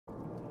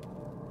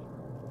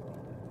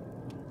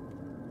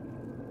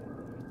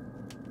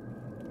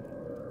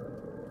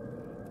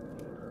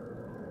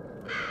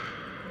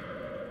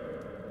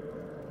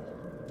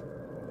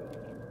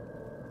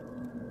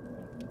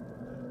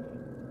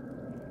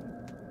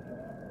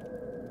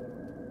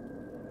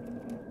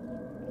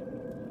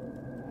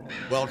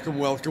Welcome,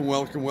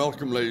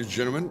 ladies and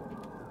gentlemen.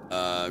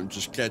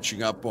 Just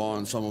catching up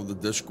on some of the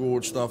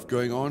Discord stuff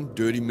going on.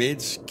 Dirty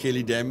Meds,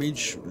 Kelly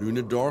Damage,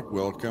 Luna Dark,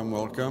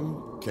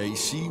 welcome.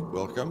 Casey,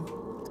 welcome.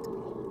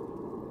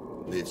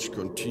 Let's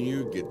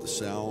continue, get the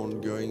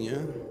sound going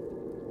here.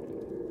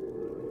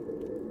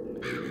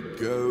 There we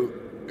go.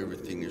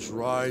 Everything is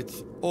right.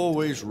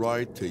 Always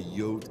right,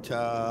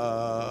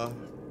 Toyota.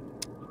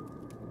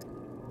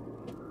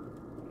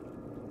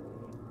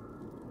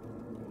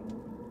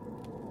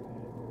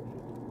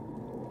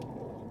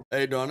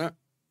 Hey, Donna.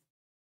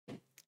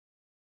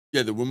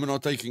 Yeah, the women are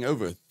taking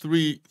over.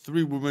 Three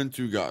women,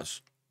 2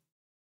 guys.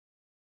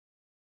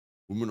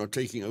 Women are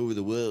taking over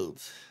the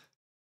world.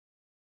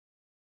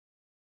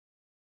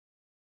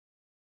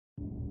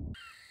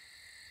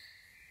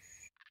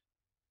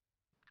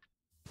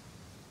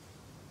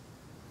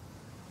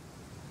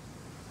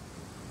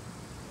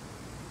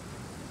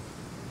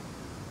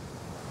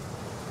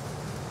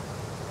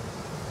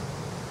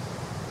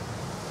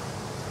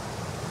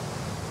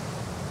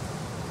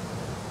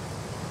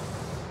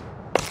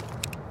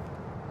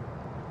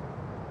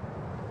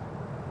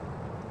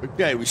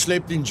 Okay, we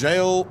slept in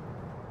jail.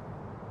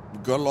 We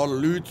got a lot of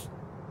loot.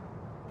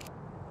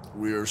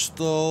 We're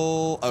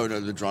still... Oh no,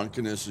 the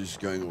drunkenness is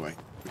going away.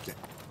 Okay,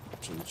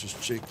 so let's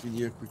just check in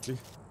here quickly.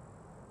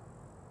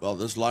 Well,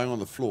 this lying on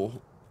the floor.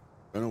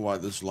 Don't know why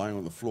this is lying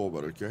on the floor,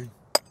 but okay.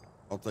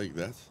 I'll take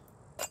that.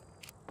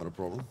 Not a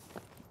problem.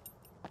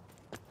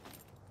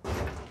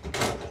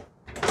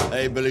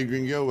 Hey, Billy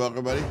Gringo,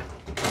 welcome, buddy.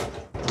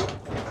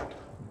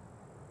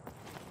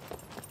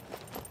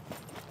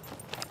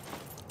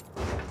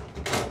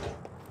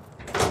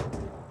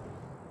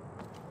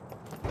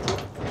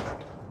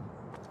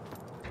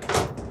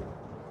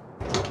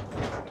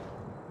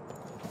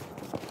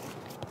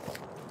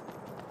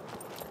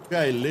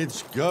 Okay,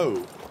 let's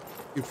go.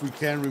 If we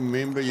can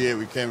remember. Yeah,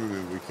 we can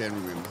remember. We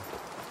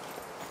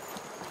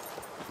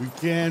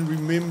can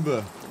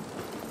remember.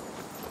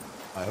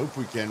 I hope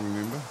we can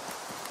remember.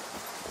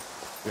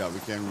 Yeah, we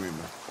can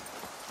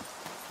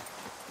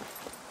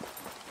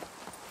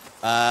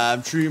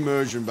remember. True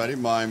Immersion, buddy.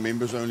 My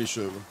members only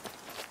server.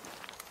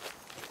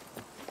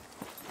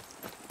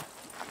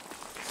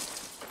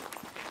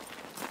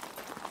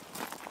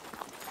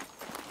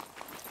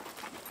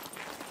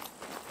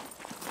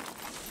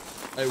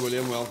 Hey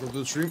William, welcome to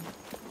the stream.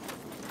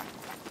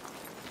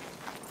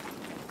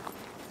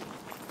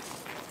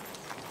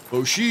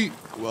 Boshi,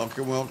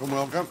 welcome.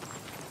 Okay,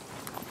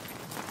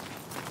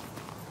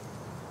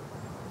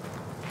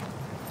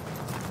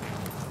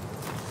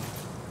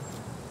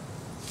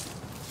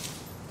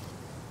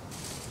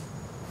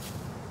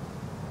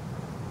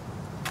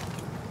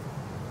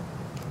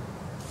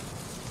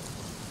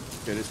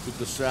 let's put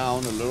the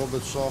sound a little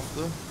bit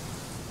softer.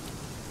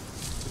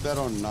 Put that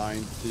on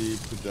 90,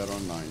 put that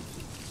on 90.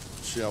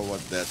 See what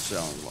that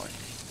sounds like.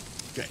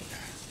 Okay.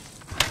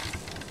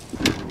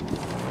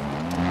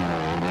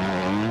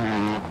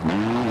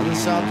 Doesn't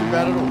sound too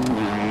bad at all.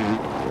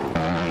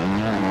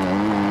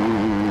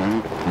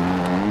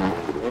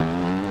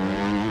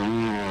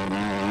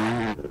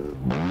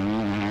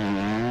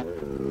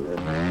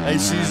 Hey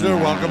Caesar,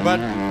 welcome back.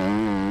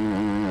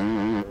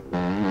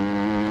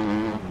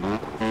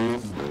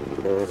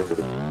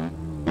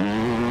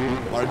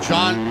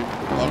 John,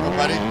 welcome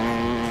buddy.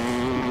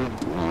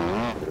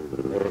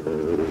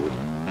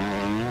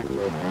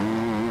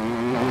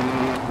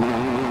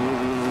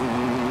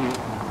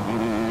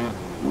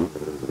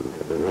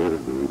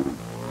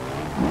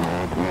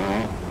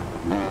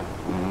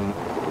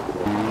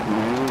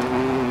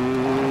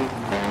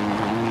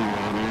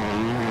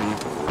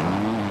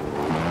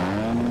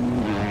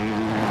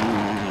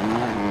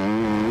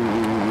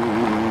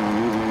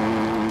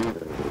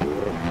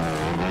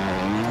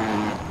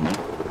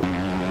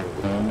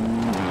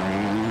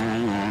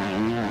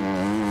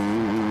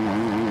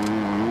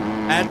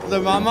 The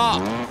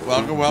mama,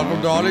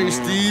 welcome, darling.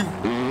 Steve,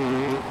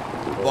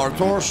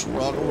 Bartosz,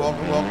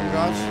 welcome,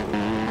 guys.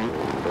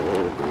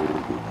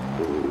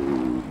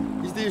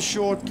 Is there a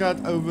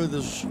shortcut over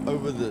this?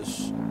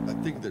 I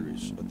think there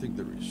is.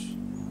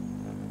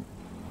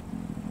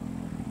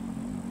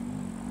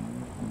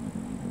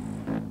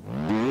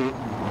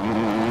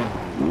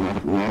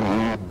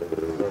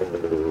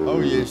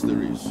 Oh yes,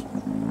 there is.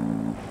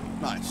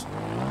 Nice.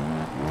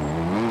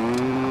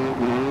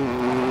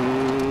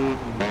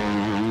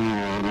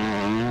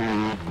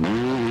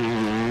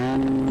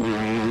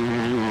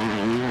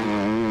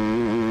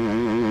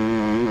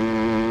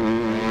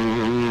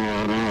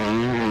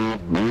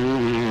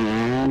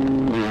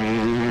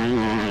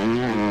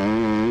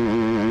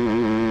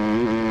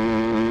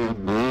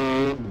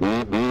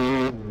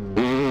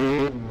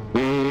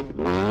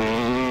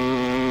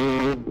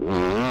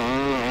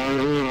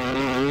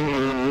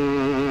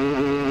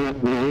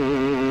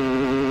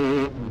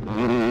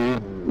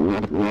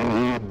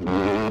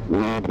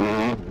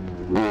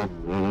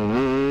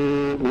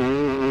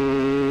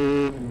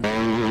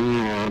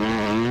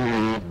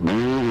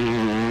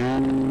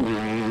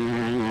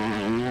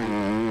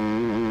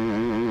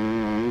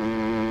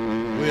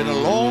 We're a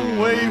long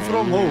way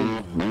from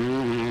home.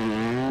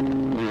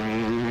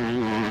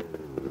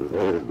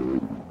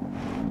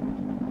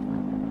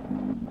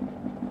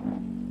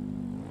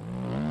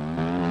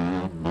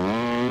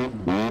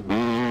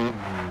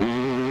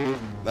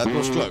 That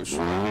was close.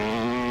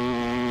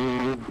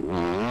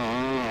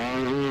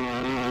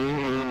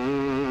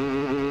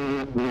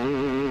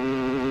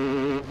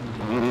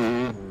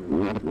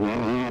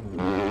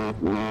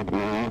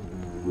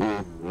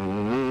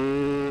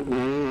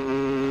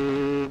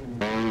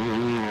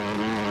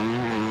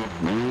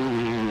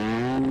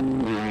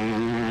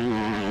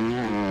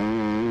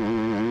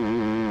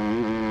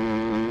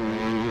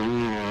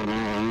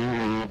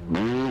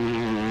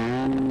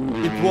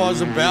 It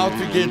was about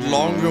to get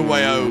longer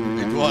way home.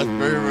 It was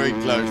very, very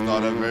close,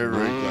 not a very,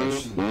 very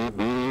close.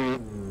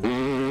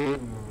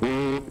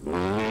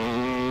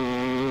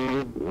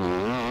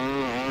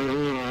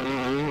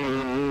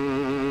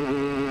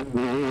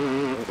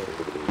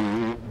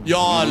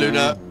 Yeah,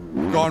 Luna.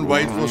 Can't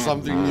wait for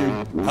something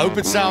new. Hope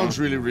it sounds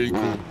really, really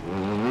cool.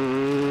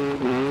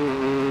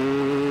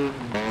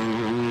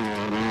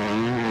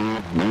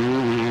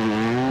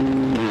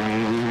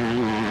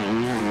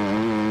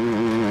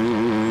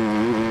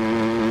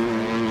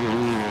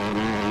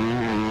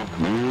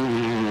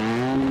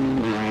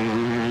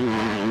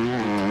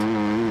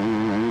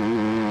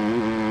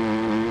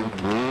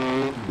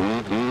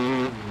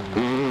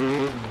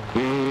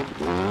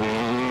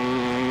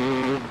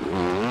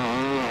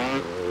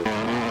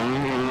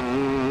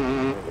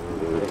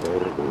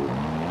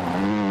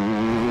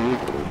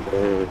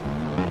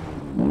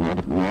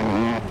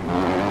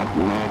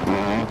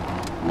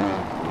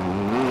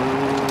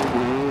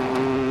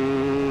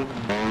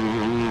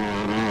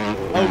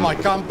 Oh, my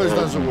compass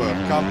doesn't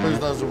work. Compass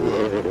doesn't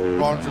work.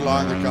 Can't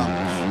rely on the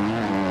compass.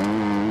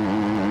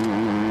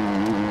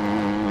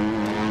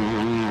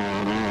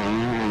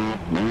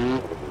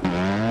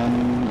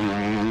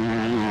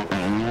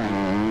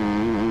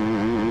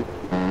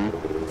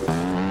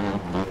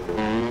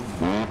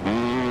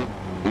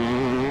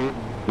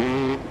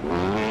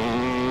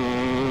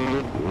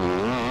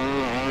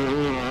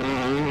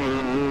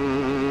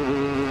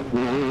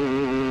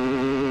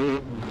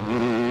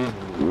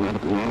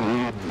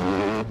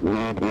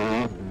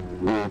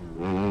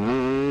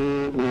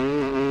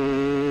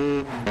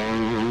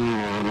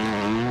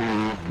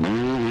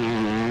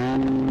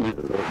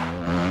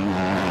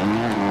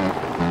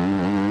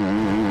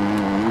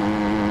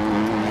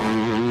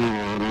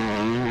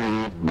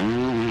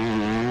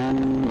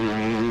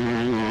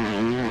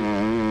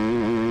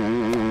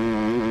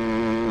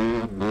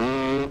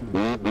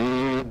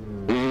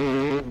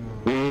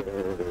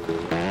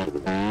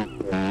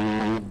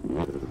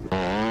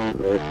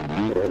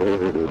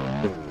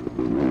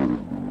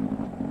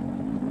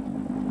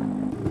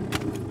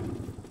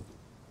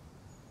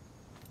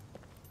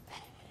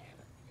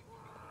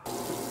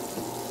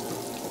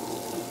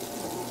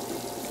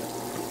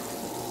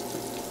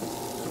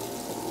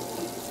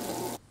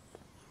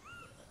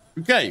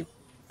 Okay,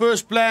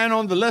 first plan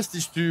on the list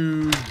is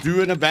to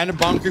do an abandoned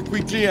bunker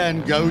quickly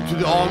and go to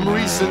the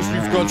armory since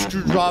we've got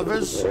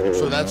screwdrivers.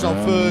 So that's our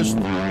first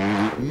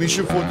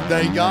mission for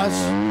today, guys.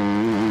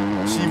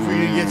 See if we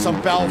can get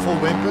some powerful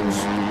weapons.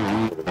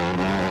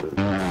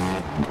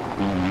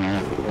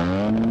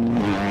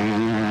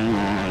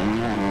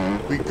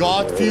 We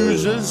got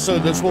fuses, so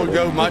this will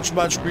go much,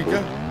 much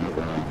quicker.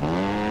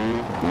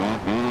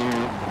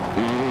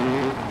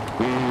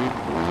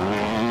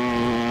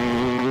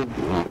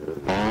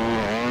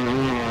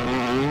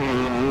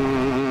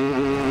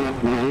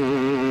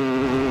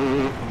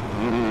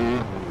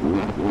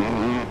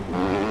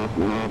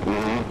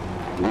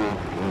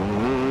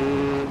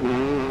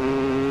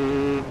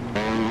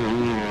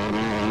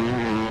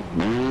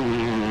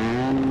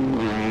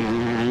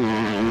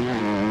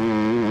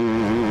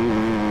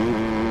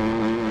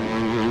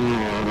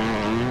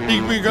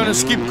 We're going to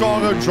skip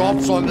cargo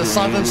drops on the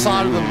southern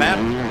side of the map.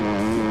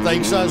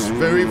 Takes us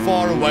very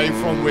far away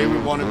from where we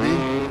want to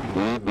be.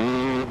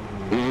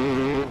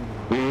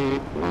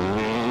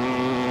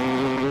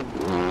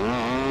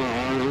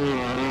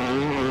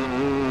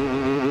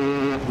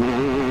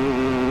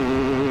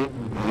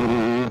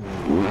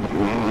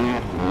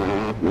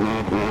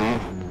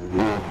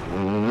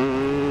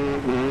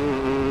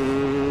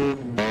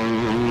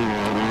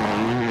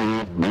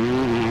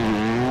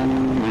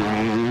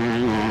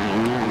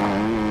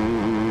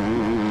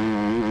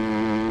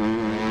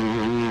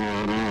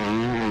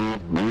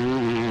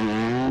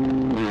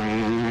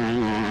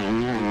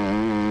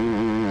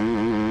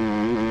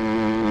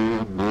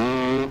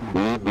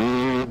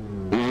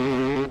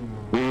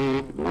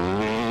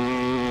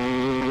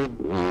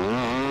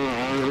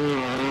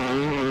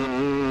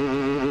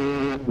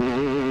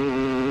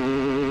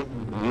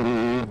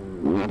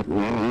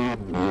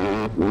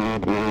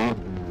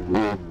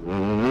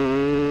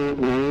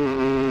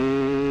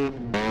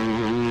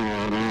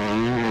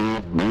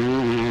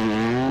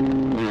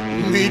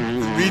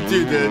 Me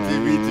too, Dirty,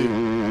 me too.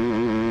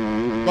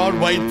 Can't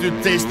wait to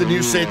test the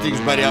new settings,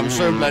 buddy. I'm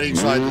so bloody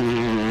excited.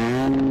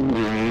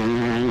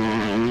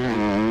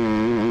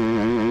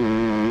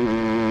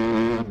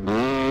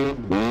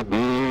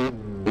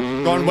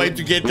 Can't wait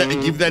to get that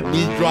and give that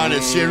meat grind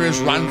a serious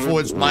run for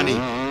its money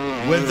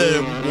with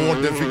the more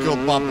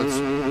difficult puppets.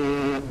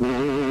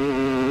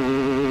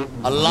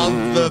 I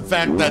love the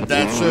fact that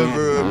that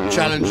server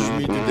challenges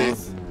me to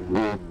death.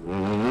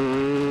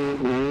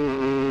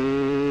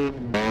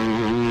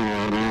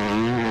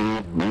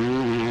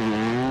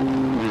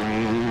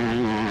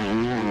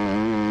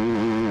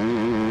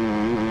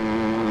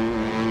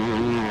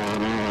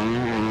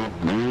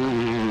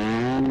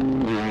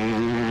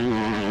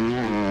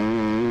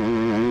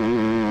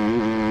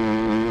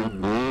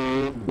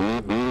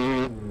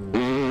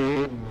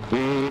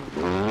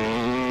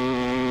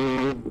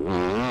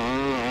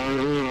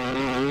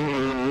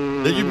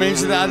 Did you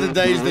mention the other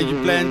days that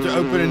you plan to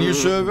open a new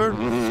server?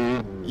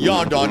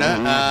 Yeah,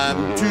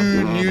 Donna.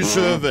 2 new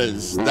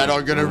servers that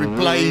are going to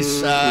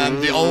replace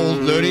the old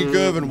Learning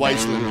Curve and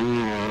Wasteland.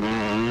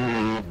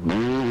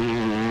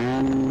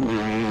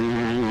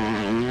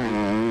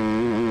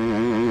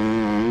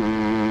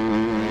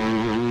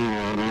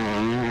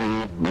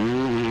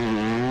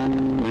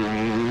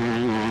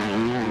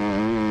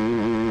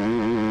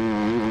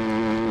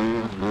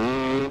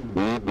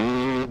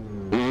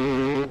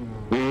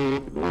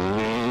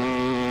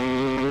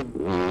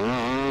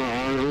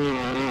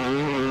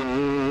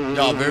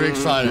 Very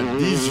excited.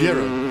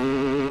 D0.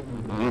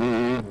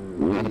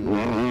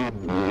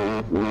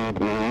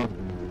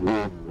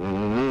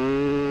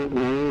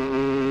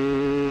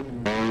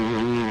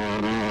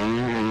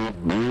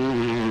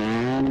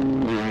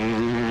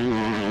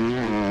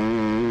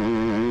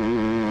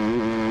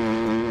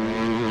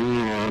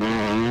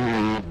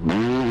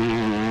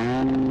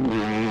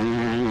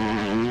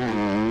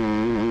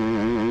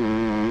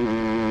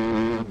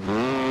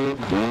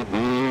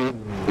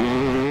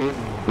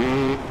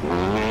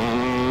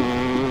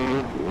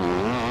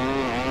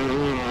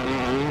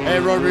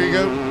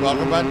 Rodrigo,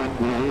 welcome back.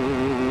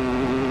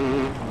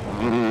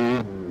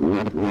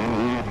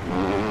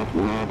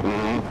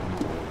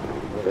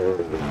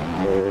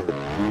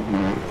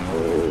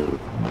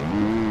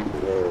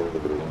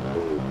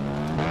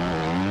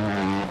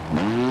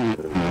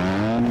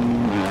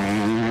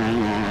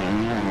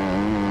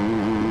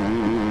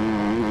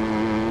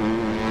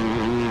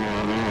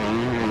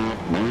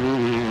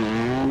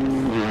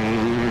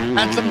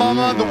 At the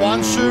moment, the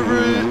one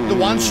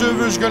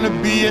server is going to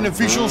be an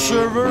official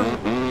server.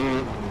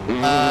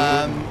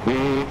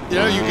 You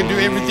know, you can do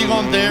everything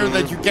on there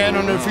that you can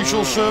on an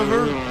official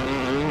server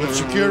with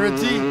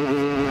security.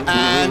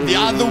 And the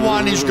other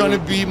one is going to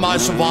be my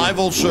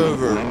survival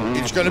server.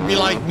 It's going to be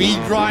like Meat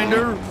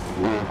Grinder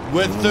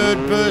with third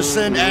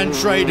person and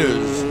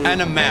traders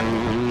and a map.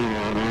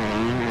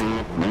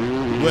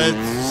 With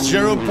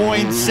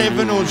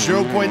 0.7 or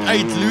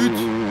 0.8 loot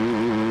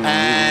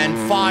and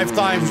 5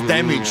 times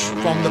damage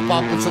from the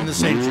puppets and the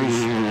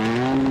sentries.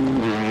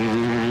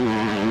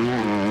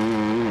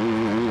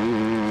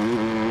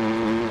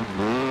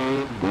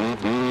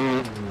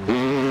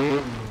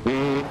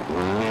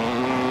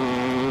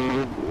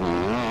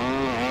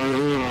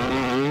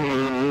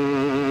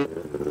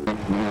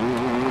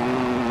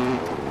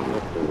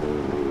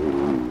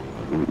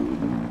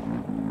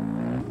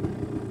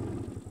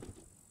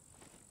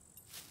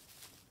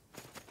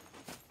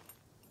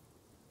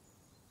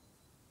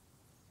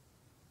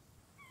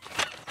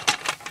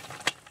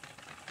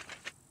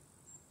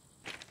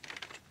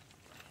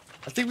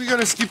 I think we're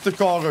gonna skip the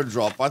cargo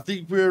drop. I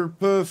think we're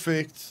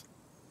perfect.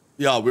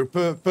 Yeah, we're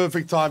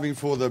perfect timing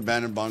for the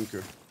abandoned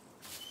bunker.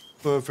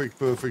 Perfect.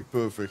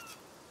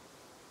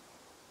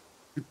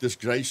 Goodness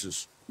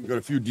gracious. We've got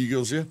a few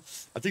deagles here.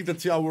 I think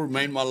that's how will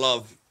remain my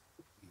love.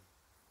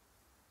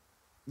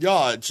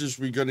 Yeah, it's just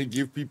we're gonna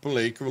give people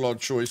a heck of a lot of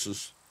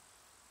choices.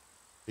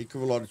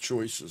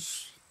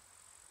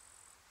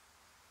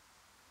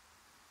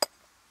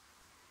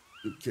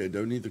 Okay,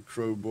 don't need the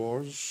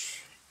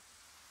crowbars.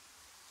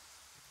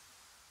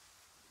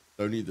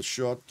 Don't need the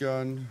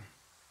shotgun.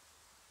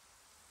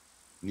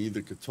 Need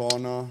the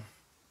katana.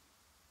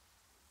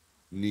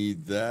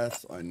 Need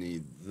that. I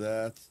need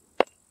that.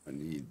 I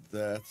need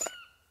that.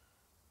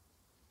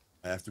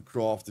 I have to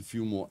craft a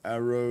few more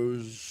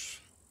arrows.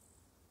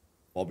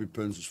 Bobby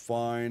pins is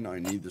fine. I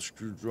need the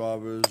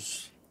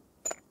screwdrivers.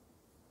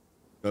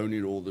 Don't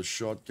need all the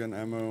shotgun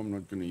ammo. I'm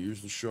not going to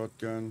use the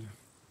shotgun.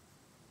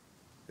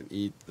 Can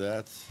eat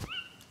that.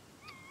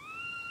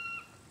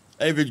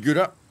 Hey,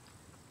 Vidgura.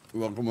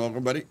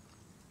 Welcome, buddy.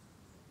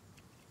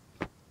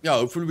 Yeah,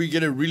 hopefully we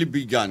get a really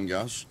big gun,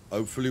 guys.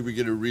 Hopefully we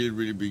get a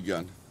really big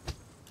gun.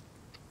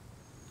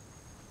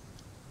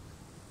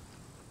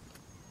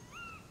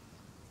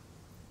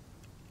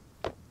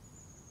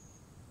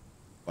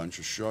 Bunch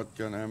of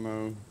shotgun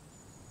ammo.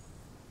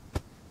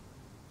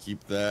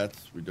 Keep that.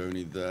 We don't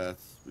need that.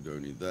 We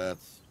don't need that.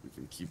 We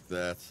can keep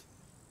that.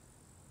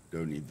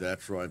 Don't need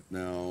that right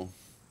now.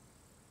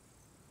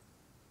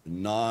 The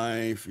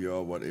knife, yeah,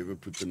 whatever.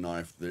 Put the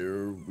knife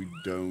there. We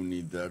don't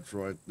need that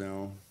right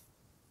now.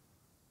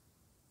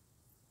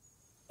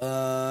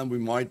 We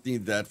might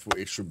need that for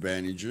extra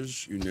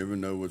bandages. You never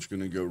know what's going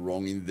to go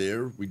wrong in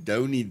there. We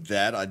don't need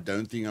that. I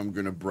don't think I'm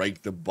going to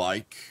break the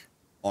bike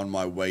on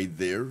my way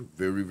there.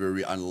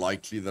 Very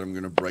unlikely that I'm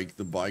going to break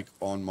the bike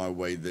on my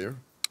way there.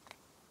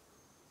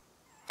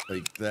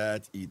 Take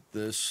that. Eat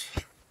this.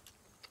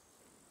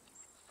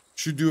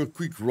 should do a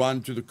quick run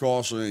to the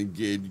castle and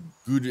get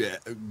good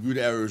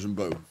arrows and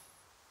bow.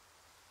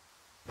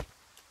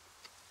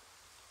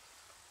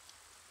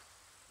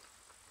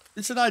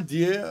 It's an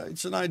idea.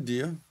 It's an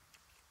idea.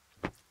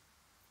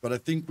 But I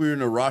think we're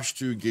in a rush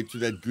to get to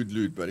that good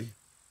loot, buddy.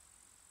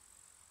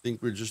 I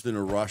think we're just in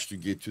a rush to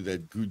get to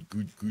that good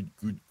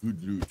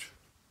loot.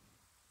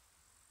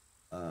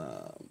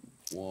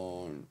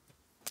 1,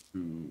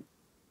 2.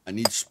 I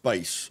need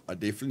space. I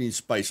definitely need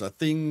space. I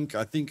think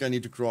I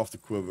need to craft a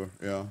quiver.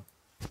 Yeah.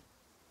 I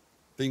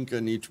think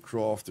I need to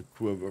craft a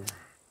quiver.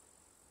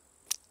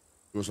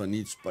 Because I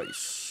need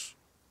space.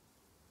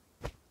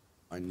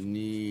 I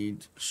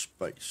need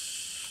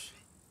space.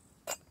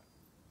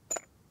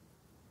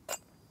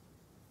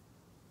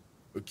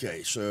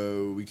 Okay,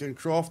 so we can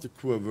craft a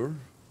quiver.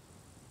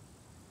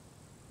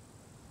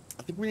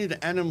 I think we need an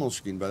animal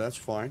skin, but that's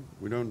fine.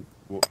 We're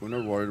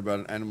not worried about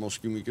an animal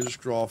skin. We can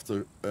just craft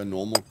a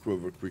normal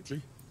quiver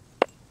quickly.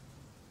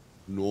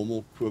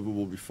 Normal quiver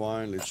will be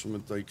fine. Let's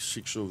take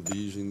 6 of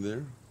these in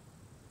there.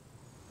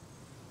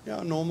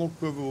 Yeah, normal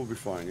quiver will be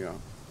fine, yeah.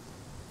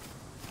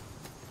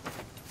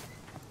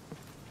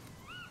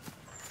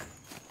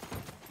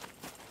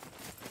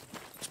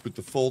 Let's put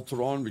the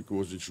filter on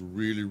because it's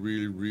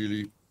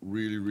really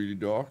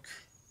dark.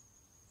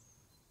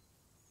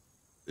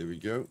 There we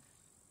go.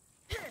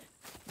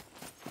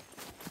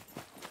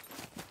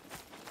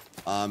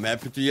 I'm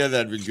happy to hear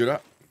that,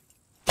 Vigura.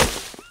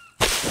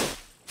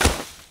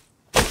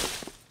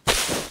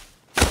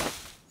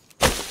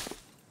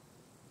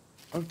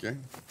 Okay.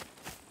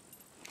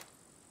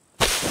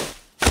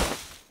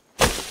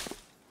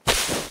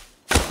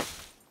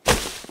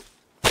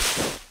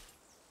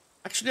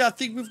 Actually, I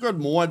think we've got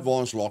more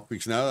advanced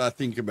lockpicks now that I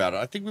think about it.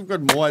 I think we've got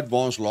more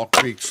advanced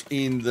lockpicks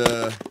in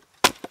the...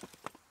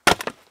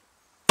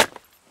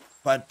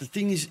 But the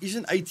thing is,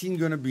 isn't 18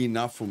 going to be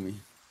enough for me?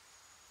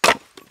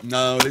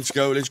 No, let's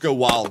go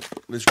wild.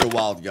 Let's go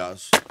wild,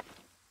 guys.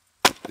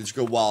 Let's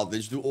go wild.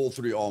 Let's do all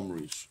 3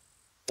 armories.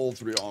 All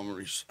 3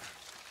 armories.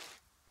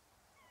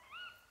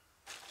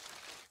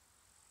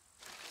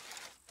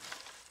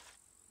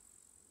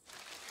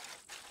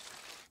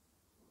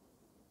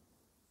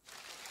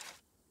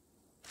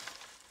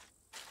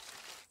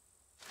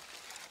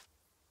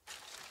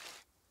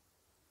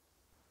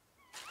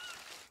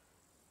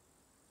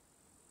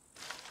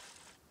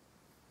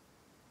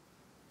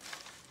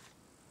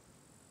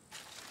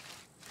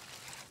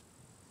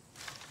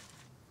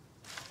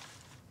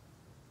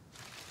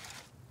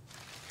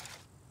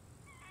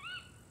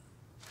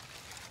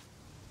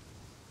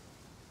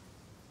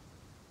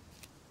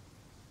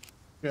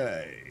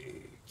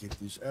 Okay, get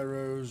these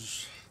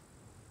arrows.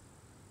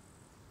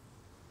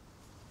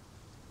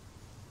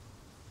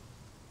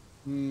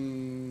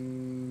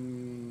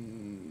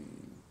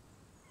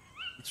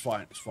 It's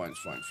fine.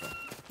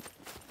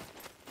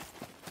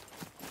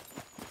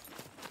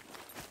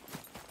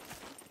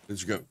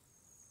 Let's go.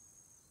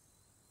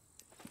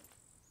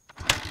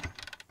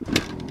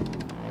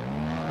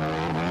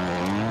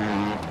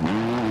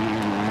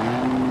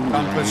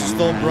 Compass is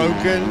still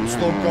broken.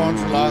 Still can't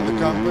rely on the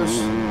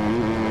compass.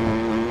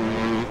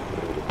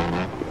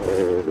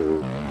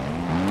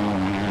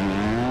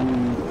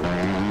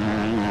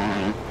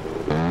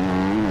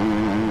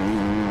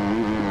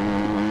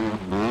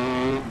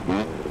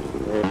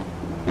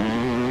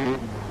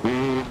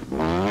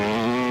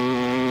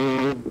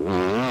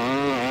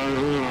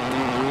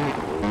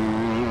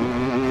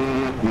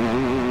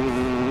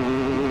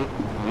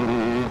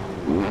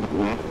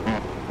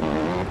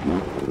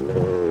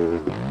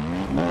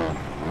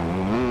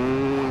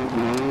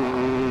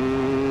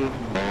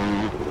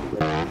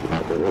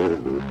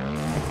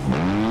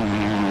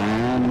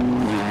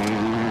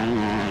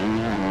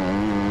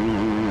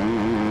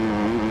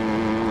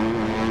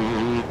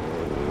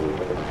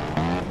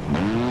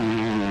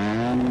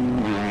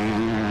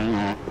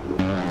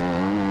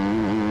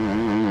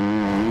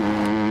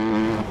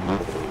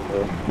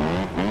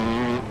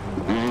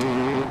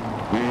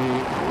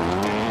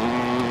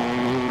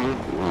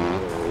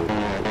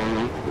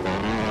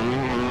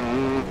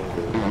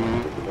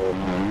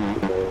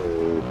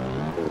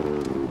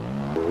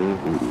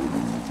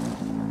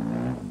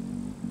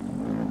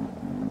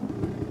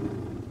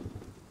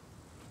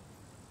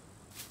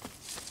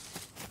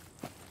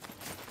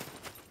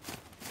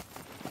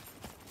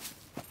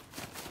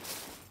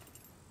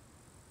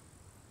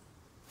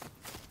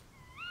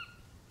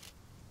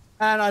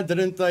 And I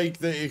didn't take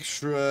the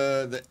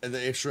extra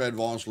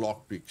advanced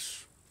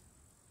lockpicks.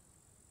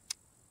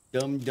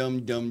 Dumb.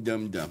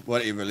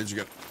 Whatever, let's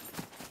go.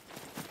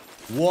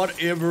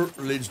 Whatever,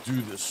 let's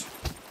do this.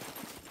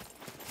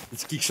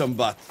 Let's kick some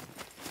butt.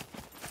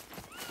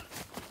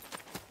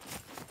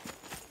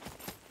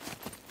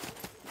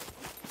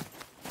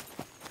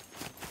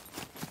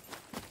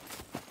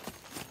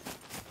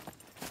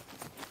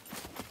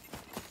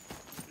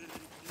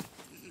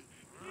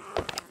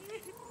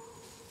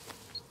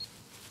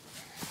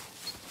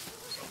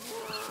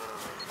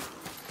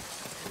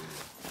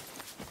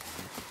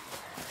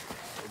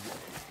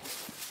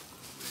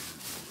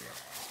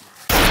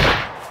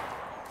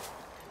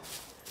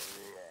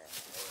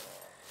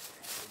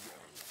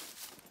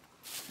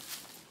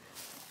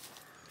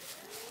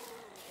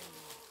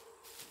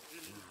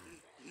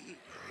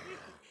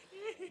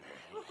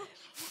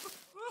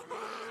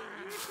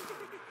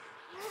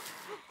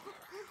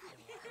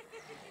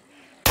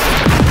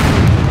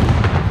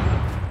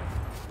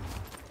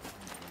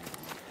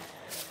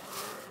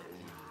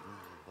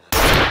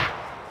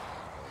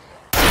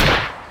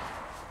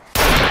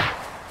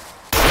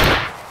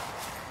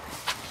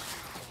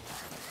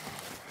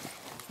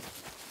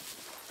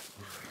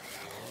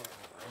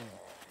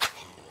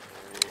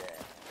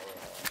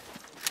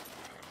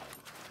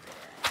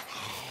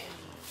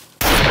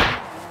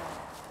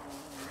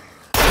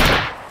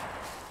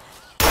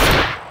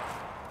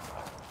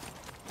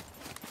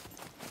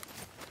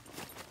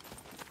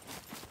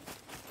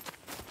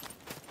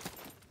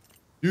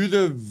 Do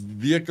the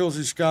vehicles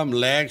in Scum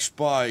lag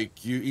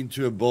spike you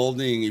into a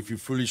building if you're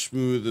fully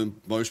smooth in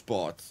most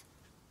parts?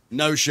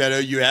 No, Shadow,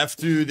 you have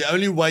to. The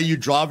only way you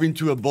drive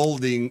into a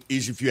building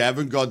is if you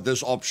haven't got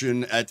this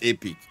option at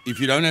Epic. If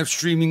you don't have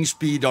streaming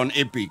speed on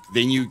Epic,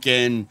 then you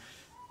can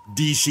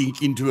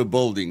desync into a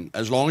building.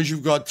 As long as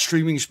you've got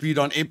streaming speed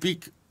on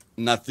Epic,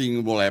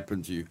 nothing will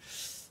happen to you.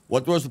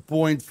 What was the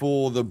point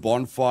for the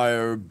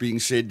bonfire being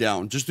set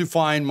down? Just to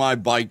find my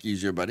bike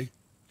easier, buddy.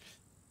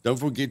 Don't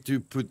forget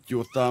to put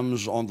your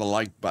thumbs on the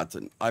like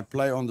button. I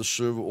play on the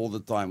server all the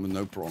time with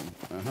no problem.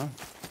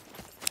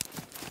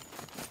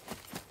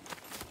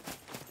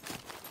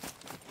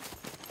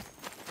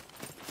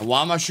 And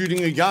why am I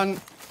shooting a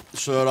gun?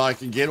 So that I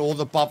can get all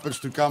the puppets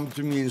to come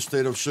to me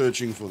instead of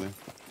searching for them.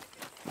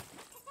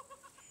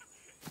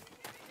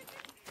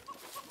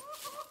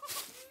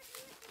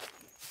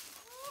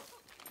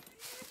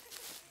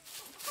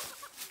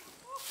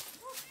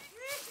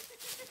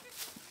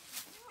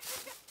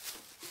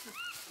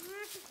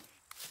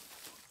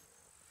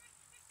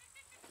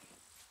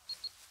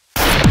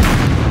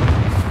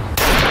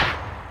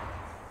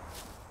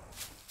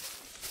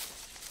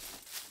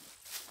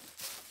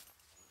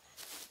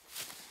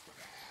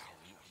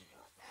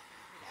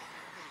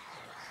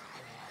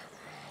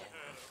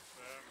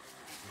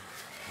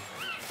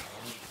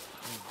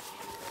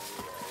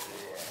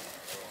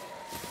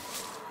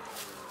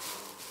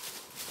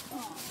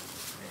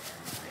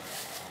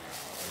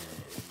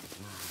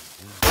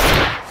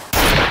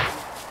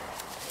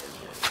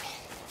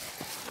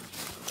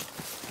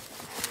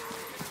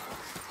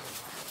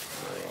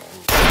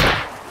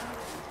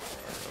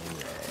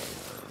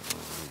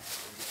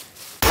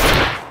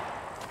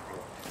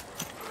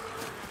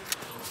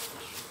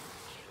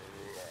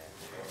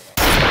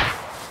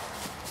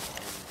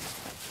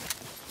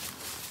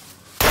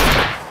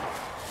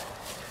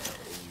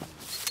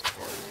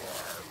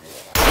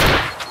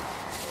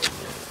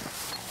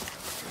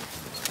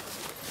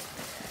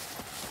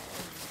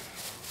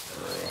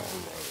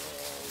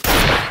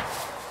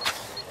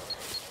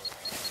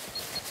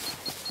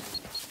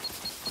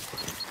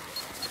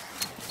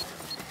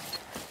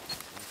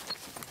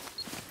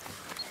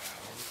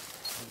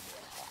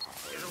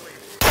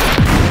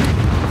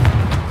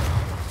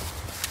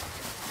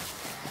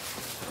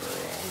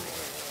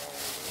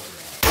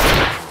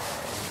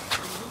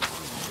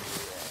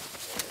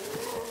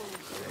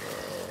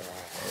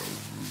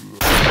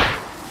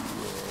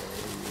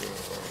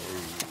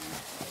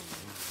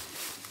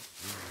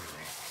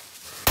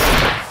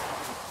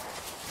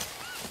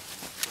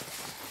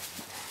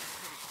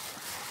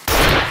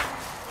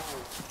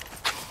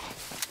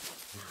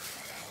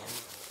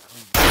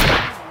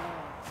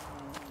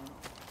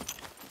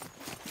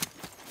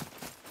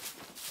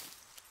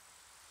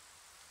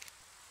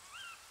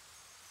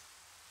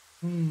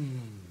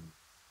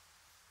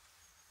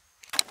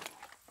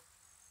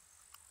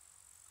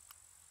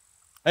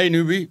 Hey,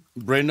 newbie.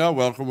 Brenda,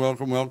 welcome,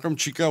 welcome, welcome.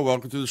 Chica,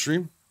 welcome to the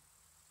stream.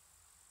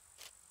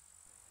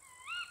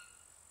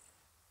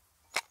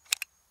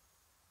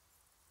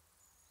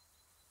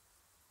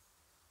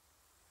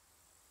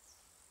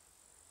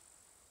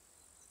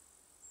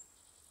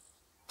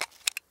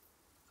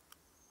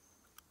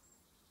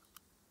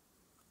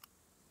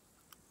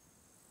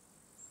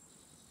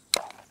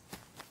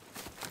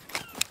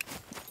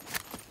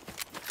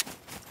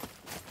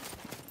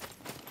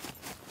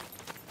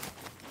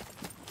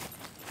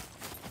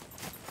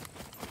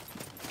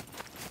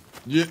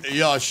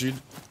 Yeah, she'd.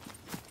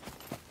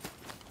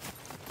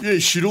 Yeah,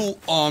 she'll.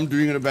 I'm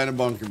doing an abandoned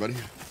bunker, buddy.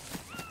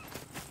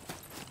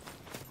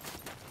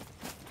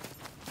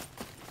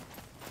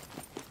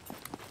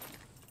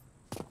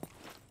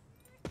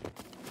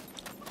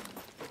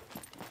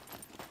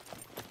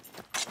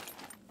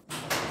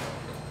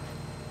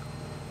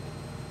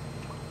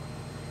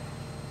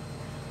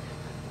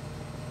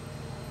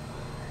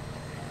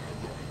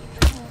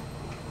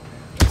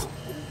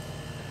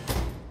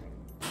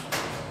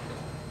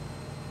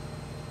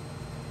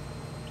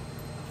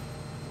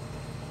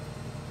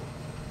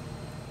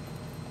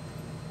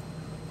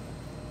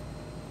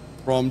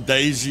 From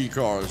Daisy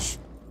cars.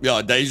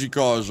 Yeah, Daisy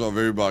cars are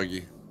very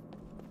buggy.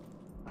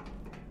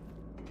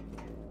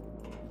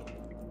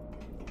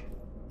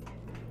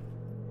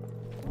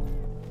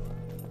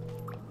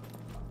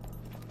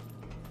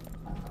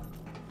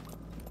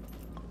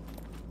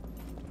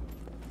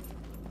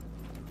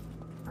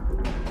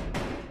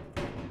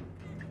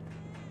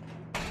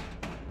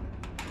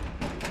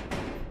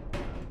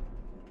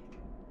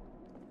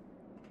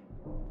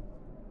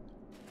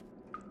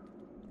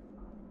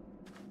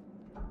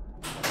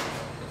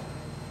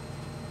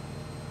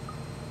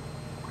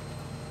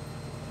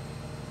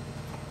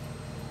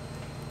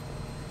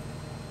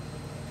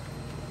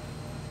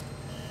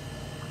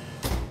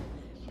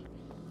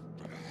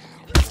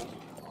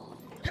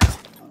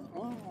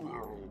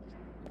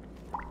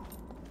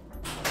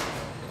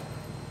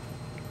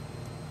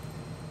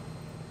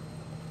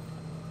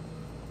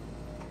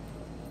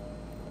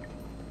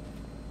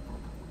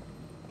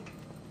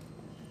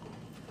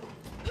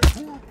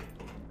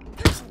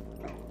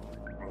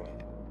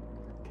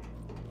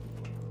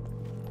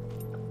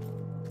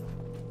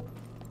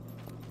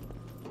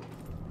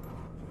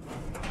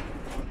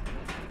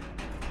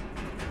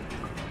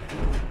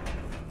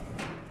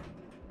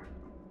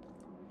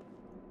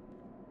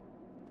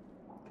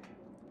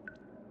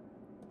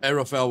 Hey,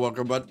 Rafael,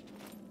 welcome, bud.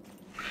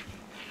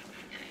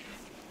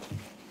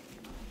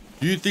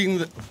 Do you think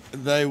that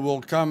they will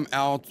come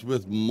out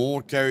with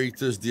more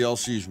characters,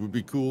 DLCs? Would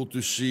be cool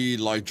to see,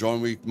 like John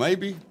Wick,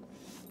 maybe.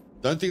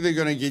 Don't think they're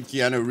gonna get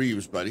Keanu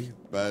Reeves, buddy,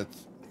 but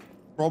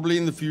probably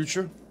in the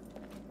future.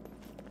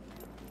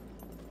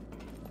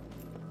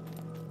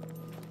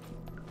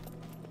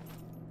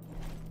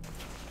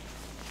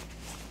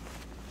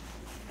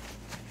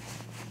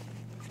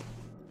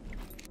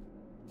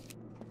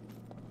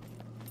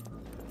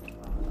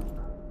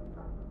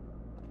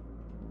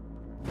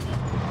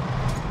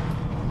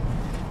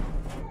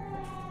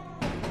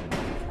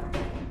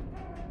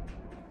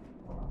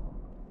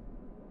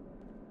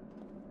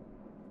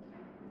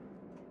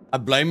 I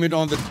blame it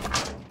on the...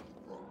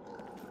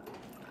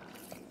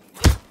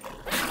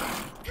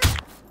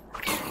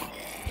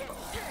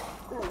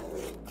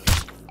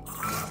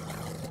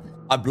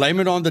 I blame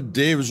it on the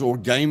devs or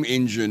game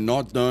engine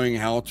not knowing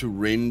how to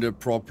render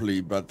properly,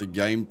 but the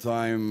game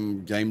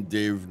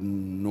dev,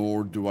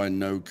 nor do I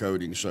know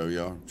coding. So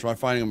yeah, try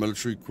finding a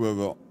military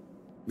quiver.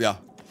 Yeah.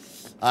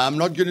 I'm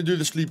not going to do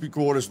the sleepy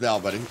quarters now,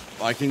 buddy.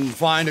 I can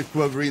find a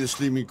quiver in the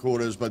sleeping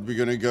quarters, but we're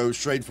going to go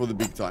straight for the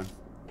big time.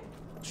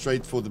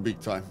 Straight for the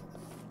big time.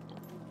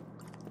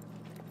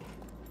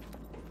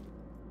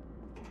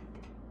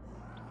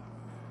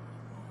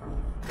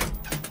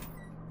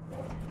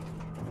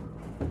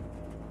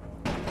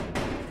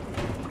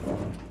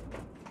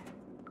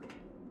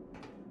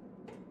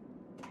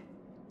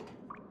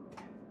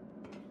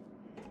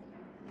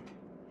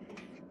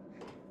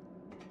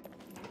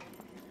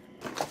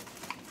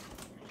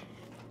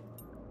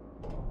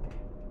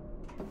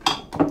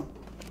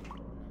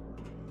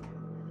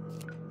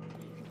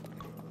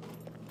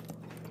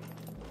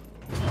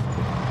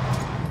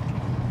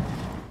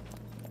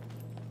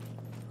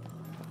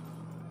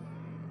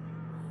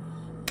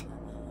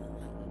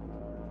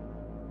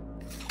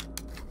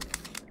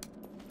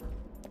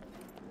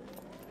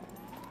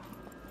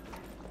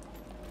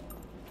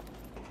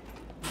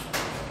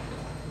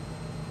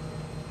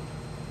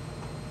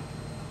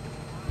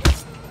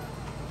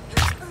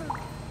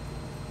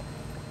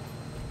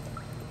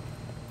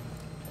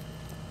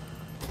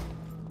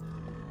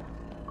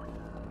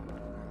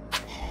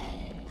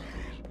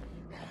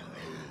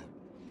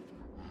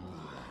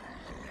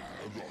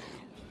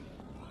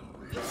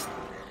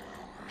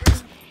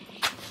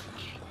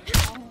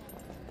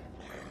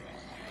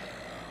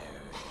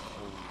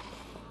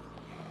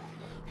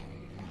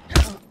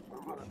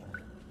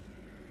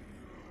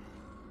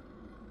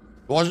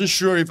 Wasn't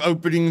sure if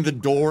opening the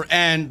door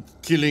and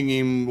killing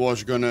him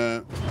was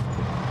gonna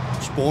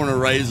spawn a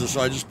razor,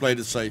 so I just played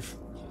it safe.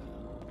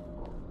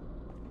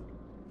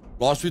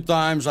 Last few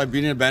times I've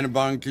been in abandoned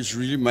bunk is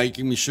really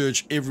making me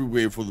search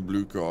everywhere for the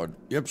blue card.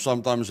 Yep,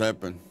 sometimes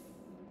happen.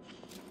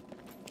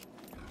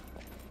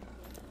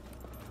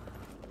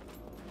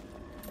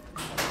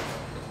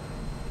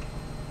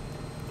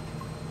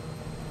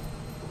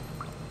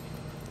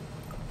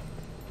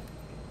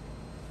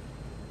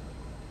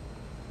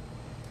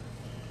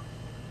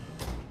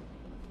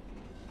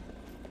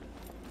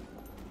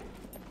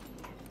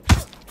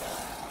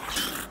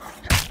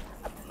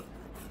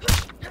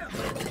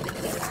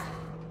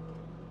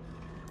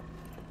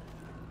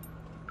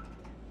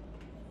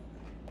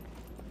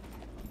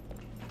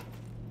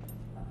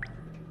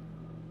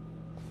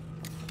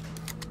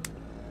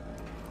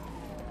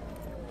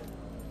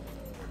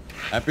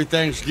 Happy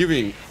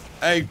Thanksgiving.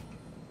 Hey,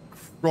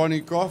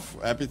 Chronikoff,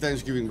 happy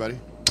Thanksgiving, buddy.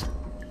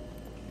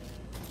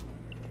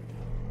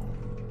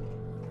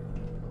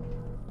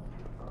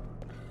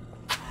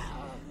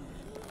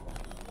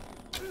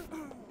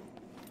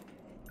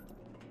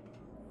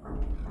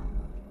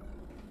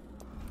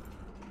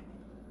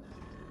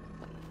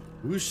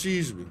 Who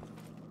sees me?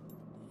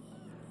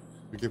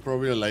 Okay,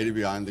 probably a lady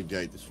behind the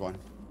gate, it's fine.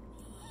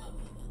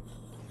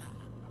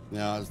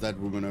 Yeah, it's that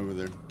woman over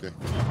there. Okay.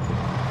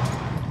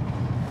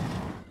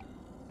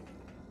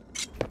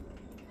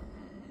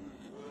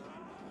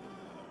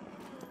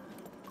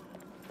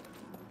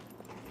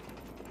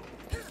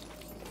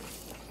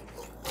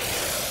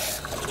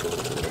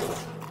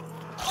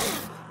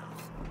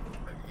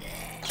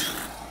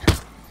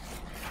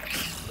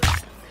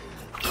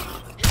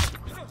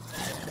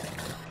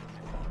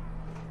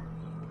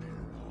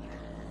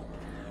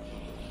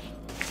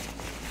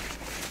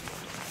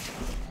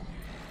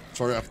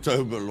 Sorry,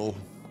 October, lol.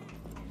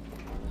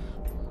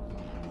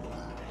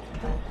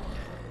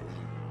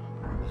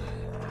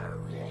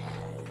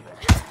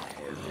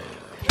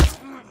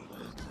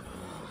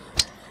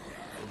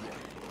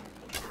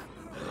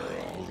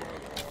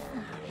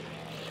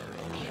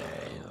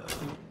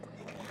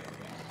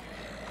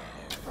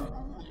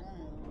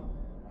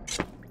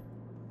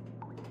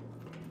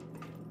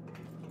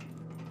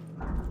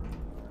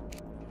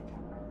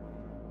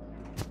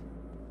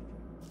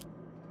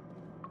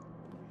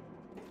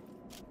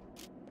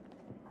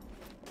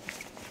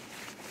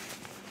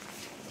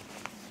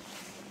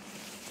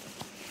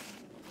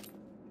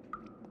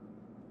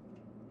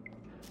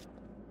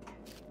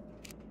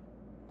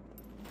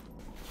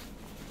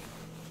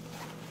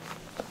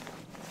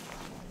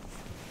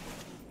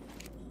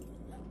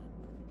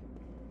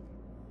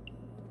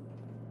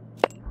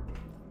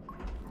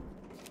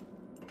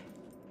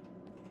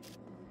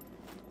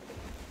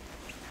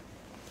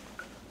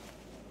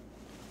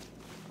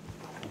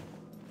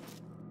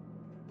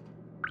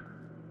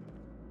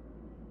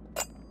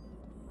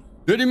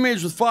 Dirty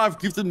Meds with 5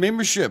 gifted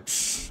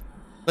memberships.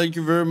 Thank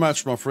you very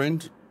much, my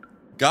friend.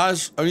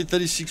 Guys, only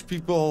 36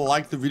 people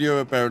like the video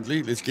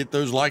apparently. Let's get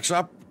those likes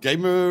up.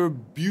 Gamer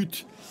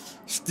Butte,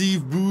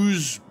 Steve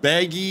Booze,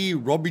 Baggy,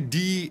 Robbie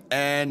D,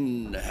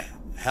 and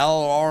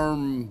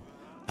Hal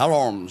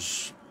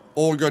Arms.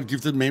 All got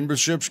gifted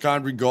memberships.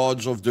 Kind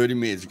regards of Dirty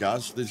Meds,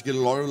 guys. Let's get a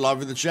lot of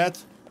love in the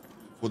chat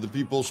for the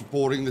people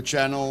supporting the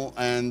channel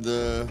and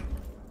the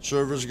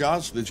servers,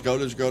 guys. Let's go,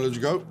 let's go, let's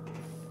go.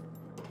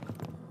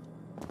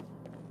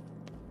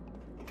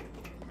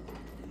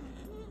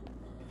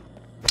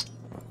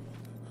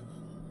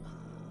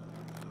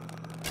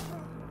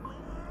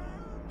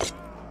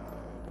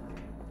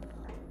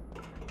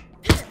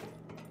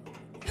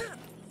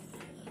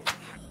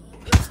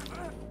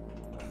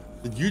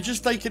 Did you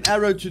just take an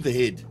arrow to the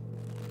head?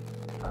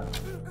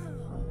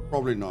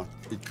 Probably not.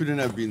 It couldn't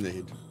have been the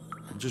head.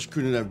 It just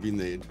couldn't have been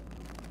the head.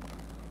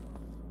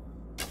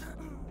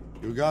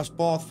 You guys,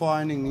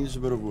 pathfinding needs a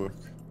bit of work.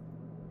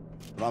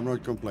 But I'm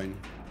not complaining.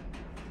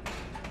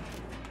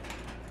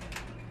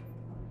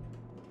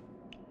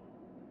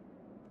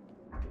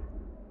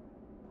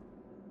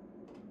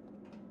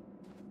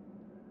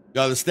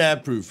 Yeah, the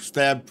stab proof.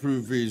 Stab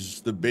proof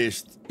is the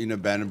best in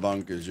abandoned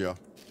bunkers, yeah.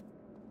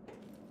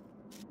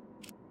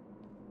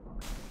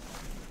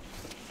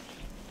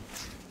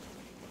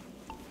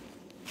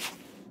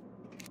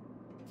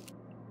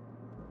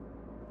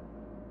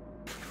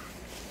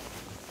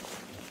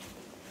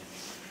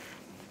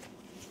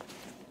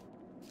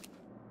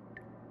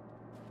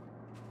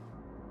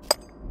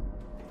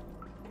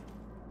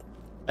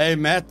 Hey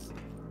Matt,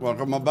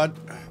 welcome my bud.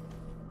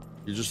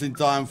 You're just in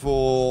time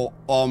for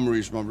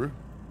armories, my bro.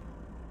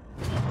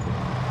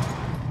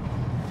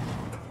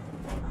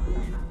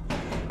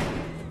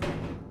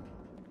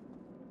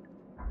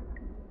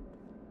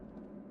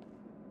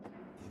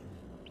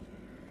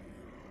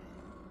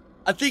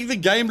 I think the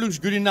game looks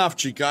good enough,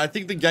 Chica. I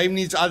think the game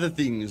needs other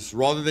things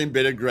rather than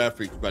better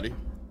graphics, buddy.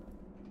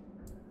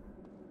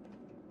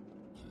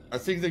 I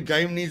think the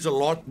game needs a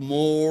lot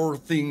more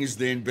things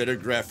than better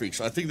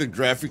graphics. I think the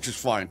graphics is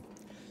fine.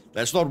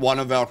 That's not one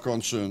of our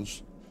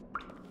concerns.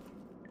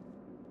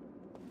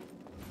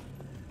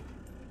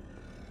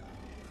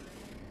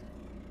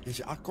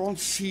 I can't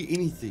see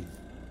anything.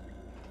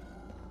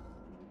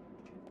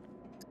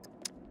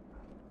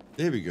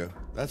 There we go.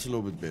 That's a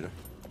little bit better.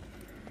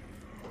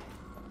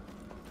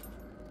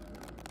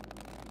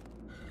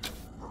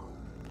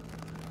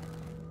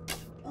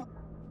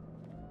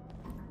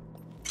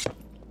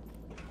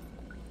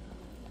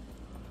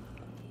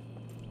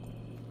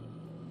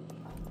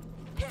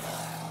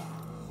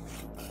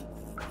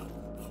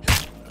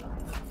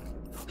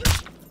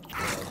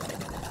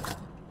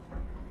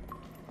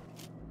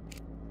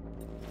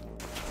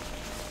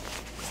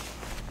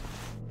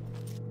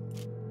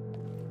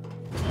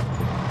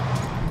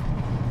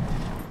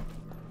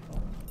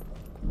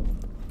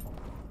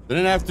 I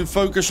didn't have to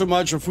focus so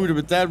much on food and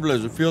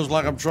metabolism. It feels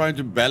like I'm trying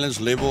to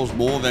balance levels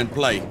more than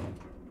play.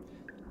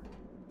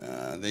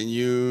 Then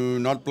you're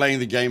not playing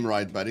the game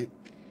right, buddy.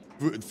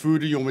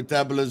 Food and your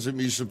metabolism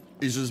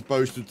isn't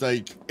supposed to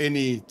take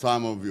any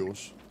time of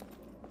yours.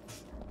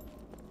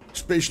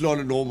 Especially on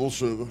a normal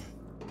server.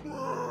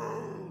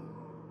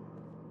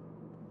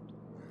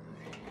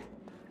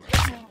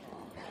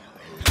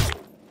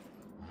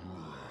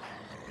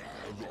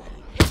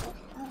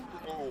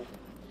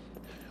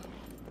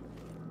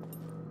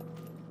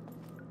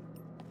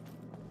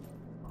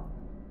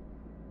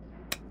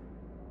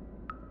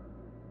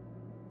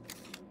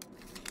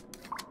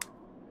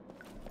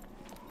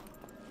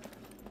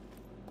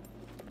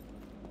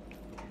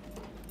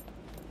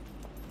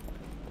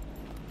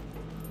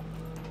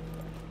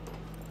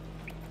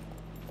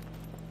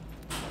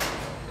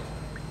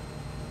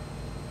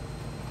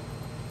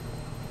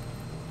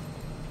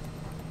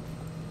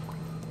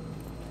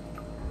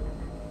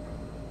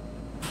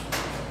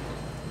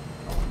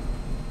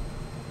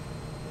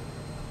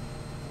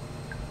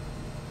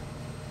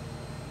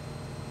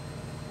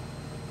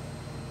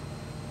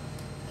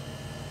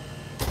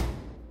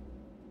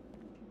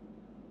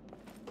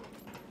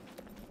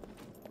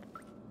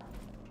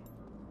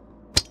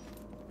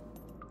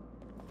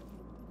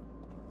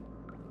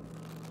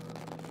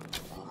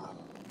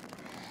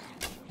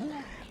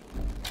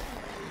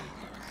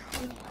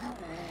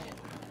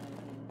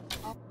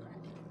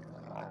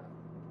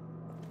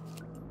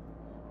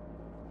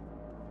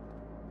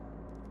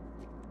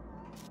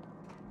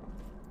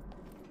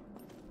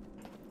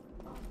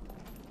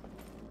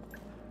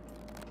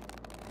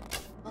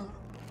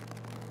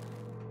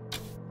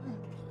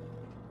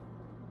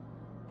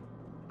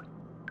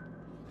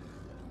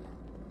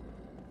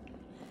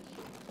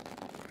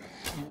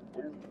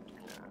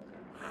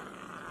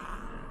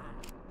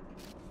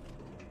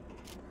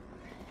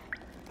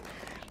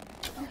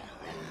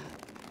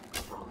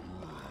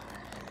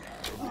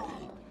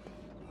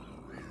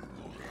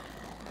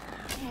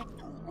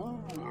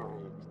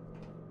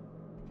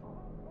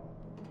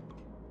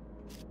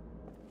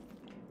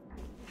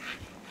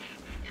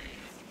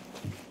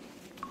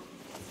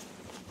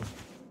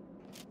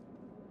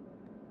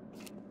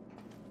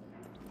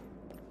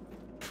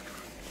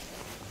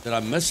 Did I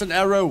miss an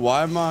arrow?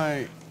 Why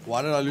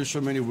did I lose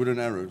so many wooden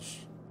arrows?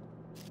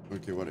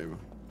 Okay, whatever.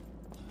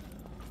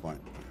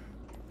 Fine.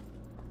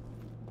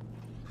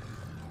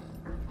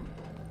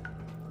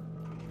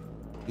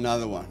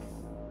 Another one.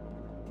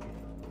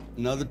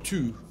 Another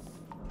 2.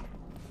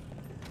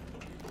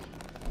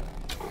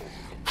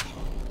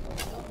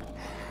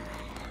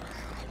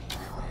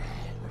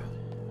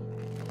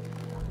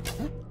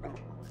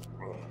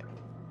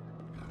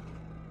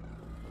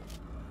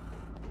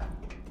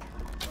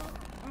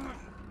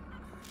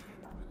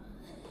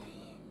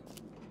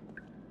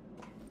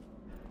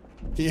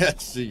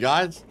 Yes, you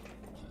guys.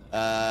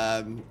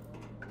 Hey,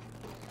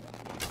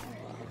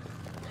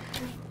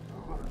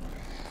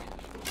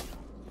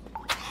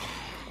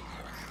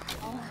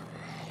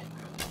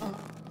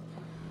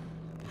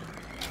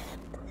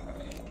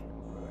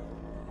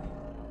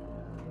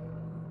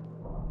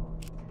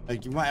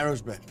 give my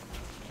arrows back.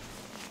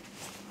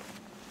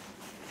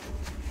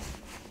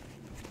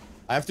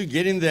 I have to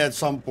get in there at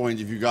some point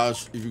if you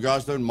guys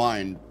don't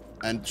mind,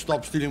 and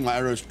stop stealing my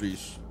arrows,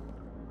 please.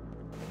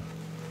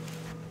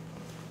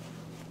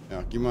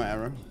 Yeah, give me my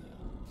arrow.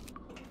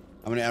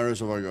 How many arrows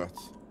have I got?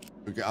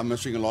 Okay, I'm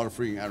missing a lot of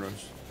freaking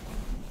arrows.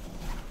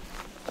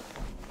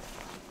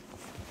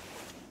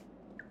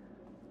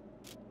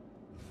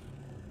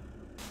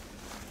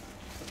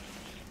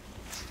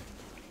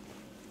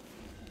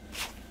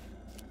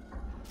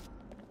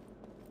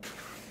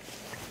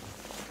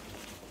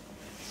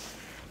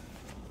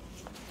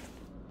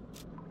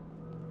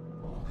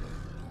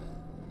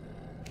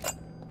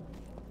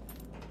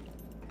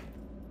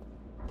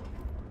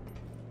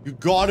 You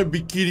gotta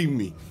be kidding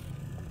me.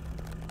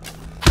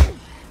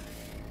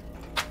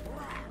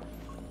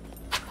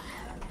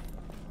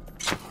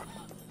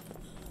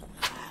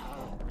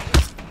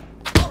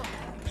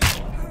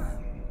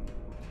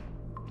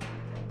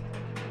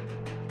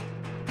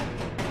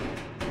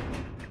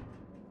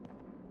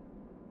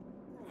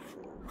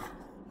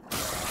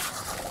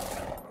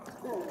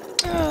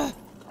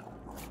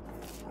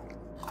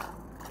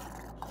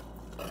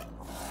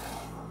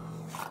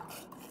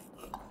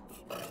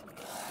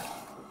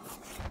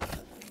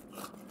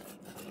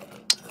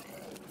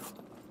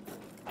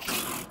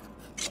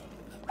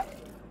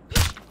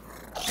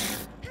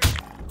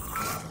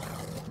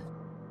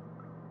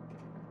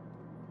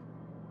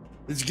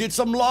 Let's get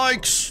some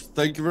likes.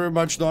 Thank you very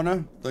much,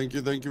 Donna. Thank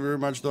you very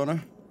much,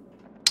 Donna.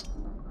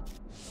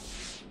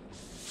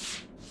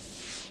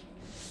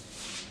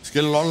 Let's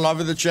get a lot of love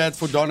in the chat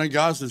for Donna,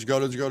 guys. Let's go,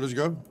 let's go, let's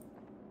go.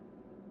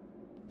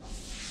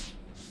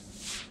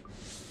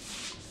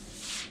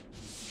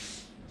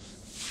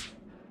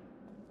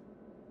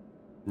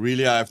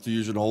 Really, I have to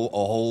use a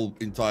whole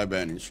entire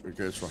bandage.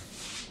 Okay, it's fine.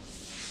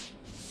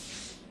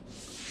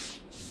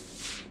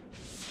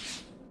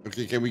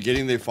 Okay, can we get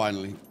in there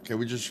finally? Can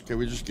we just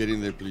get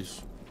in there,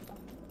 please?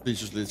 Please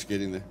just let's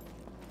get in there.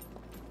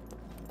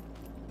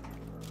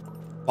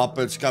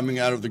 Puppets coming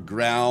out of the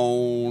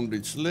ground.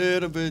 It's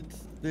little bit.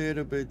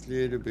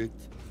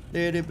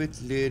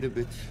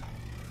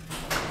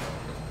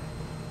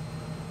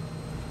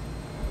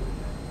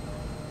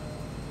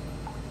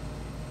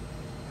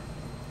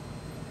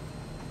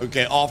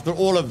 Okay, after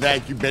all of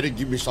that, you better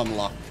give me some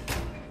luck.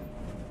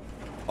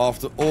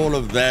 After all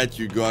of that,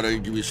 you gotta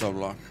give me some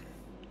luck.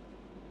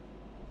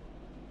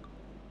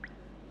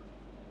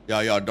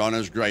 Yeah,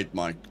 Donna's great,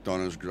 Mike.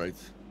 Donna's great.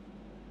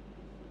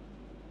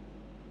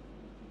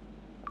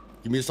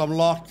 Give me some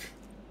luck.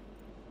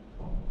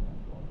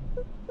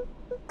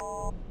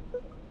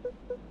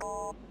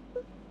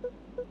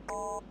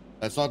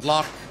 That's not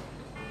luck.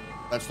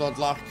 That's not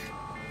luck.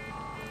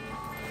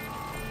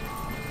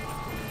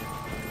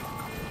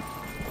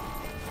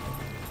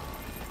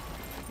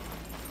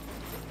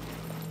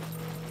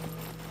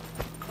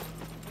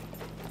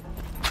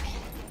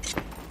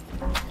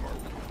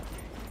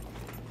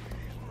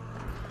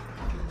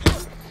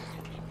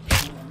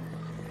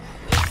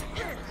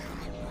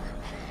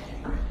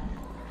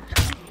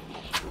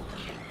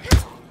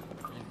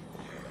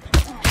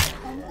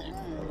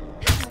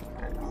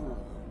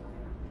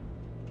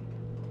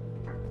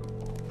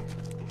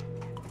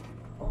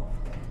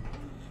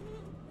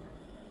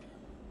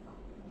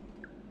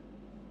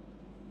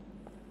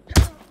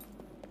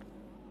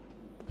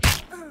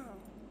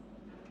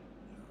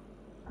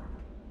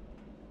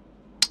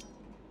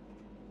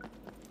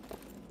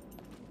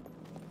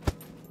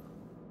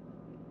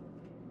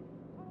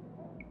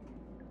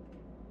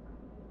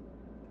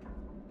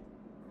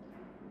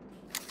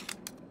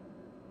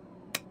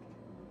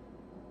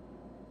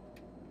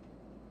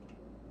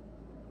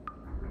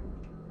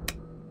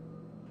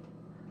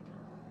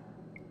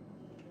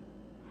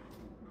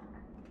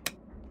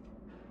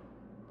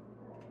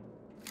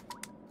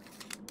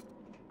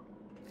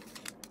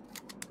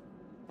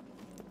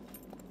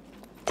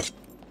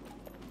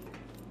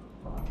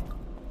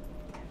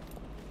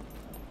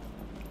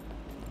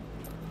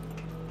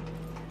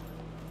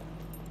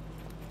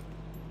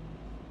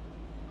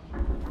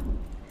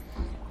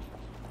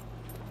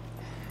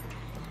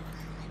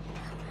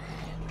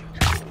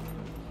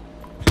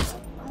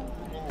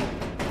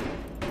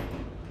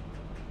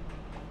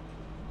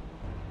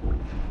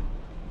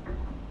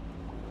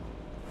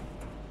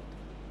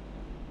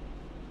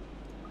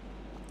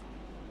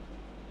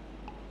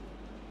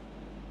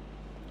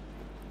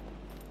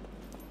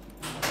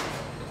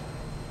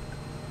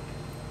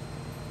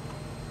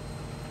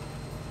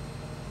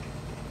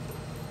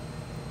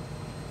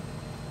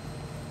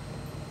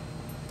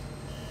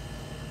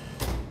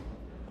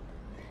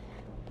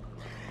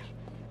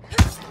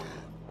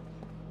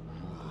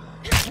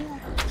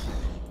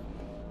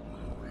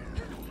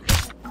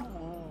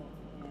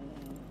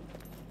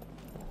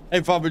 Hey,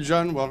 Father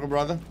John, welcome,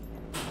 brother.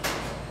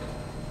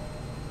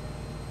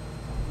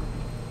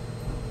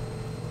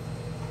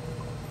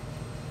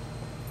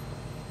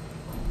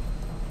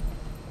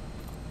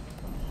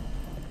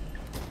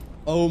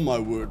 Oh my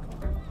word.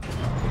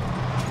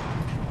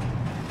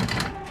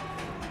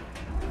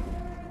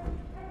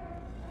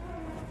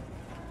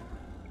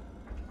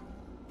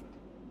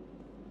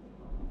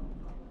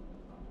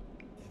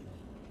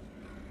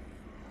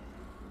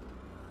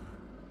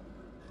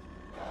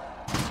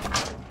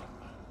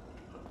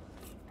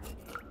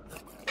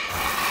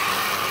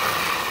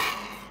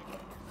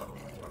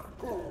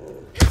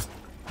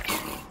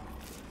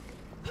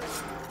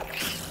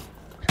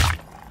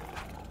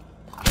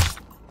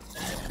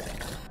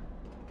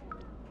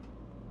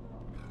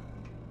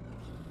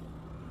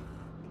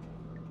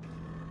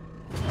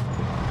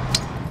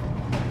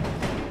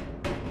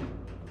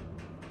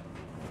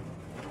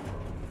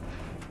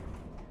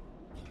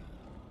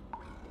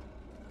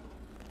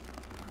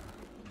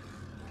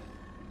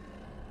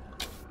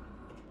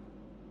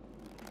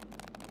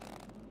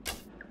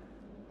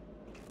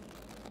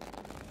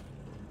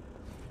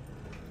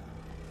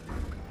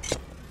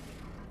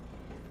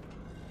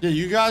 Yeah,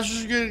 you guys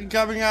are just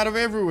coming out of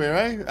everywhere,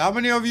 eh? How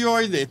many of you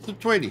are there?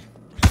 20.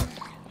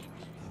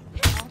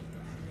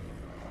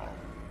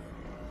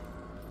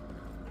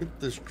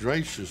 Goodness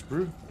gracious,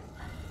 bro.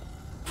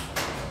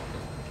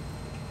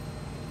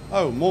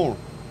 Oh, more.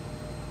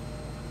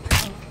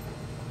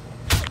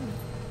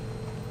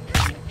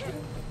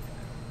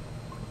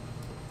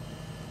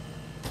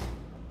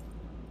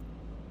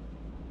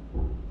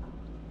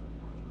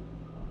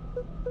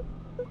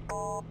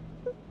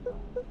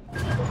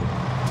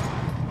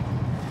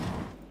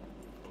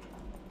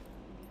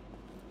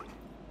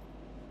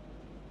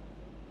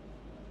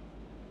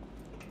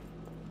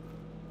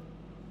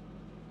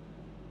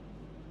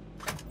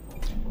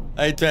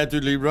 Hey, Tattoo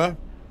Libra.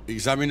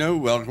 Examino,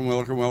 welcome,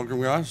 welcome,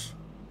 welcome, guys.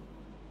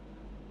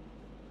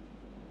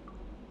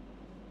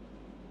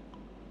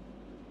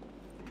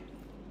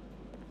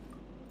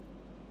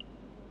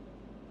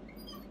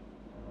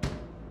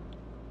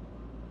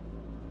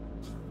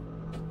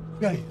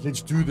 Okay,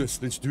 let's do this,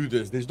 let's do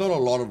this. There's not a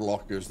lot of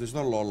lockers, Let's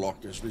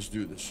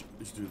do this,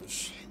 let's do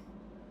this.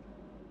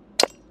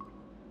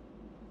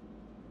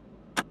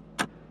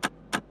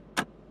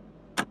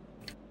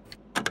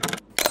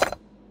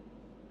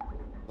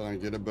 Can I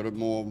get a bit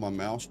more of my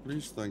mouse,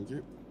 please? Thank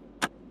you.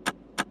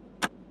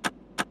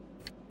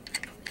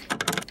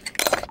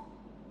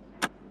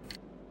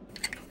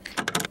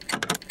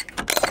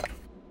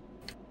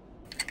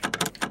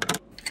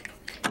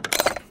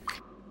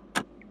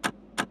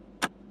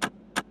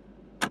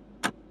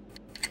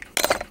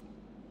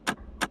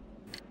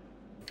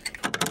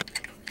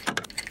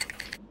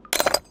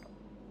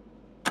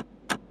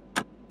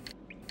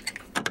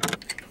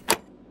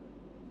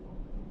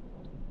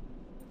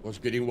 Was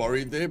getting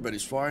worried there, but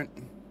it's fine.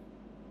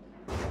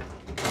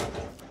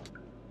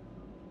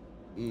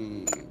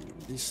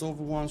 These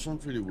silver ones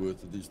aren't really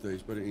worth it these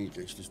days, but in any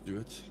case, let's do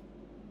it.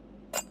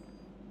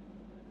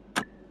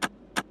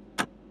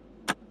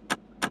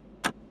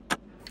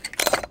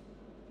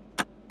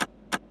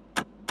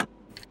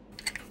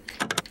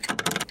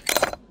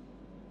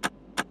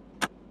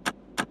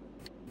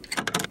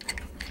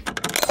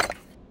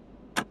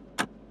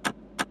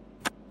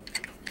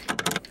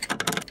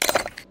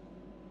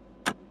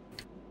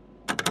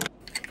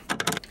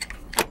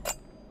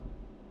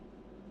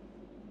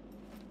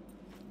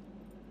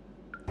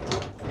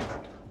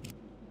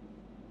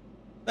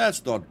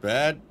 That's not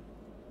bad.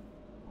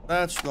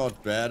 That's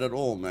not bad at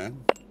all,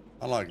 man.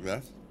 I like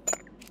that.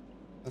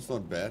 That's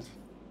not bad.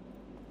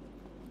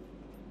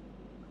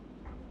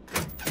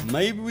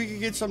 Maybe we could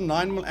get some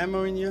 9mm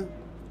ammo in here.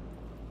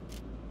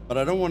 But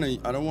I don't want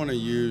to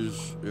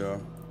use, yeah.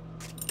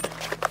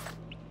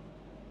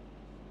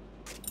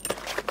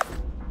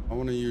 I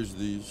want to use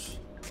these.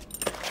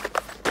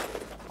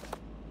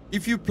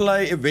 If you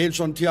play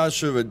events on TI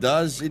server,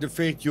 does it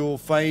affect your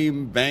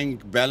fame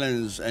bank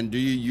balance, and do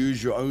you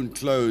use your own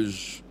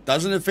clothes?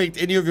 Doesn't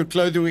affect any of your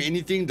clothing or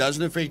anything.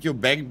 Doesn't affect your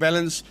bank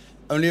balance.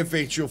 Only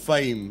affects your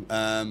fame,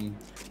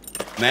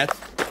 Matt.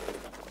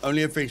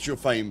 Only affects your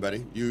fame,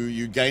 buddy.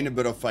 You gain a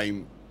bit of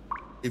fame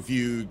if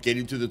you get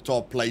into the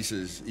top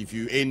places. If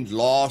you end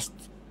last,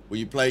 when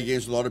you play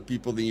against a lot of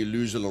people, then you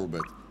lose a little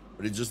bit.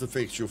 But it just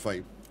affects your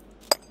fame.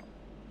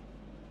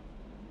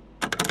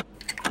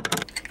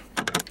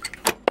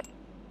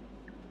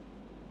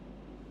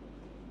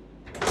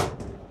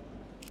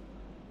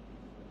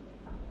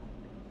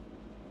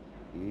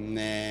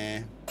 Nah.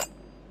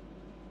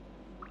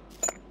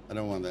 I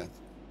don't want that.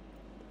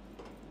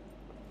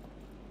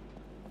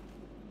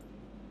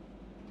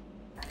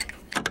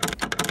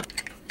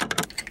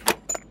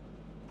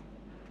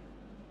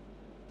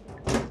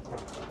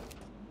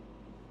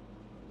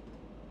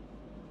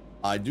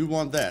 I do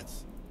want that.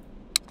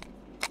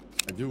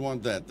 I do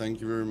want that.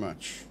 Thank you very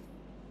much.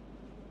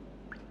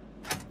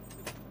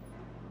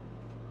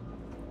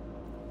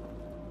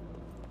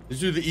 Let's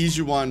do the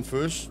easy one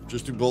first,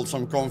 just to build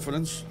some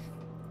confidence.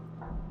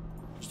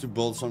 Just to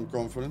build some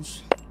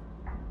confidence.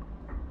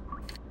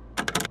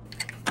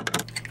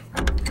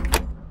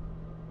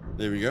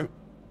 There we go.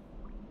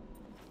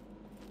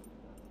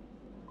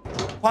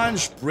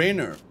 Punch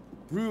Brenner.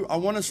 Brew, I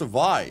want to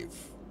survive.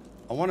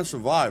 I want to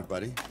survive,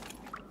 buddy.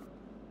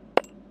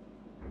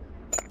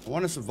 I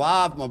want to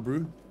survive, my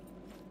brew.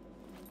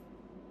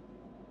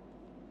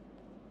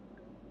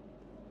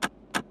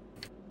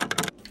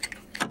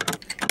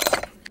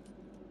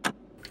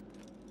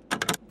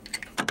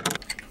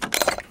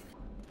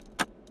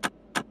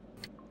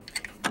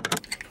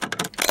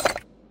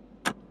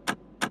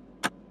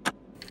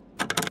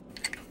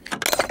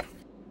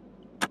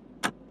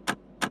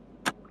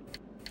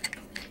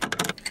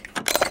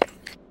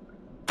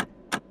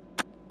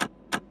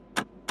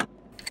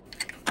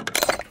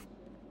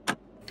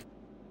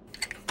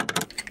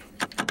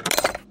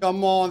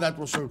 Come on, that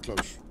was so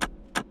close.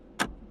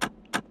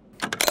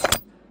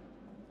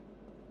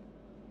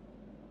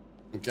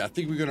 Okay, I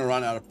think we're gonna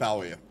run out of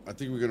power here. I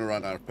think we're gonna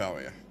run out of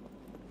power here.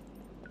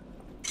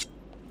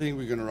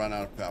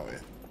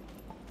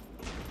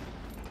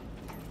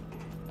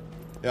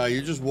 Yeah,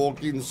 you just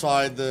walk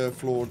inside the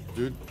floor,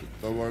 dude.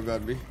 Don't worry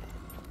about me.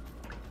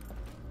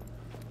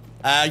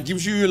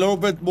 Gives you a little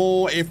bit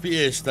more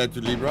FPS, that to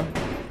Libra.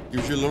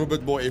 Gives you a little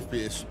bit more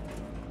FPS.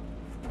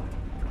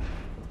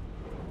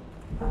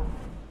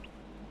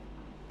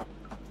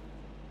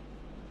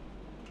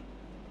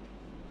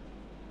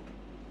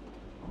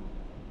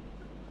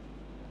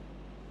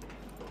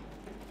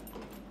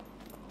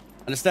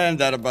 Understand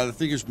that, but I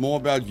think it's more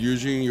about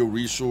using your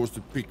resource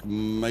to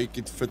make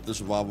it fit the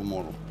survival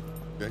model.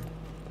 Okay.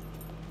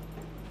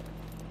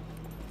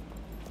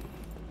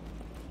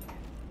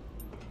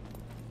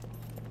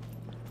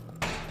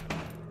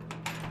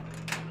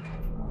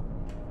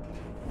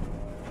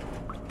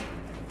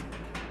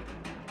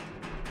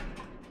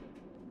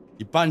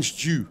 He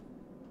punched you.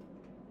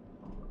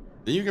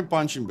 Then you can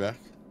punch him back.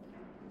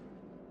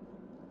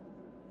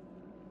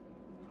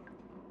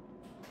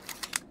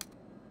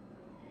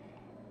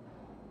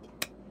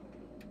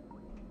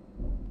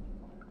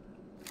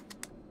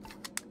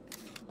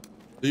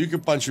 So you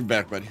can punch him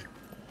back, buddy.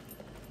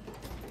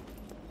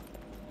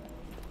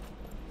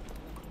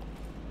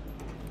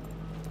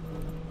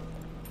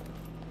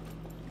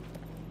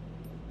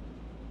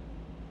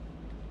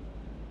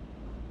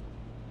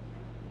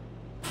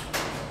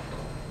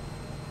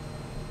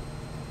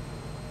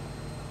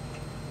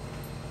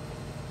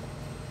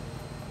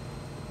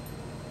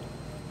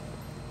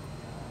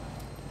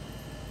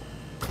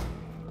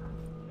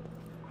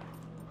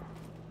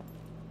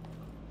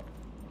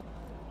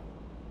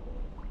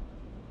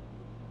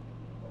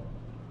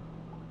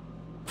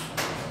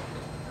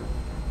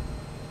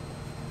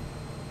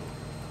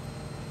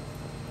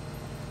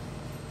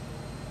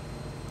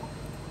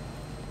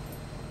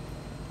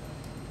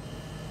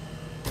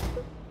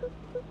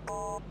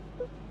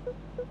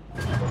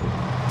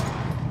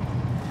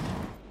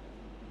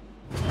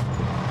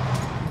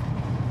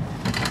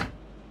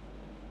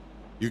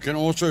 You can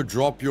also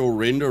drop your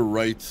render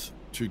rate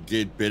to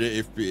get better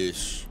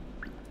FPS.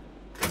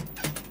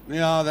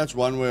 Yeah, that's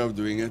one way of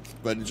doing it,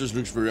 but it just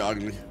looks very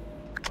ugly.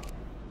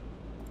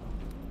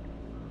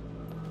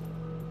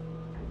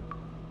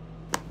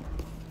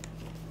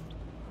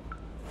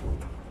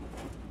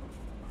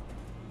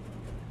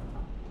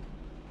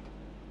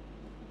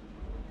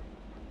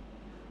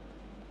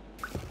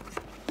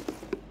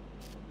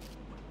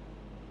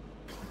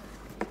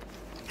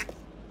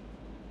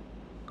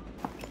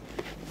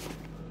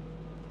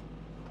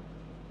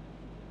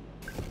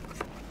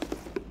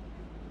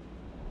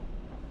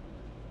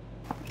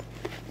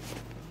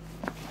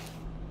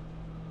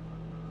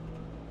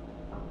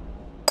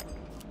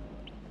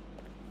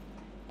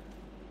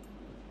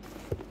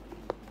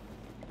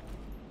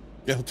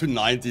 Go to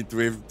 90,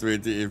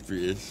 20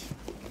 FPS.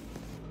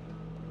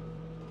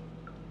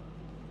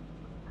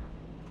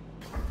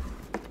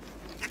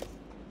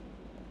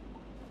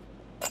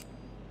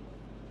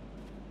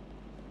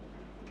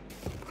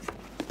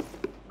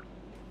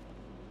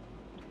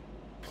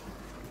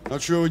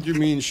 Not sure what you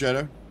mean,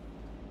 Shadow.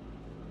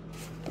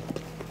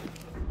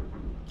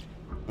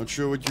 Not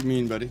sure what you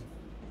mean, buddy.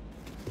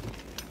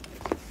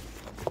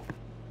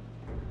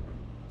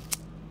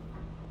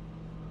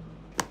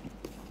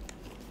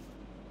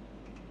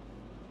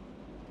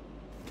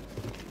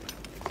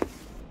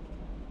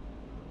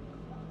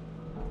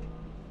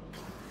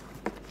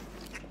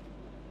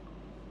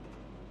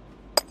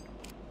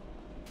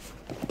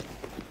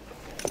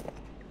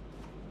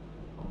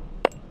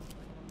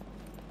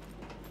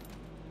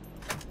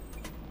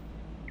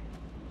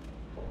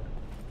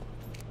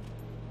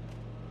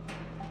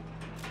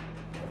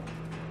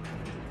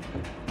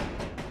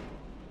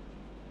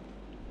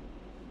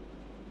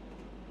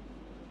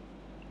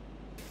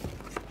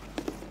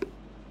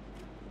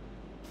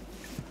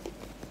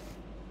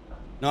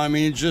 No, I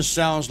mean, it just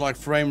sounds like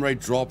frame rate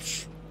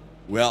drops,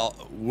 well,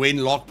 when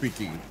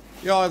lockpicking.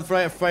 Yeah,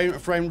 the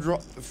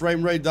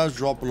frame rate does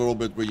drop a little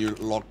bit when you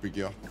lockpick,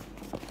 yeah.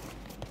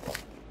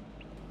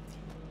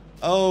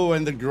 Oh,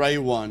 and the grey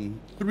one.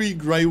 3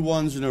 grey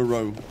ones in a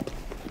row.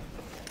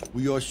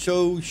 We are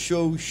so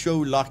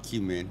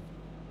lucky, man.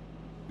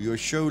 We are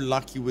so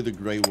lucky with the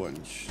grey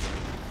ones.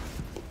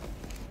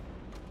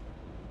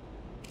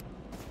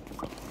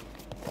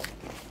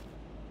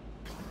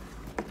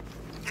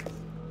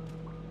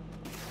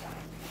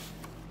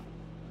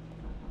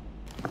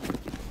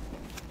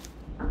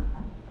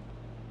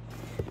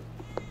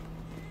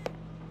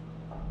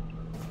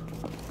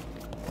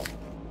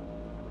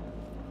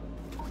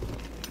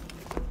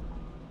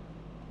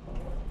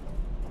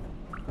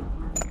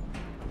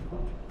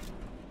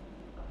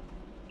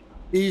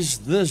 Is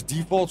this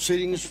default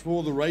settings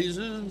for the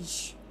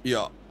razors?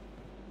 Yeah.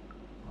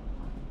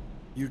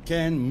 You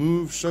can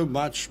move so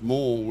much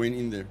more when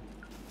in there.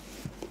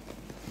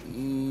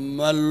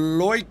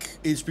 Maloik,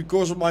 it's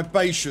because of my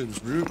patience,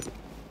 bro.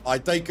 I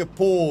take a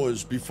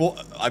pause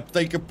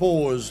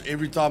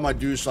every time I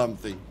do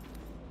something.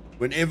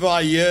 Whenever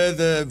I hear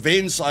the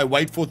vents, I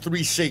wait for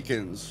 3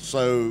 seconds.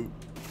 So,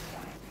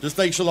 this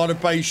takes a lot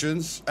of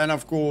patience. And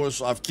of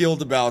course, I've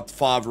killed about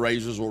 5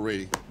 razors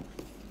already.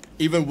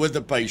 Even with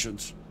the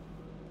patience.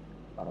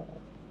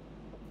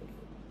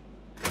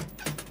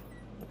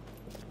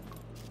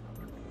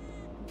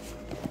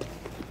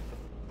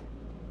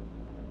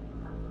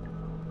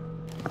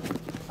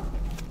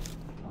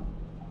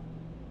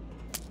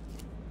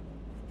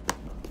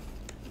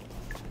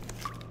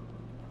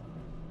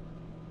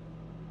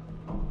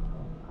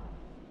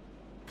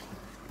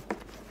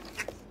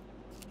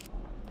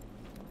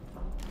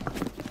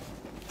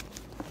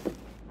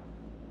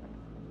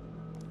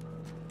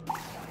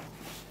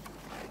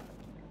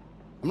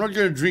 I'm not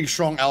going to drink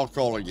strong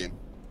alcohol again.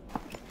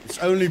 It's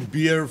only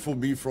beer for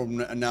me from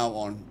now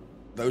on.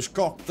 Those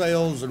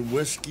cocktails and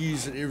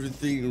whiskeys and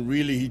everything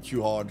really hit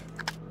you hard.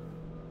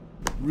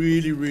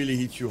 Really, really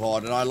hit you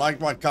hard. And I like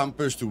my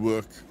compass to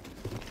work.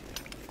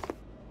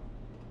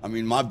 I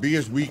mean, my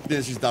biggest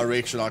weakness is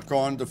direction. I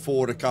can't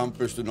afford a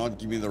compass to not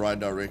give me the right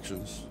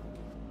directions.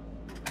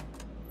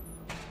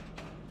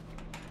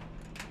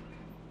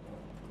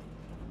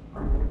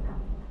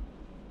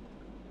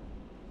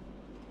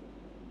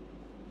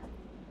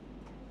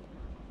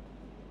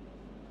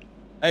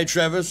 Hey,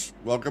 Travis.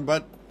 Welcome,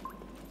 bud.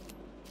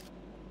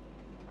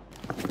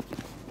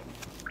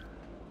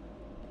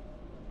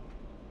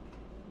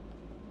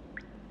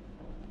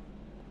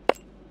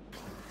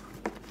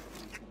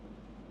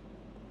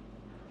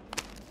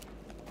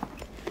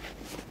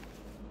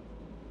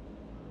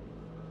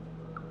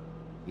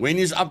 When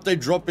is update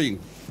dropping?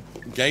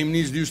 Game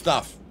needs new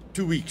stuff.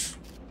 2 weeks.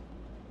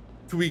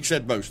 2 weeks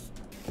at most.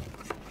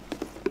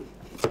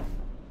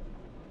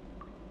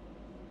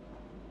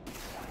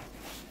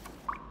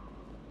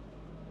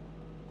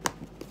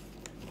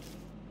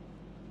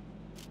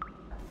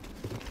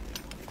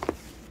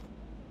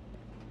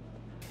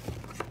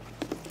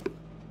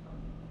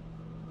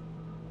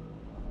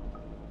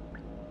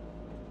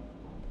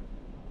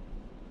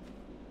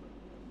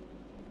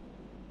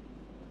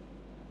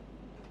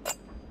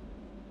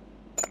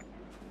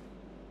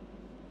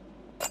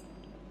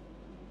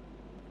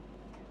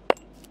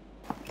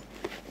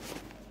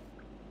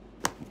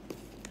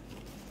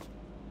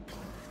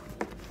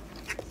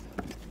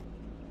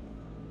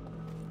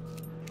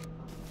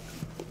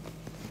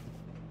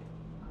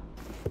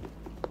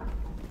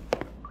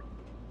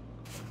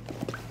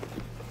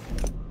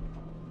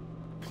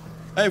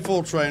 Hey,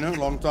 full trainer,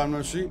 long time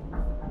no see.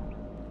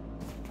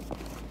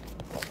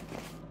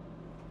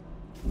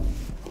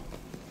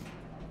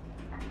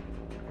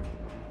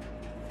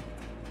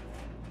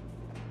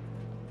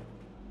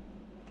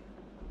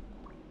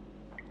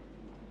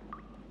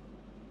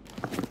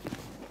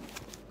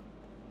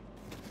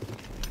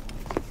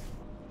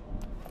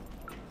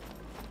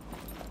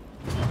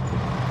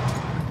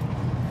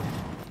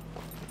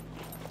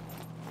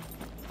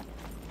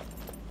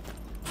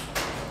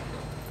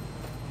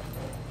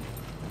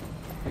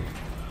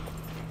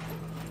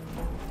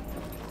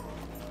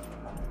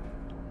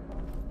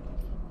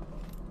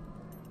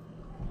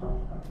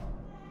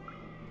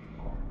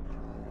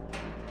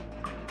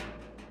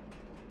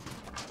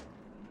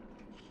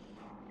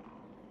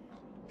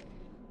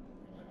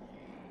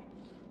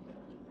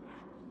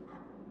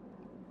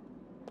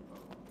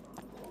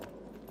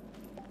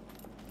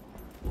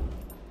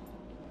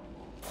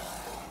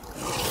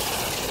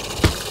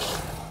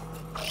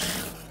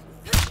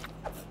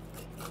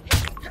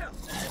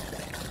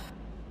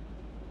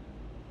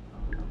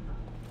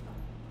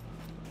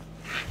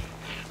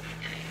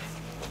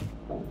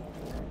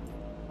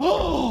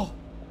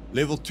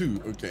 Level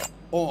 2, okay.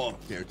 Oh,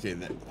 okay,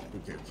 then.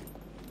 Okay.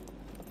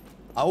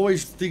 I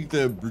always think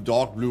the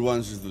dark blue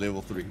ones is the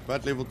level 3,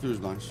 but level 2 is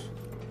nice.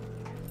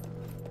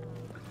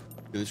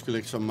 Okay, let's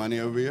collect some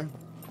money over here.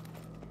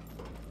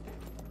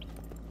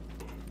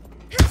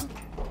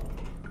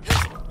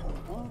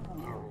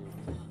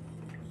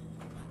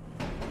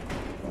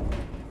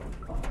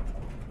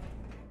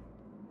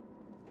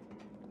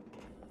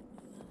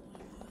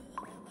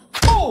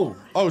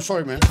 Oh,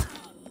 sorry, man.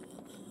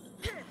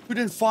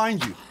 Couldn't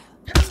find you.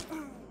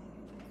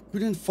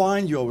 Couldn't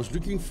find you. I was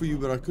looking for you,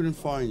 but I couldn't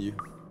find you.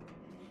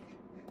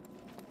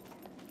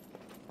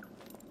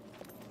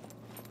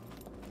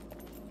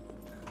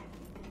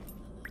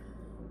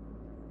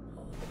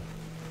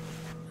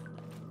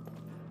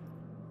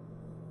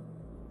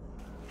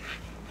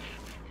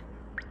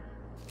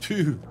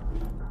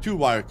 Two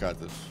wire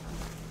cutters.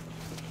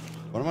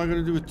 What am I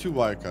gonna do with 2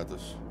 wire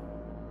cutters?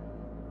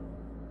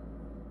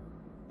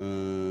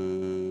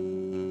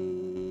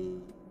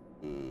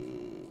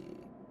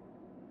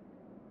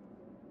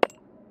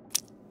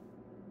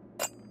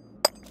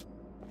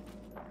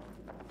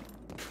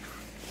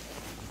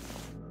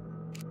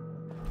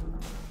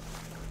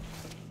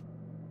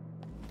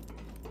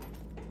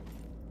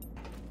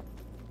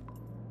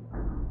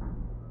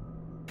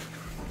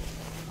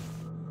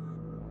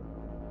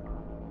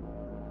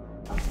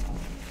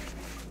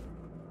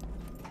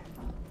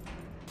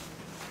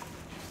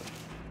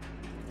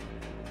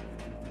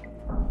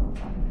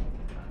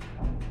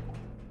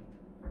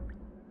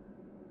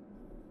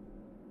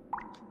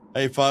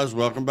 Hey, Fuzz,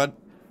 welcome, bud.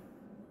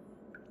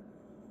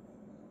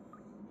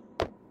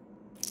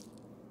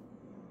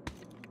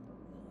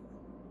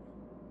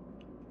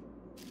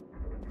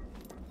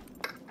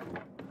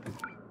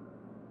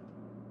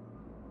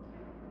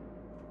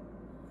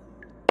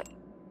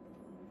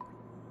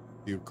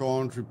 You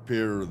can't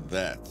repair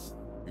that.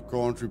 You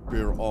can't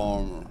repair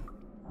armor.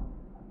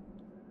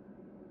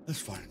 That's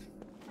fine.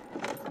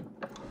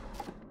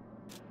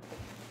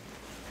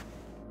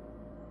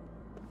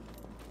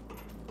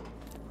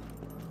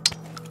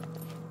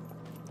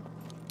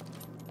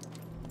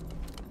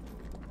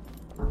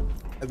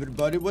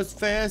 Everybody was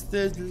fast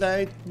as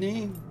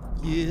lightning,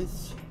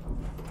 yes.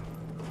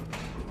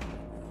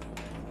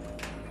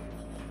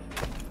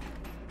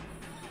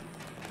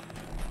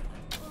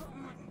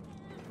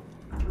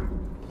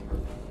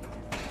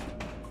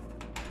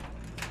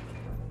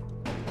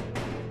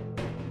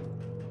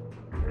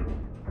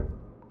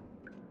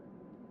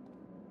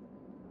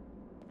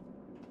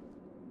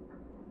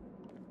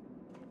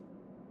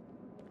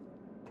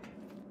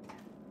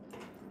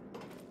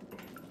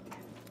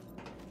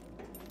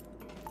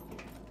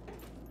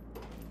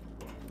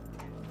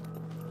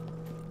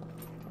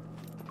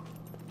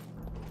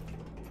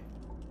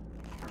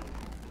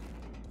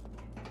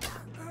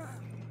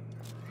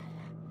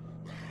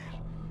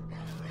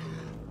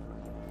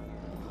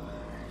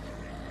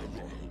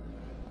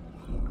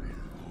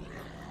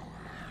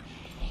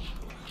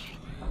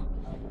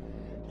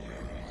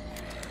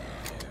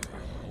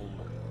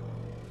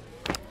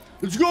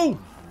 Let's go!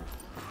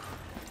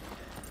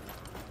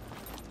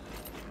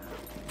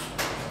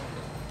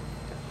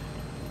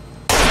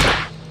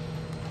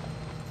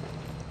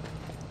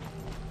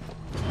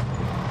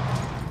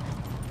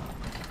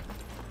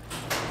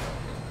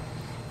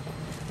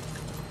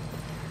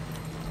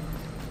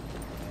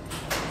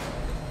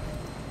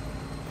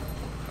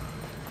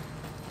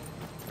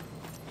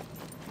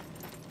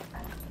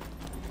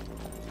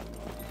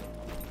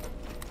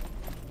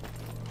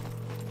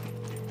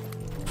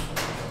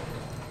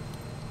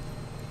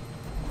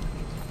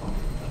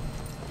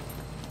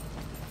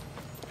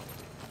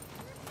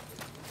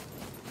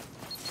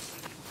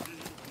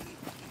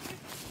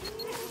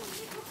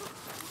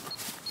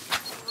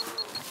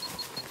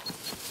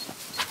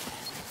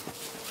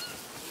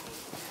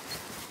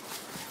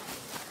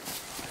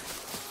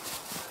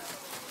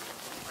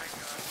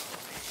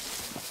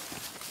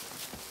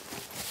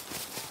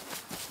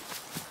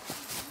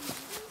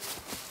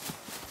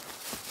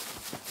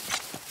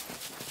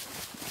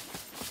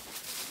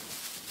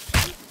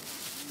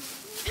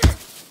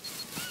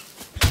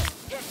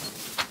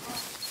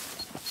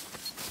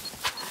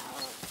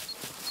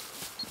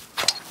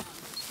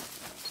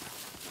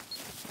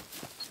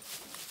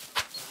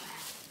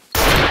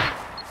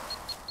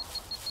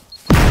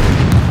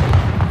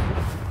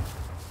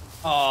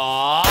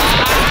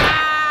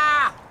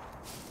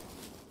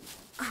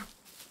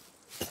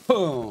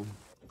 Oh.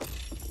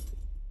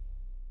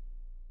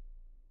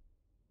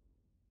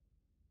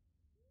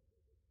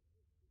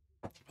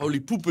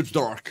 Holy poop, it's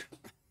dark.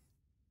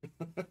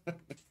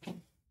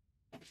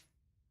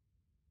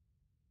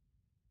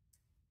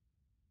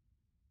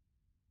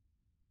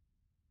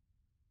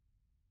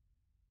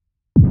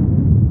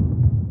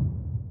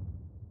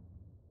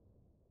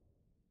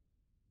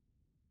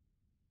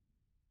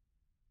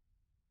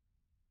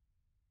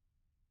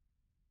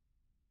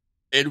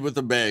 Ed with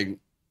a bang.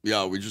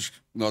 Yeah, we're just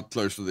not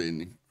close to the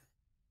ending.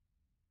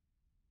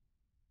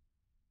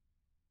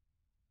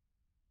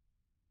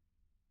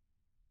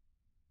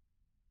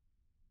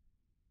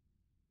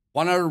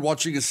 100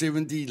 watching and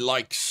 70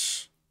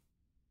 likes.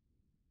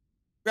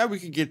 Yeah, we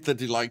can get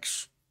 30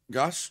 likes,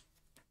 guys.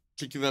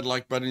 Clicking that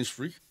like button is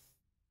free.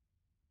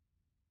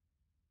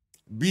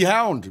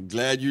 Behound,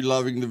 glad you're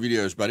loving the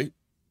videos, buddy.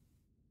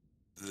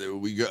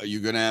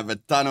 You're gonna have a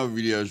ton of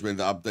videos when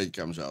the update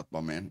comes out,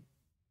 my man.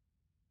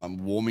 I'm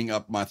warming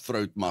up my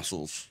throat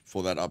muscles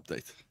for that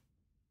update.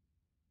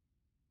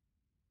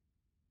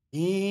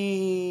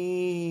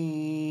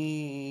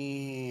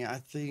 I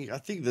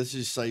think this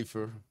is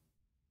safer.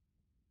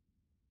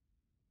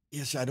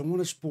 Yes, I don't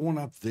want to spawn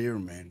up there,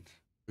 man.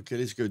 Okay,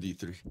 let's go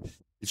D3.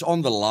 It's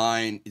on the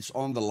line. It's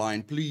on the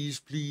line.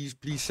 Please, please,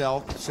 please,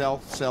 south,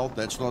 south, south.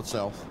 That's not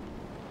south.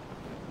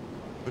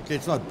 Okay,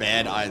 it's not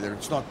bad either.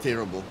 It's not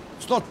terrible.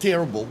 It's not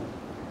terrible.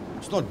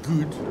 It's not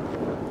good.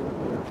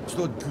 It's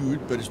not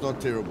good, but it's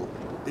not terrible.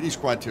 It is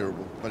quite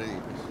terrible, but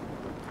anyways.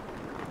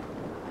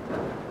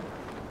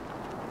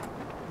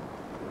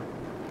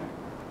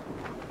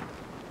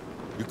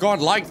 You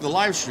can't like the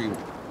live stream.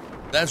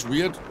 That's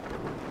weird.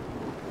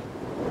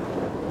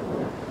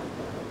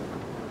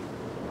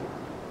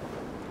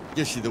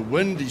 Yeah, see, the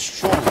wind is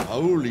strong.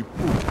 Holy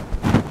poop.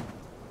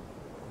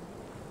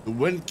 The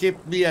wind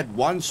kept me at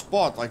one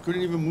spot. I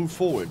couldn't even move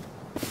forward.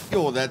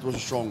 Yo, that was a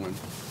strong wind.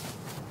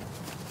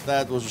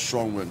 That was a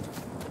strong wind.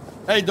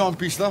 Hey, Don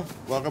Pista.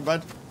 Welcome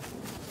back.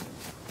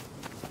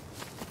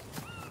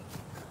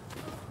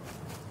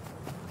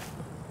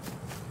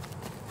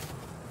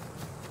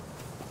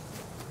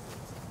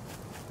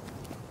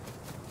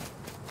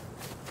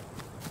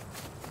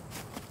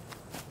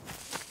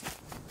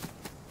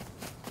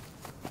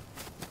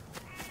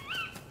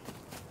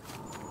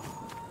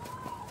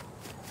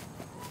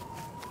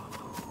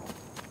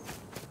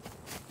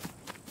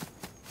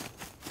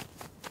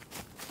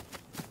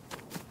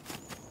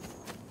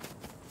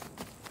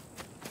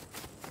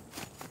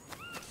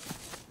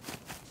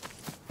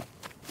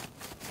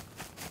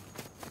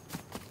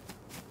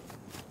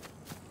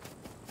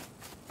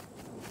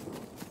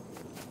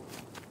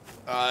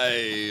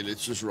 Aye,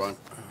 let's just run.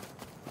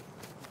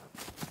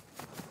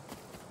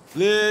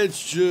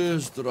 Let's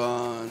just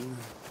run.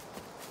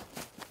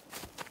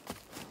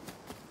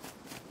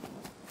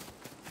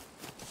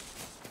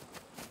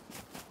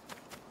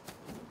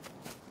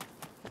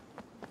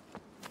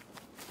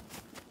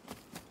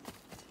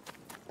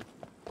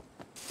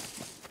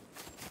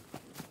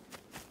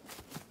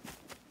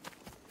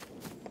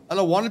 And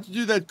I wanted to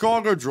do that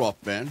cargo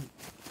drop, man.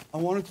 I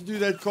wanted to do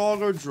that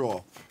cargo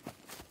drop.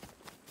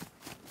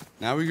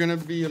 Now we're gonna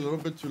be a little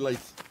bit too late.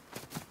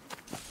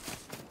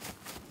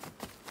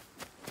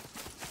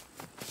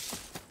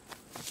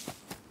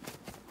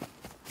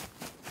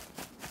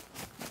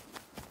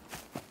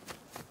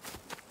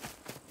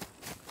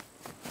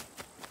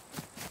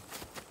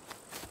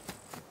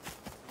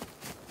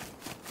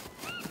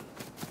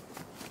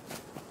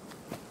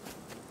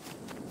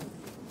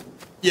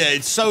 Yeah,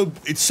 it's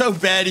so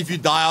bad if you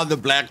die on the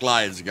black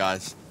lines,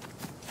 guys.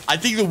 I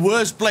think the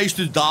worst place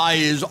to die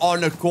is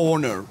on a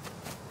corner,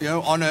 you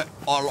know, on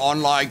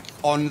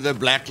the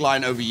black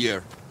line over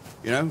here,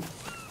 you know,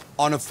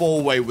 on a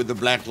four-way with the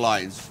black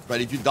lines.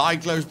 But if you die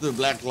close to the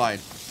black line,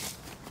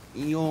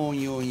 yo.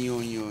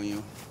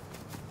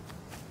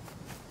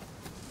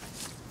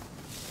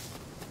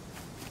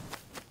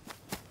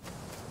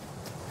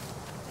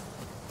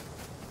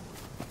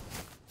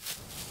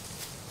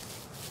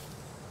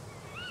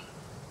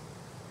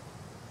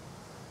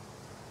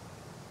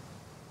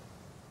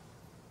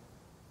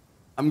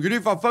 I'm good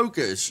if I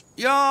focus.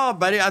 Yeah,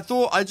 buddy. I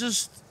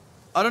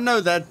don't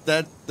know,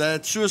 that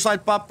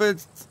suicide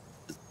puppet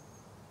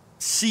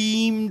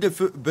seemed a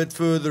bit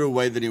further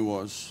away than he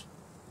was.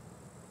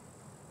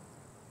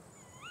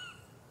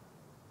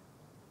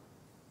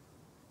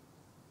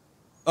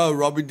 Oh,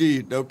 Robbie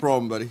D, no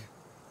problem, buddy.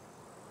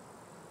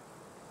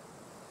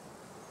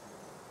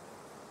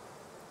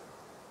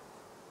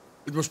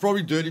 It was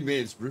probably 30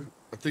 minutes, bro.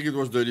 I think it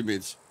was 30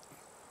 minutes.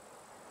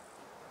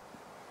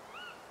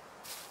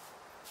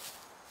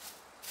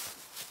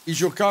 Is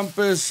your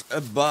compass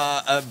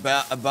above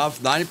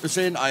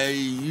 90%? I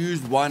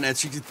used one at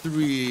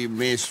 63,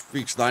 mesh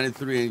fix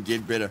 93 and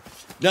get better.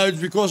 No, it's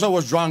because I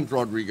was drunk,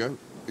 Rodrigo.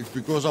 It's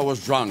because I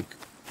was drunk.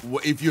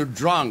 If you're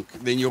drunk,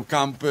 then your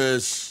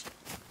compass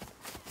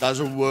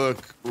doesn't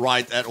work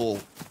right at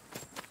all.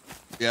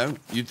 Yeah,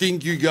 you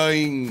think you're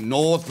going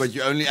north, but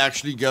you're only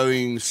actually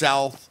going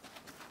south.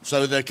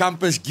 So the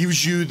compass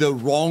gives you the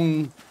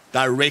wrong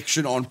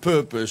direction on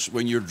purpose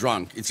when you're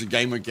drunk. It's a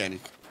game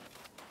mechanic.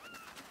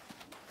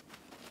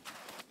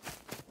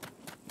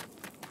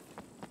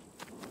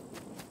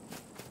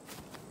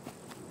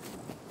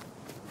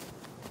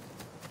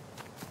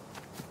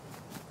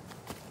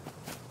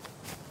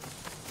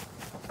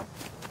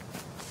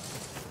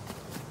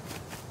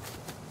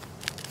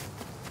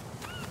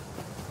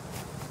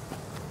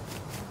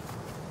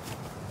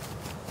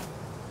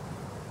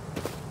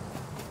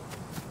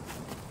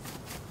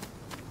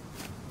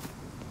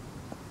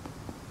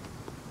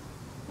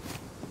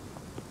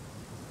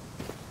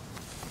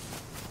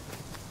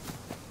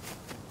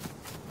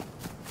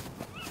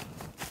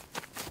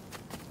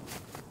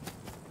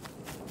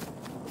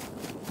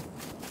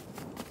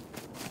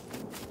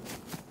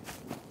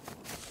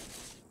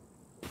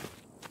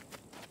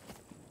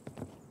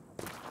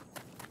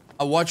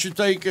 I watched you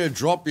take a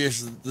drop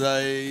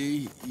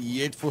yesterday,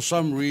 yet for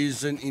some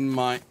reason in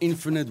my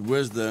infinite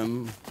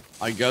wisdom,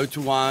 I go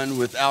to one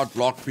without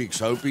lockpicks,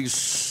 hoping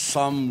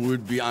some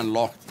would be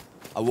unlocked.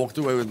 I walked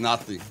away with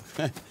nothing.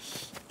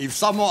 If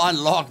some are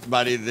unlocked,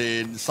 buddy,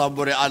 then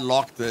somebody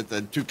unlocked it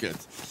and took it.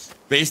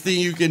 Best thing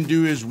you can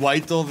do is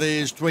wait till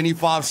there's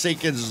 25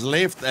 seconds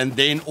left and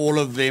then all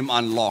of them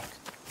unlock.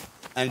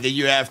 And then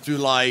you have to,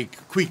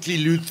 like, quickly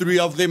loot 3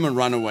 of them and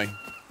run away.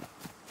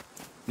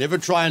 Never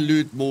try and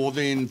loot more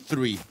than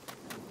 3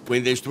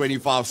 when there's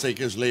 25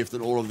 seconds left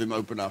and all of them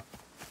open up.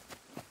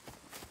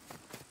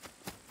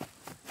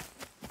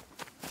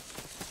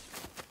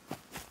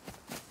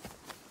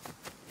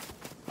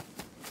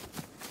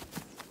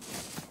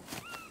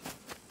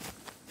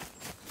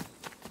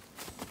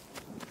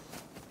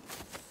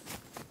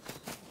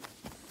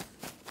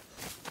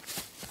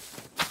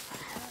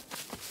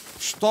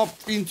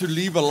 Stopped in to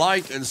leave a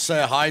like and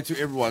say hi to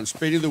everyone.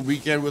 Spending the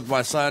weekend with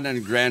my son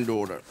and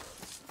granddaughter.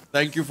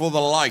 Thank you for the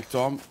like,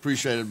 Tom.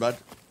 Appreciate it, bud.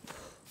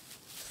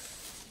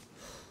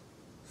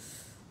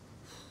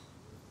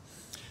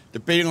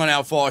 Depending on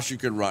how fast you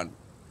can run.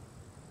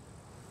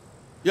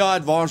 Yeah,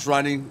 advanced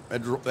running.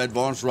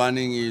 Advanced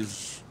running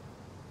is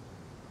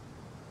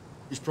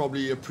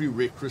probably a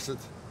prerequisite.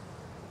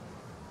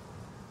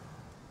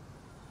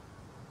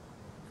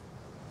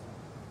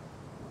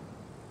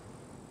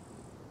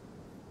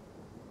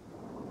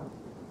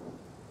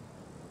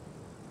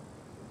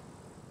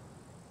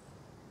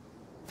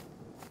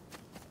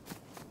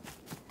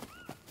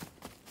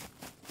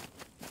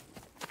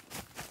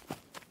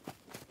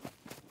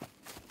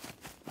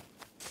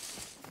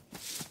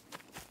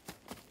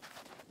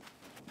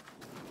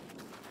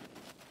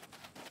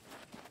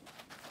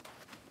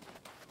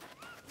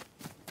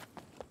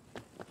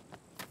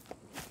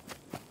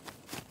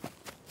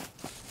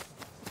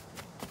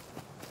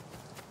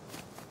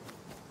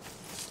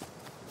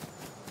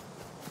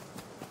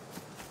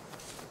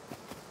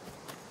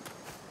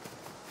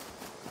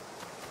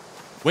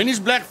 When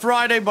is Black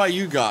Friday by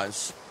you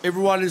guys?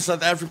 Everyone in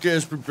South Africa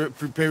is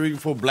preparing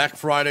for Black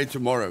Friday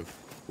tomorrow.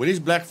 When is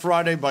Black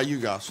Friday by you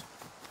guys?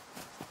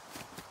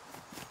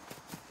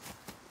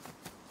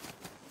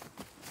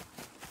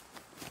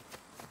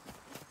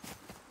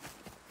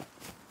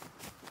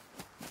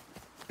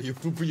 You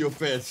pooping your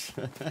pants.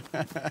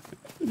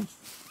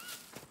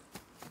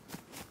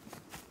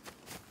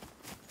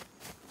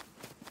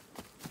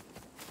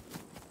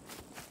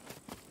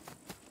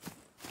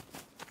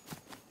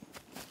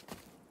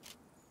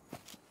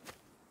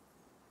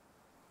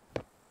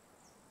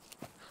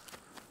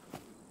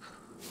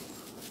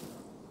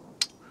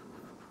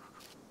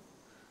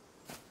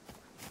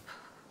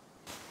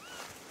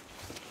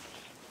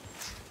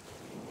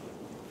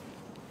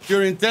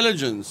 Pure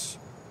intelligence.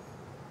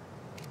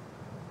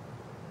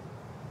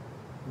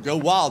 Go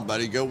wild,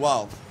 buddy. Go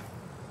wild.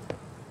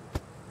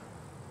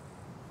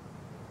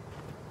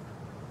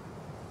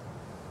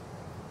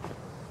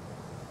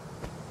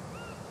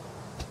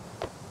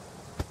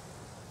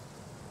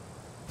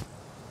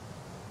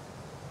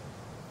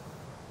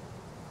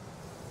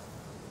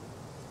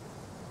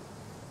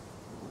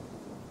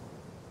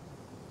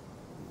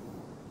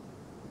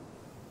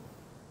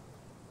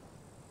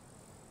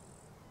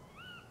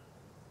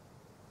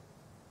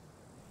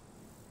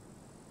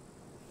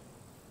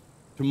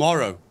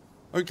 Tomorrow.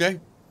 Okay.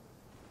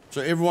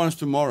 So everyone's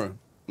tomorrow.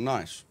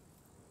 Nice.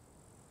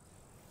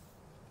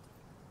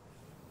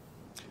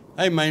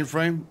 Hey,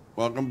 Mainframe.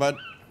 Welcome, bud.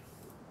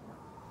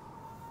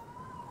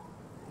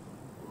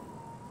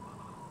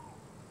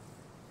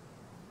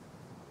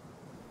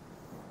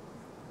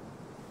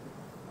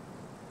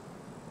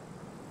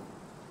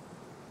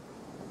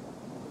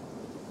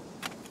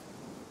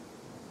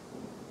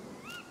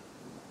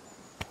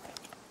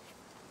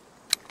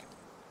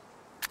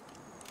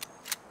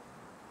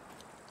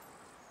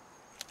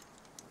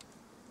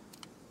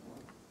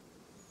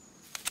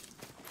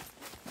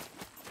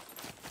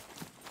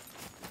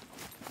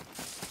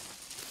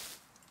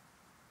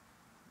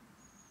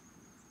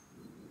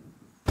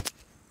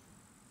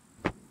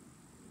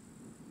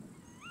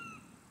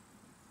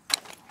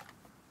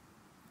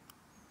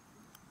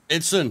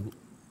 Edson,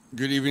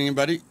 good evening,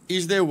 buddy.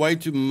 Is there a way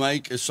to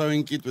make a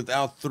sewing kit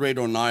without thread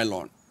or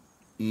nylon?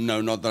 No,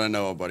 not that I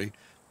know of, buddy.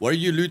 What do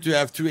you loot to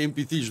have 2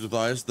 MP3s,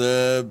 Luthais?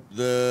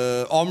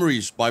 The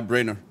Armories by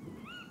Brenner.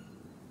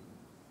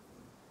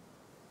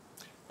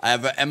 I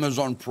have an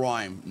Amazon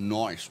Prime.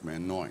 Nice,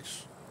 man,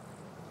 nice.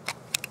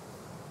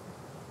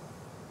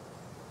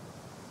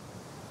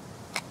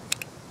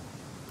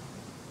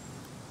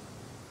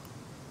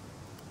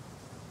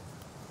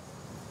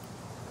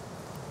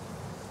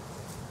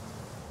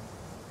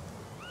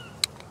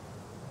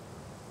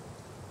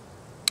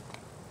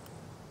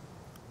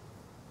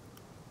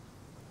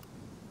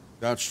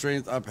 Got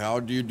strength up. How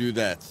do you do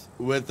that?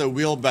 With a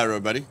wheelbarrow,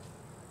 buddy.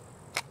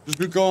 Just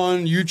look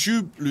on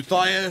YouTube,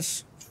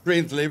 Luthais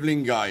Strength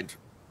Leveling Guide.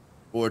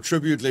 Or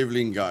Tribute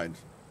Leveling Guide.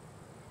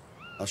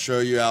 I'll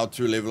show you how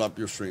to level up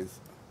your strength.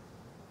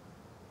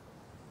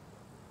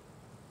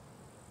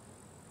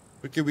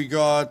 Okay, we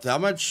got... How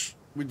much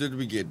did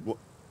we get?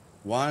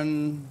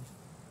 One...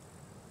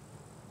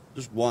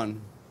 Just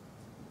one.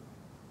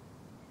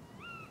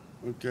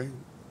 Okay.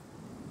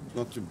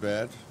 Not too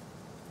bad.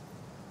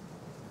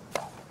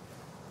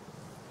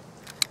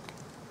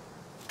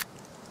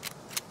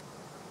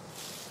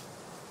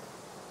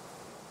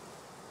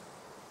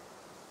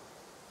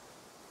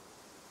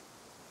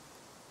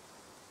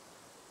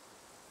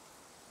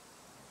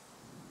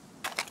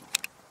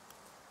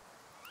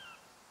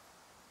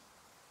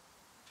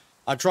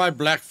 I tried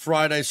Black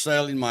Friday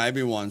sale in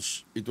Miami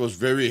once. It was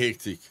very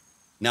hectic.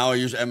 Now I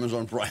use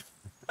Amazon Prime.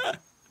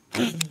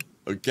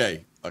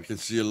 Okay, I can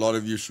see a lot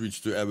of you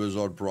switch to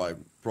Amazon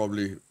Prime.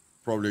 Probably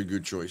a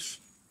good choice.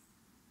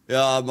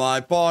 Yeah,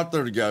 my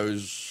partner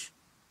goes.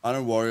 I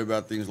don't worry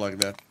about things like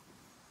that.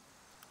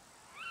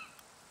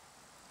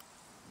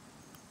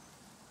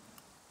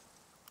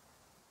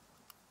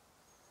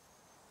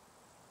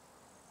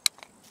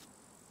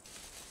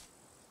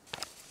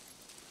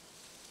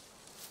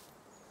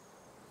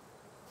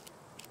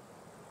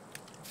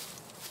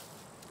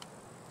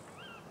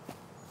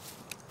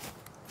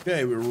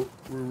 Okay, we're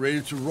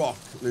ready to rock.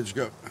 Let's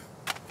go.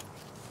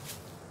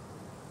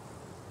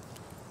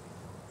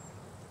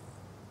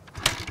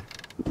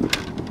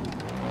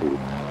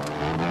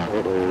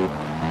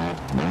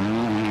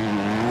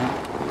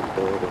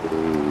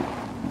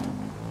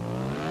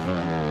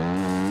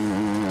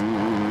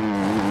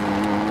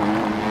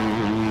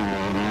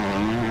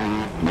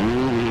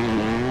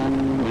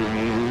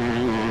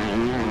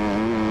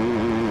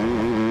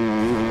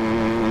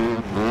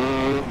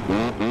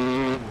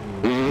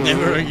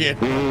 Never again.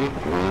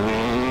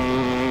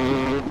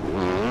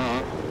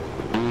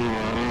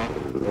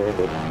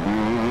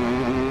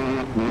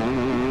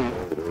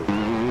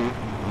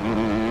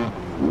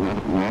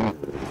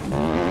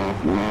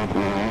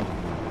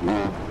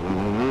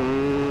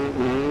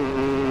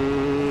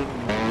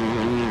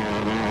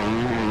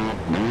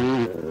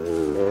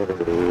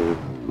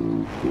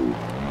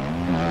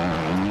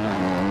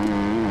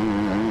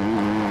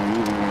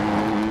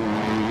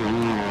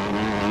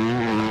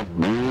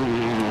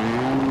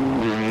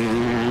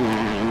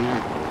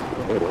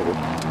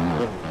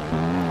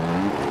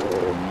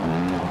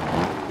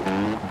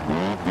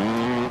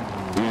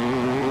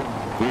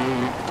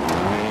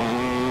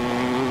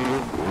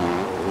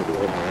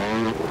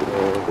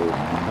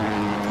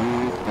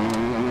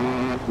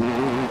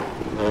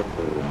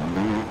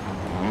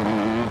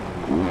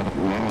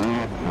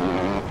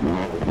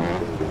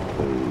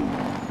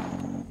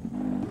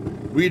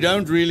 We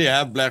don't really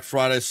have Black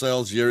Friday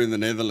sales here in the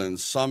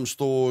Netherlands. Some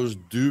stores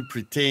do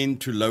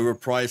pretend to lower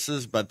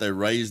prices, but they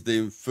raise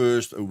them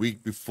first a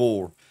week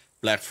before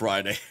Black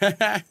Friday.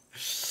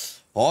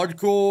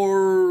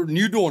 Hardcore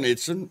New Dawn,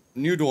 Edson.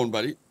 New Dawn,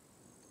 buddy.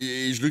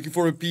 He's looking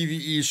for a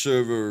PvE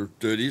server,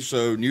 Dirty.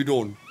 So New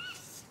Dawn.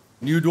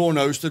 New Dawn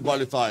hosted by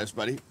Luthais,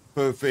 buddy.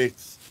 Perfect.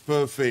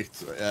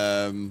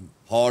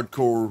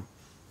 Hardcore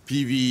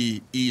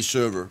PvE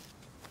server.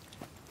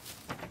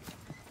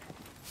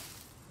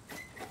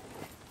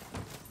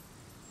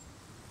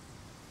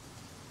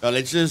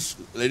 Let's just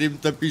let him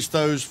dip his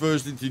toes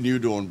first into New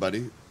Dawn,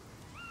 buddy,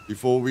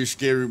 before we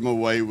scare him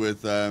away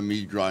with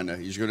meat grinder.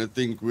 He's gonna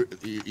think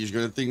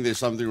there's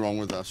something wrong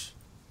with us,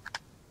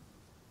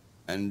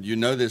 and you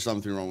know there's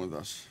something wrong with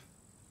us.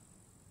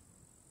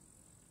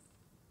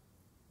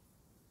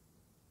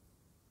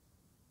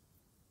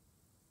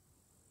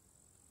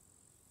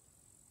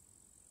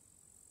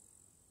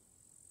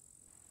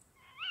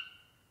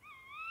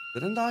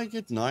 Didn't I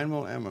get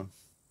 9mm ammo?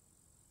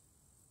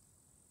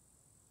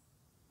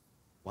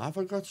 Why have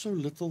I got so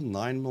little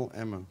 9mm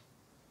ammo?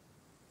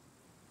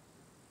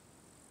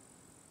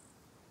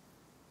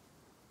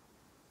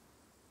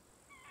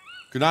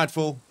 Good night,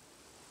 Phil.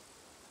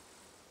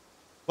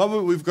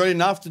 Well, we've got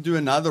enough to do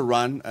another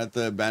run at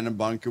the abandoned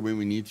bunker when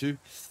we need to.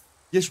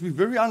 Yes, we're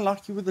very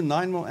unlucky with the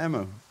 9mm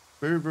ammo.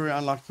 Very, very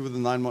unlucky with the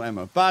 9mm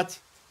ammo. But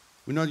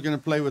we're not going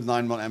to play with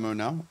 9mm ammo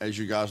now, as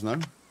you guys know.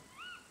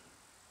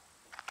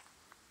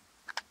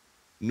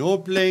 No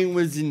playing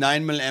with the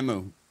 9mm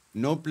ammo.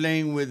 No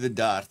playing with the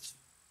darts.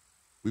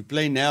 We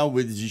play now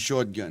with the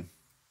shotgun.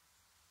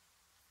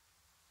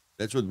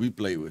 That's what we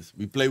play with.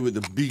 We play with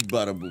the big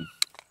bada boom.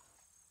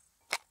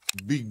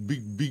 Big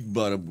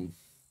bada boom.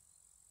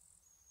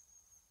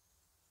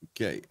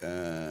 Okay,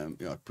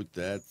 yeah, I put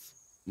that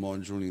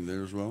module in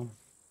there as well.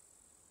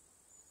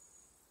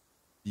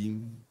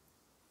 Team.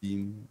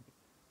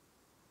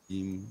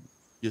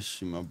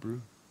 Yes, my bro.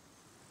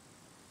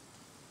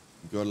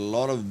 Got a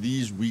lot of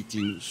these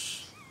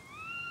weaklings.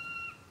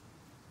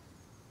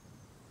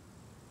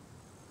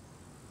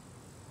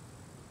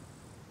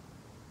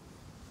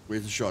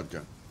 Where's the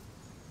shotgun?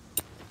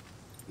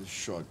 The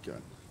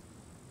shotgun.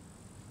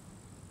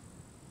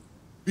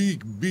 Big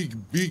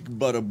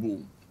bada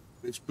boom.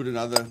 Let's put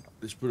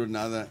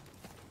another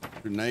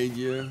grenade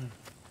here.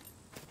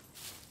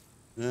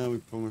 Yeah, we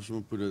promise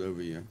we'll put it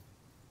over here.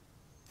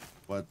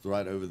 But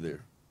right over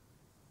there.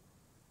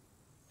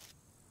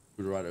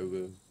 Put it right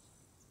over.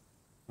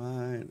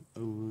 Right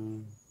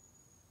over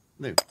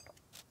there.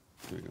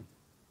 There we go.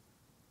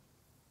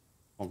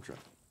 Bomb trap.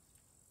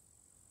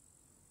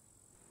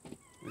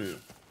 There you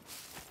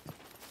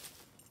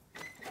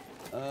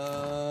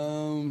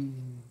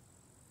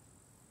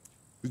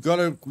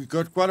go. We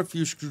got quite a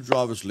few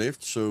screwdrivers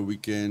left, so we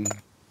can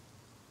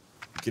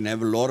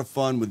have a lot of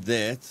fun with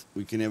that.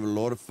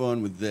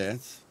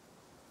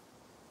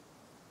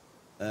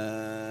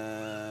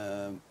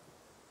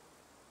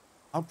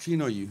 How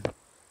clean are you?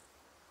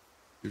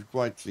 You're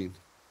quite clean.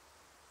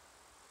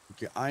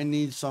 Okay, I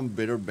need some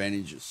better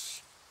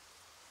bandages.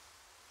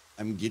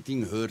 I'm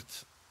getting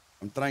hurt.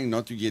 I'm trying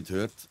not to get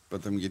hurt,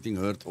 but I'm getting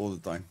hurt all the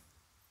time.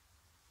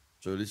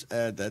 So let's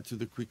add that to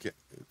the quick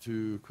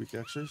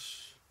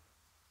access.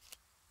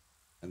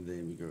 And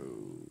then we go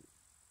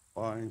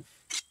 5.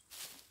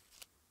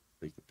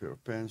 Take the pair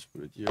of pants,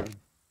 put it here.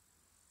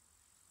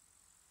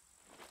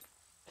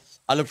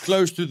 I live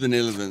close to the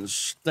Netherlands.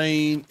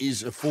 Stain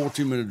is a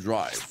 40-minute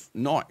drive.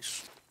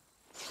 Nice.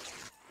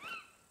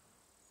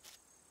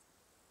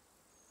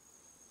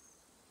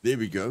 There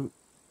we go.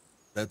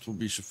 That will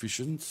be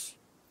sufficient.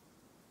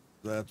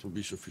 That will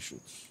be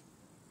sufficient.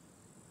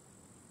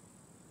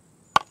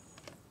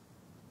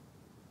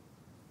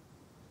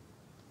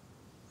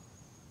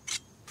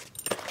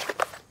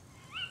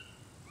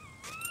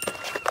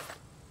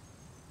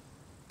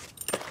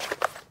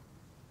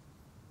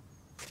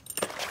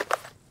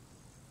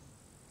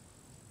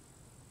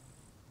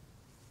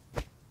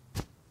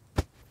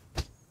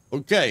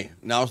 Okay,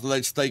 now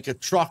let's take a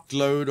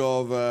truckload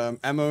of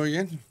ammo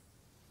again.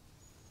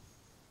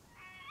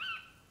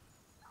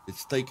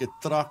 Let's take a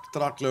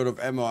truckload of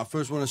ammo. I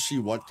first want to see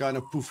what kind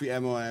of poofy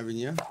ammo I have in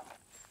here.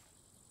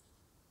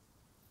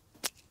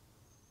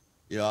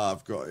 Yeah,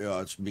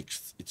 it's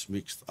mixed. It's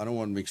mixed. I don't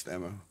want mixed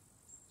ammo.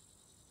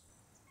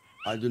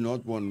 I do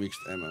not want mixed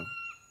ammo.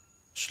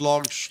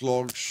 Slugs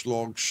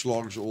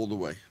all the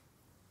way.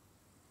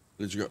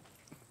 Let's go.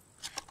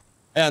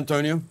 Hey,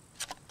 Antonio.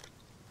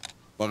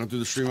 Welcome to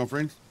the stream, my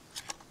friend.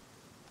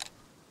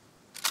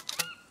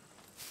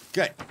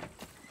 Okay.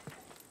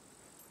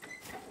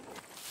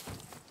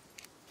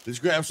 Let's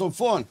go have some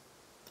fun.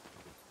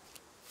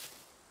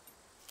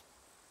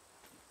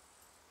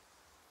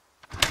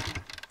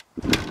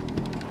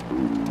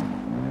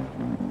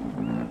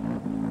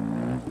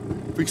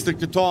 Fix the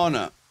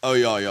katana. Oh,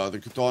 yeah. The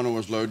katana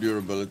was low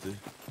durability.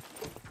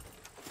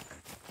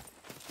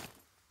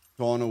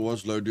 Katana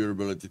was low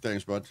durability.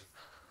 Thanks, bud.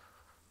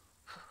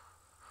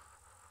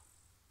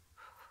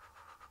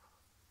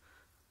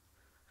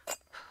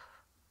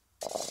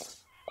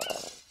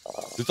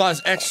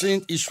 Luthais'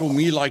 accent is for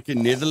me like a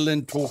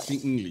Netherlands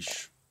talking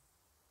English.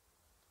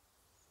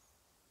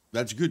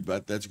 That's good,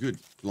 but that's good.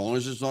 As long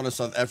as it's not a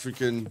South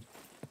African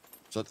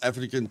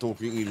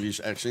talking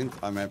English accent,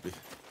 I'm happy.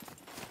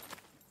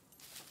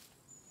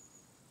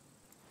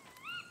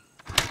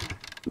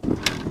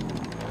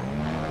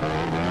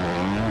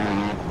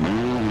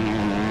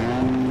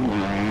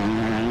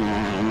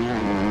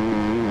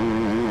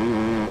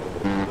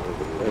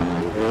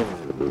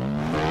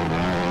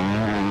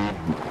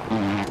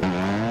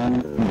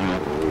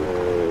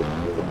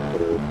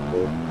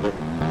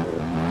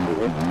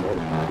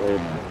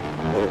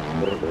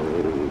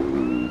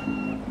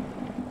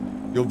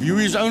 Your view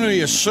is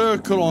only a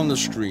circle on the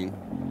screen.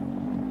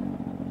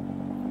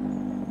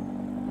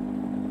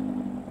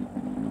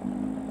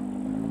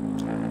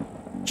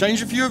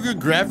 Change a few of your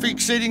graphic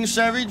settings,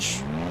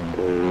 Savage.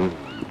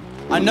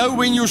 I know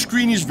when your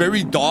screen is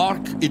very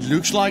dark, it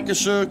looks like a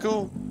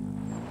circle.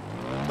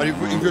 But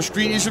if your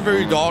screen isn't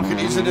very dark, it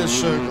isn't a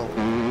circle.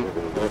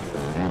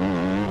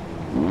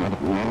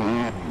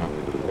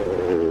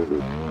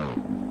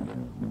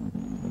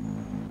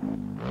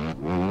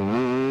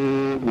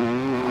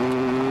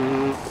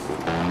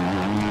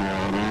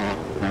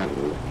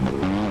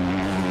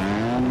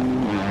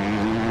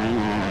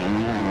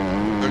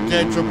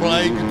 Okay, Triple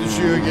A, good to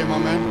see you again, my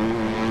man.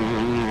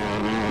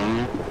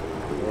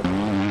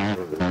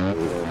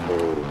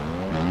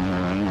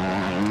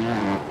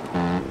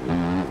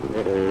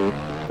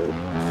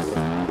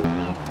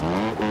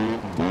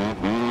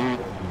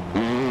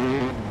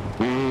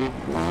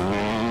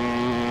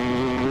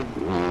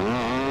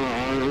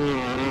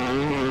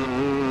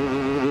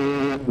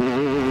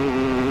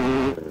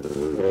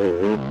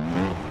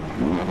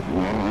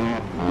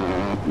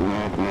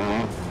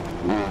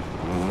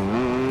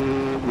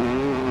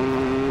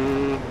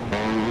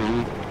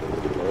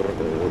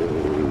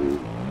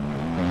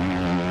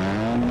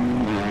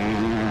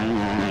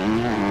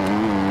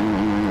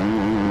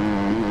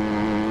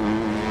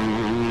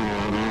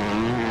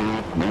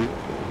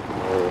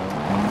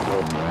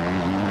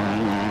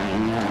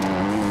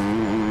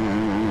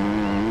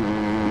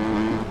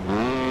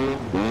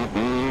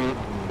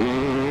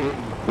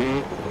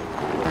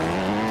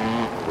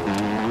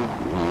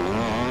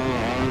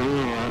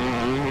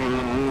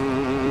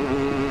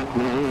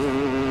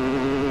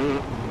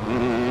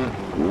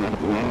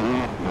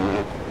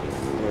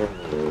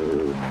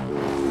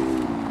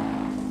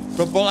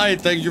 Triple A,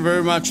 thank you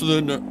very much for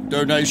the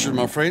donation,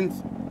 my friend.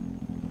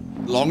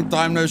 Long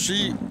time no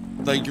see.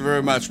 Thank you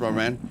very much, my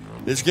man.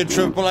 Let's get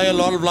Triple A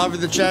lot of love in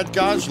the chat,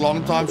 guys.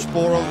 Long time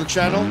supporter of the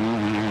channel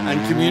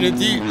and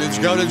community. Let's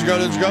go, let's go,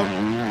 let's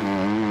go.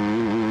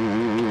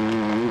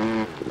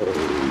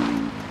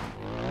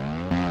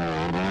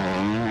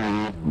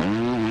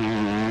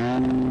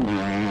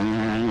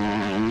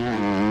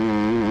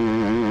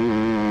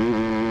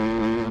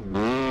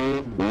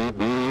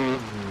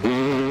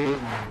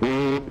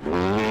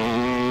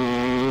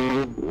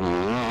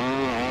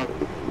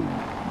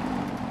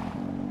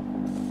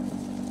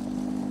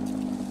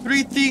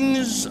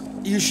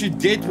 You should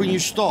get when you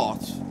start.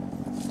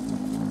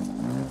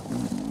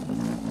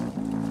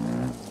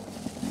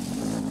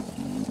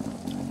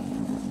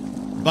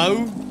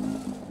 Bow,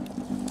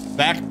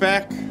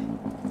 backpack,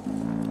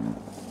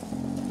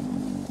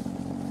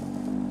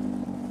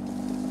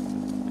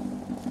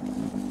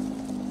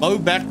 bow,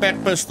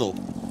 backpack, pistol.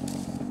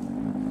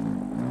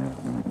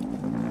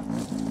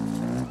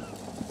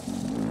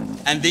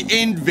 And the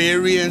end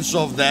variance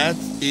of that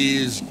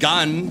is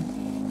gun,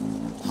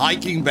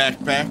 hiking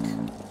backpack,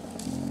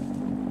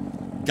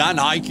 gun,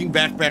 hiking,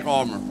 backpack,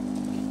 armor.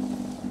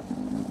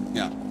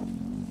 Yeah.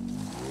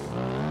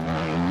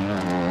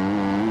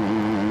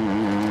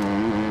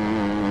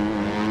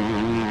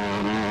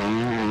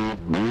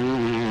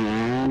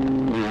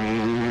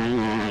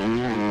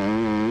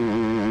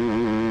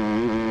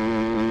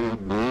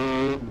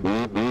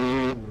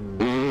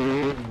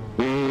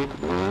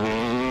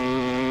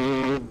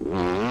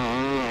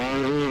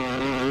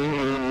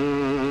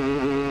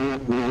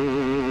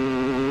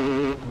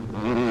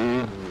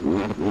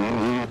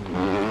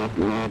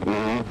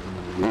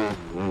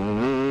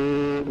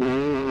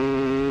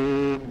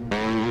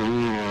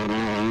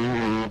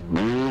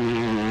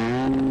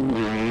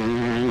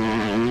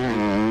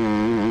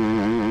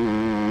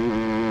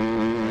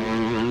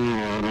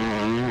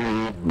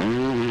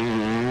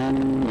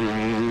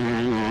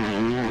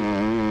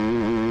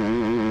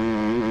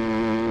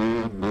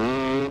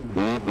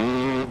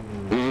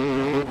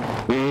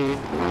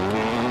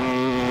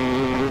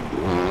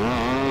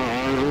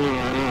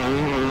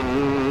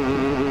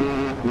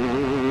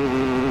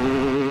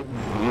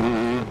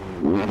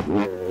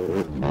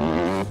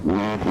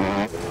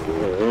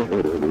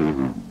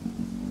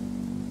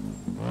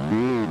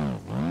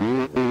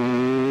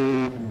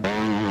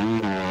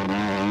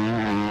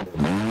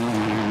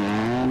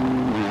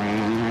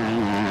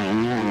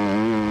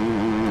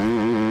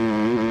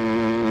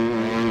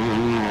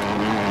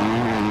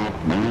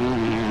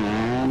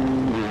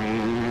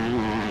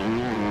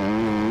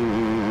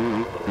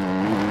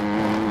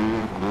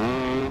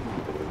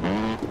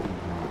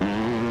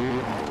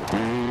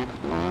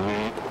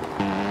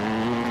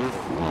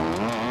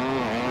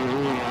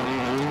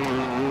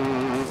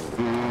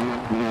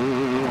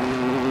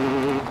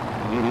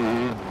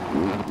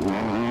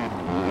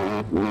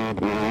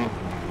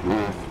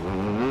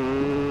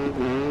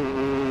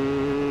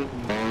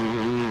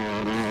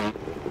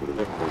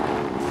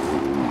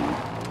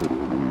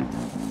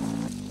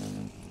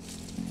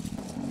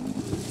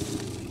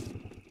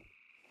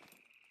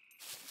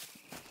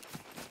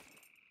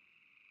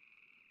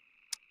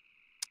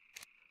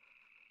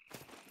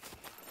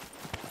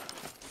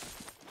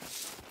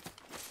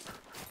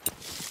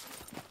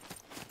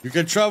 You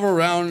can travel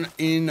around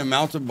in a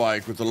mountain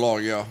bike with the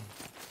log, yeah.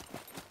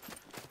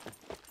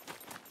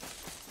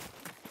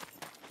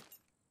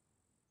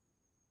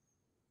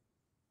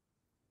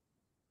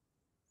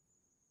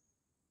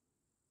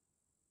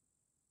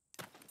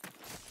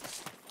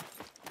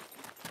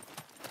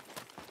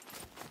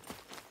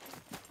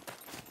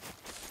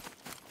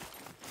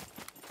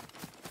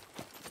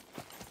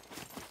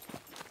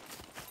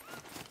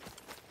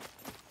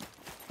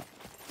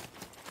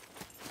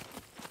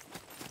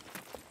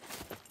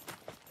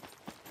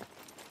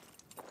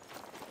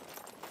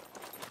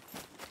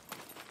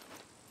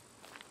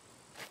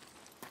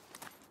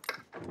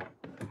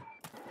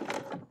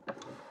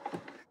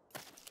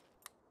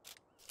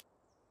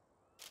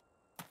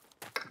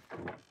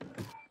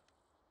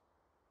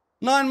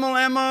 Nine mil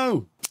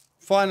ammo!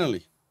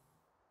 Finally.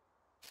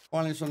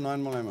 Finally some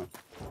 9mm ammo.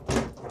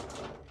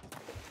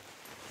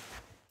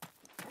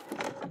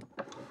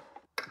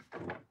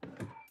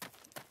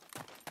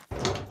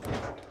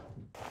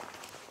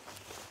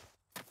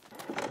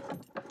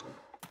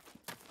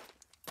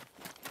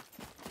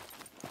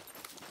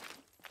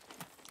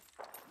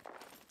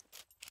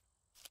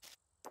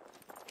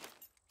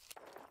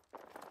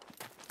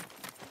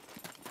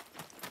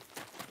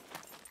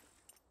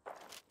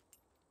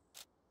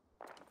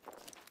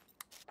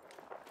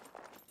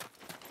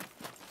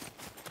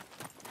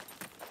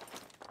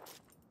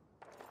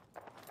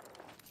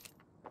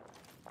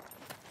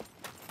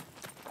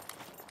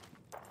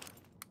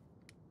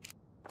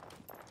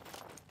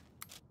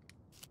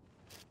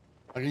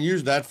 I can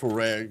use that for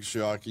rags.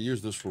 Yeah, I can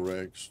use this for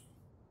rags.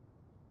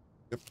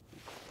 Yep.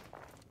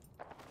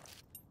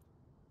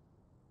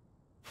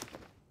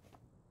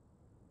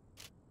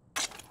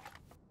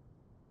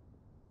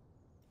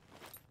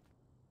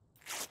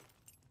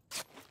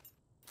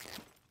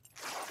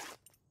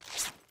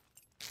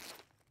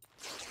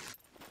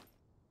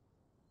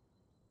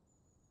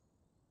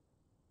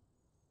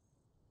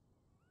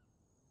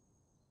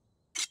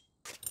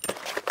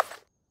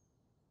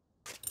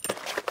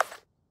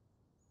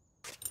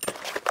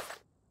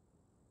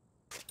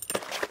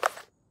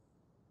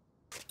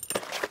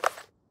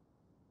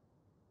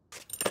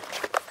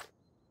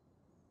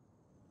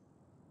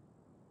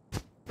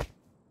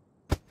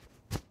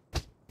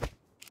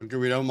 Okay,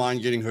 we don't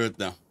mind getting hurt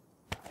now.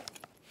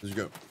 Let's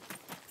go.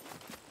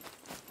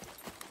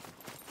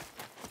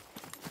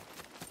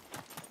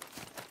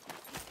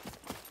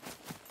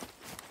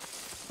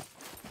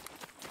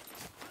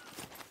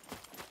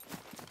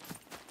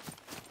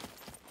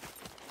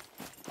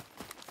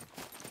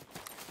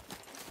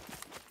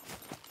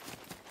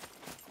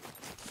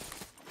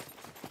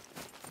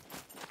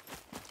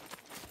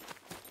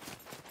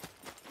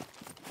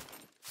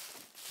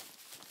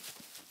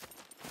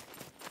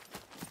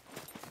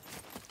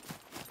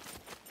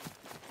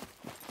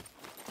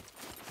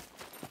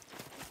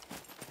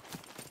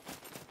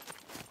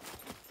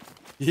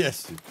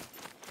 Yes.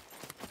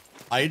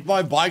 I hit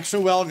my bike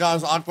so well,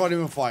 guys, I can't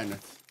even find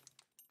it.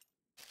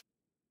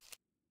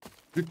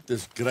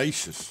 Goodness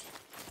gracious.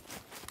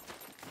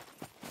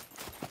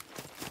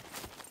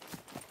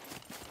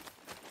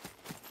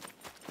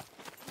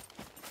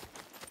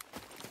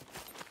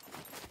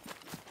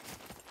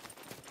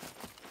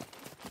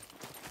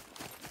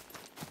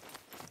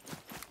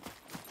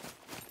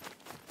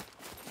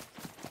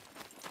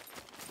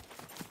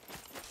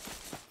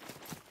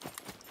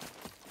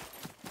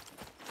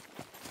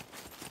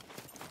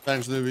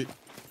 Thanks, Newbie.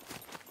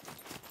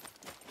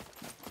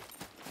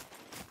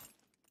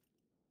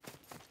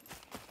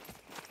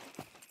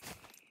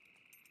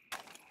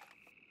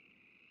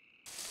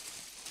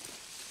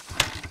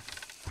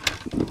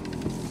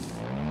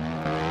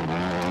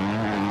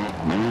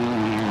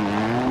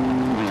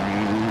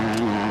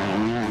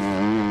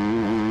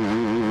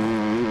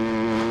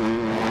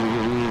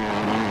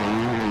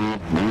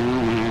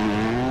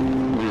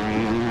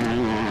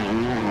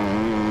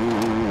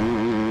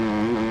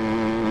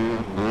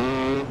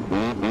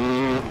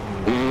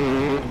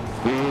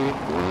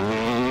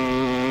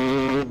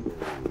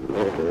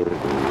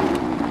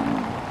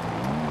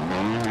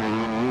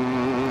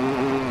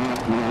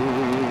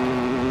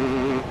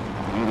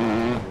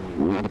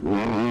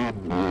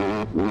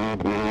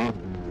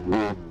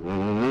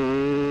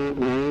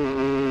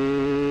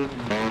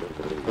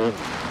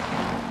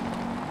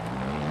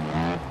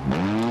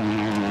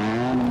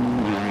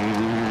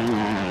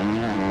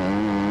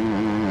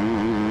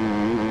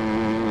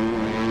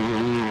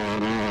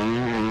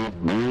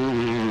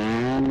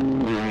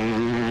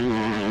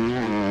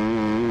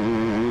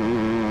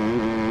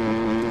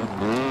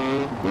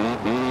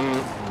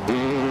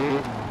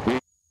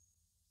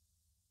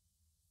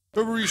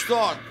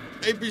 Restart.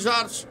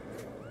 Episodes.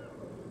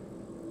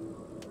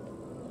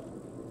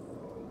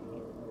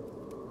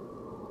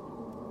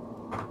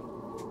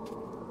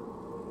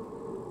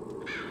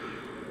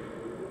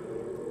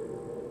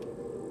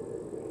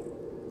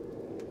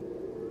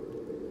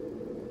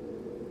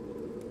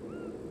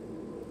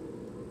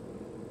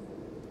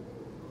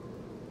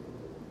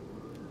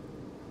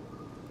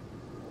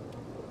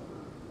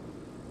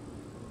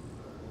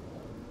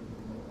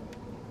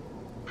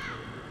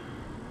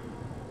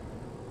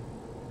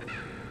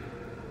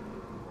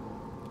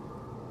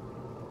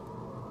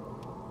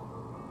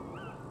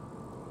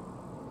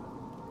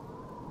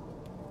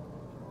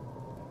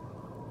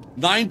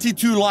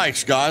 92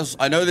 likes, guys.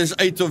 I know there's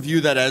 8 of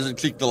you that hasn't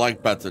clicked the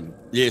like button.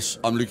 Yes,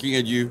 I'm looking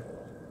at you.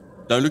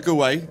 Don't look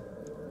away.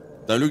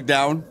 Don't look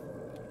down.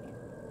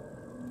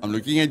 I'm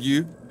looking at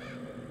you.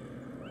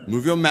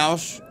 Move your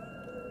mouse.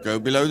 Go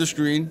below the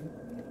screen.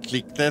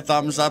 Click the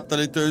thumbs up till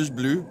it turns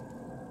blue.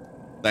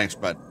 Thanks,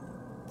 bud.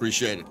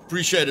 Appreciate it.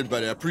 Appreciate it,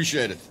 buddy. I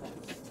appreciate it.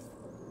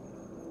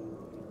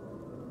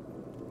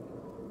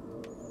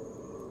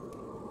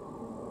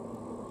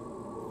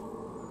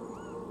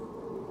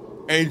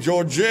 Hey,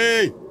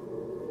 Georgie.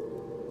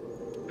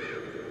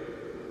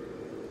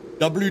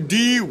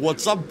 WD,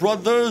 what's up,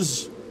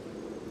 brothers?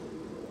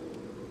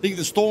 I think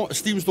the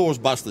Steam store is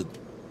busted.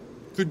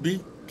 Could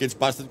be. Gets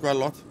busted quite a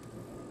lot.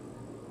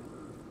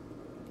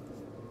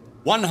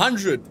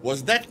 100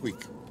 was that quick.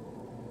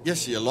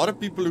 Yes, see, a lot of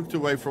people looked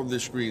away from their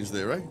screens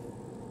there, right?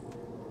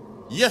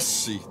 Yes,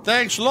 see.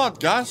 Thanks a lot,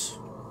 guys.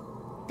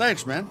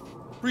 Thanks, man.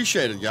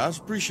 Appreciate it, guys.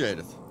 Appreciate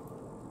it.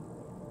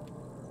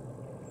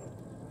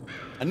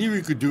 I knew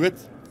we could do it.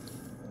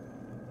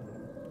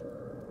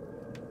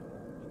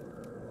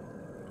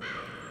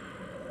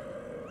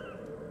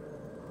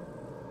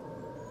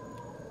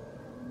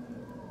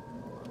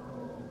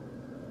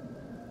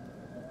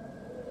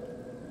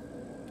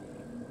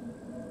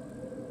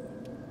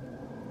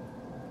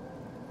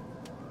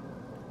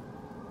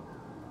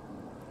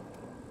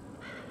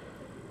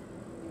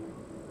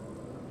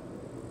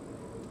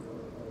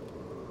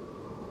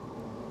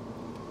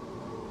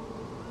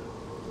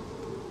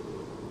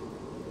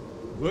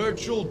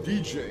 Virtual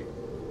DJ.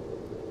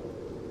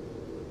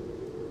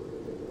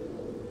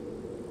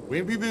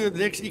 When will be the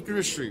next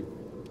Icarus stream?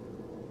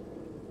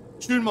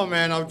 Soon, my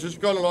man. I've just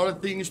got a lot of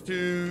things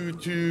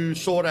to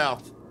sort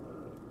out.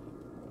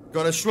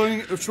 Got a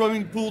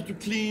swimming pool to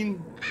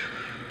clean.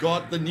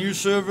 Got the new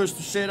servers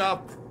to set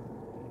up.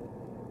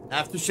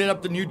 Have to set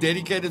up the new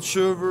dedicated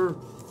server.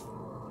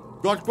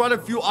 Got quite a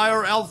few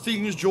IRL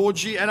things,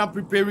 Georgie, and I'm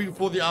preparing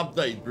for the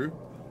update, bro.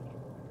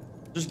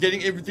 Just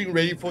getting everything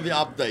ready for the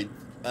update.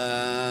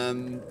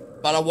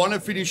 But I want to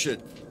finish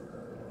it.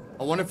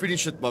 I want to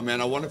finish it, my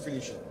man. I want to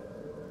finish it.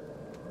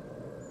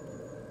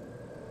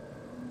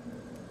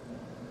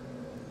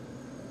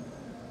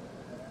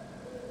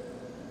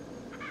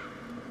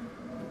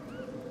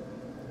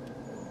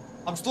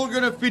 I'm still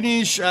gonna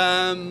finish.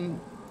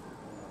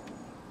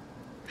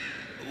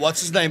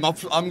 What's his name?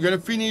 I'm gonna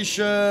finish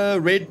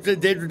Red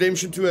Dead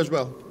Redemption 2 as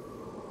well.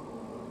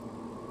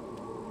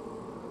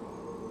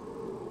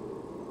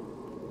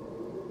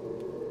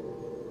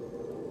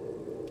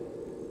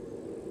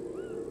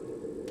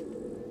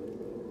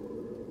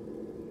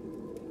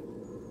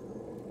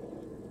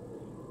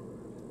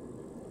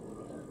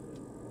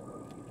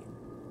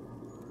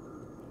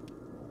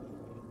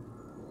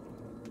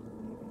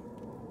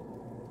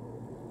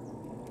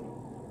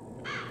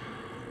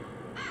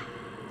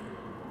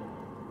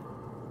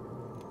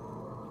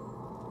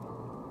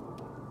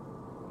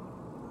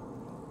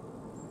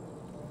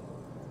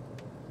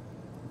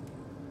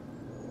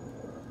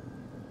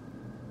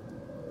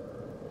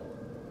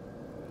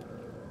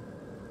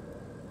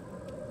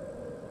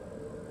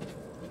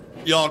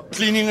 Yeah,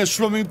 cleaning a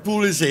swimming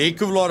pool is a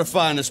heck of a lot of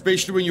fun,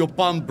 especially when your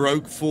pump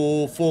broke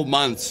for 4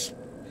 months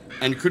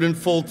and couldn't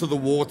fall to the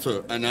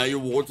water, and now your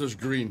water's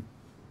green.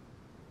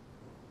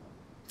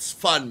 It's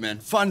fun, man.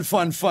 Fun,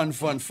 fun, fun,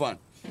 fun, fun.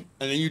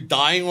 And then you're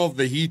dying of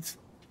the heat,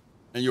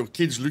 and your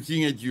kid's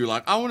looking at you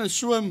like, I want to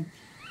swim.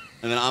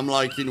 And then I'm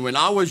like, when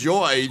I was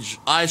your age,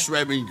 I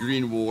swam in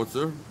green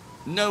water.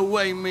 No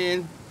way,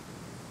 man.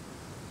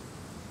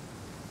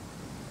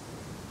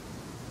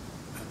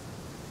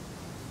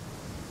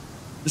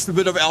 Just a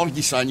bit of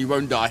algae, son. You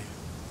won't die.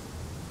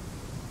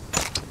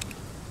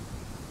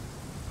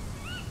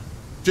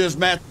 Cheers,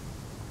 Matt.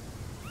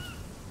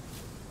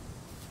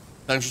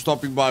 Thanks for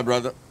stopping by,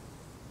 brother.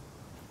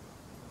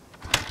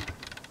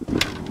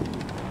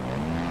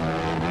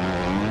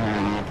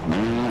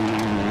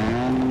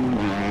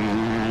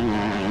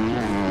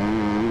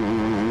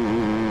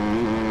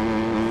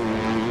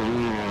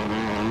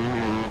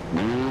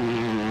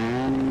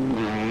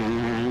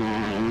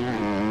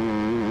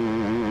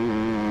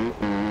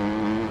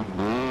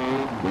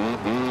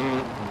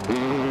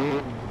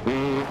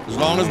 As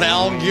long as the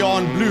algae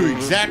on blue.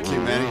 Exactly,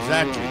 man.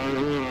 Exactly.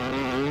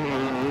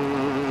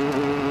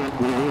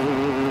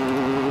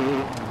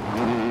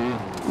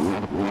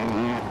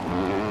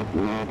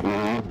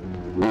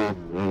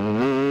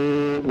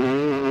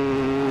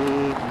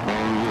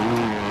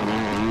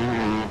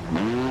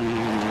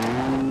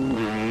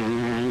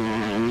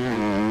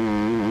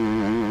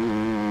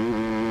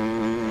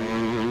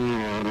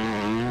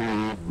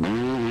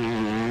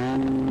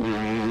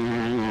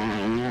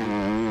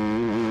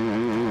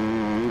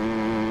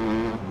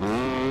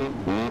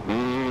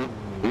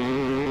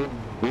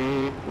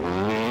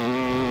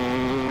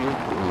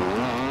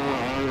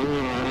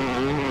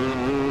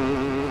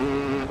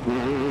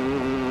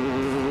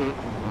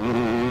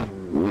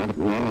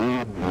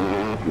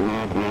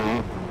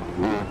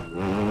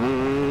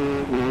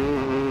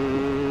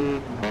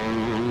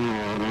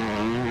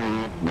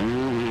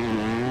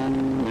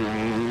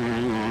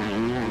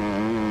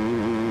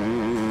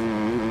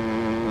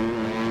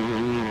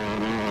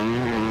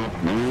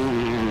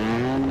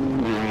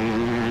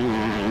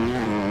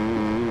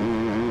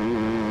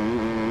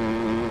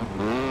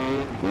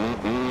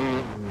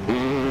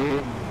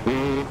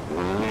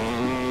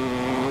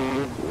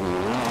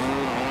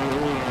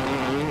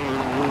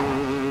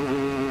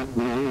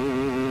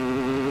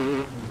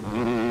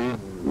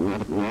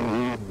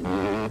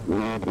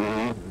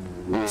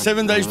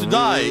 7 Days to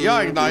Die.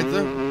 Yeah,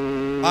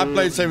 Igniter. I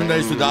played 7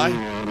 Days to Die.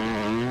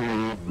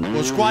 It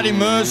was quite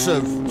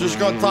immersive. Just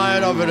got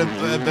tired of it a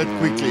bit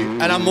quickly.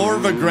 And I'm more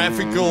of a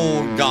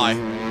graphical guy.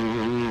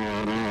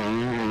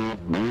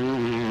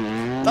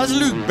 Doesn't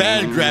look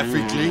bad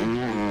graphically.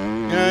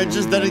 It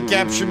just didn't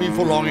capture me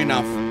for long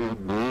enough.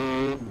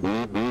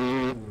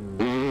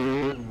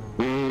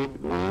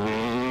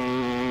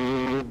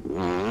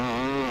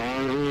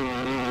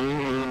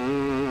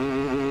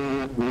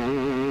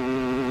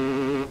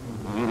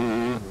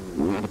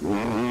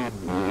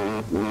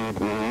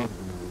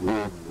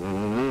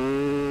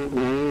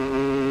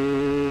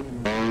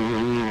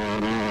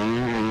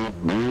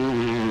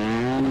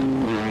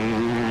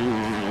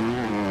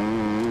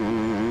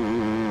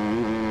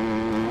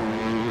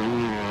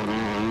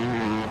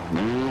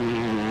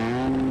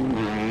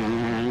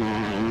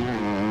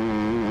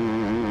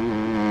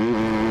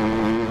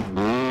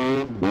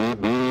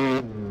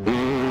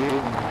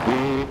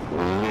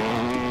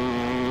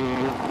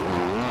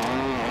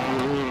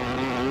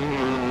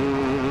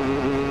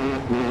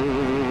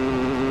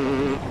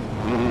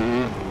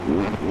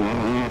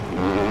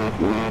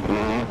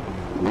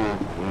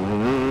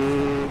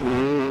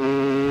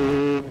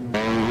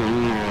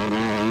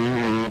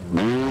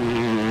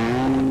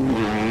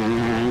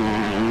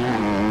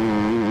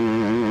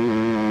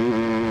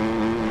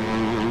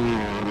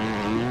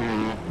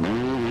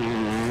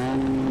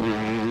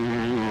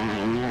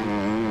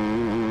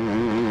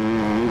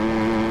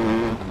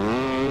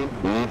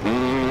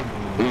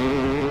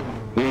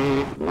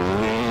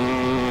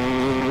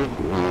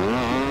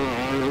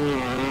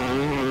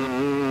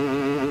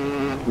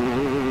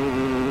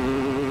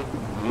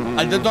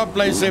 I did not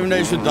play 7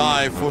 Days to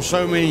Die for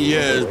so many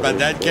years, but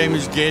that game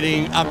is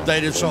getting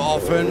updated so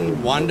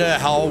often. Wonder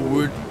how it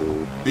would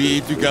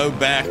be to go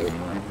back.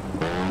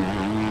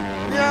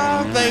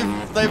 Yeah,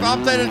 they've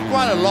updated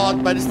quite a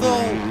lot, but it's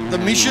still, the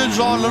missions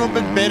are a little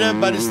bit better,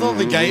 but it's still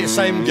the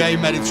same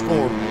game at its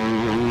core.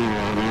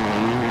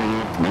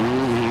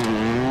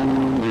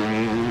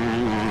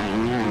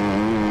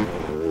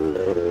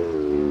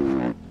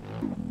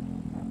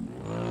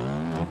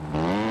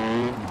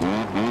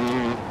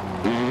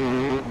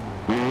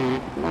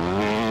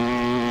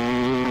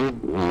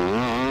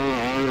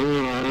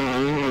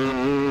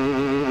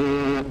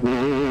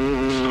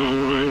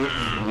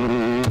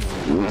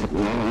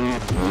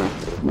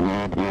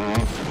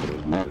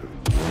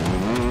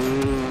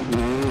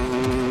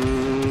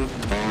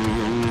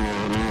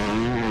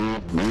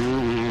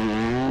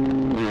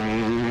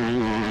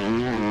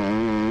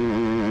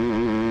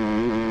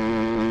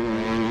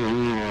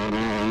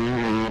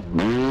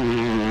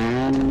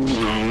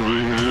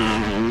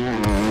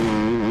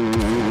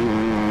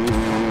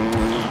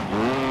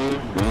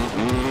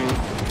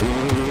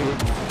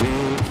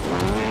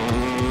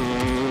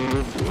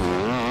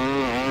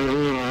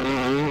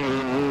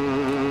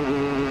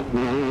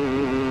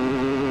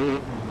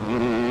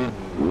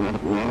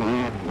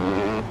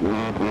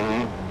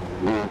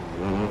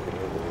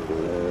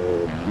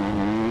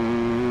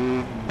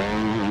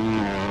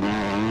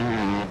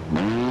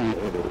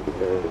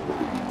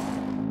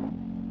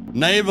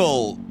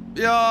 Naval.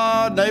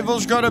 Yeah,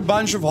 Naval's got a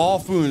bunch of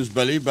half wounds,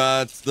 Billy,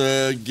 but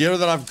the gear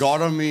that I've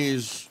got on me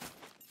is...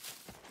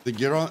 The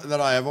gear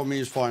that I have on me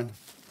is fine.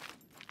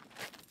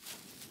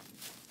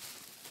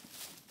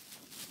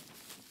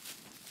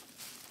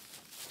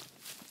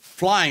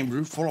 Flying,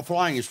 bro.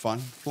 Flying is fun.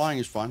 Flying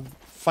is fun.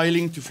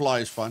 Failing to fly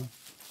is fun.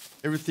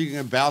 Everything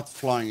about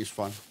flying is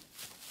fun.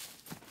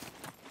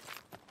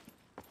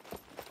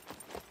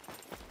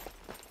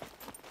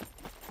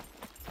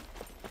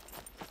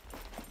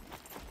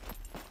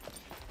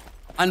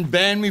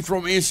 Unban me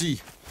from SE.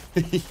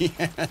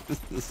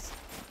 Yes.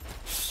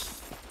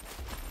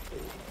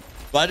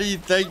 Buddy,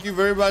 thank you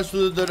very much for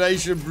the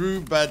donation,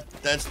 bro, but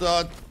that's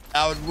not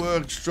how it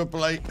works,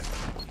 AAA.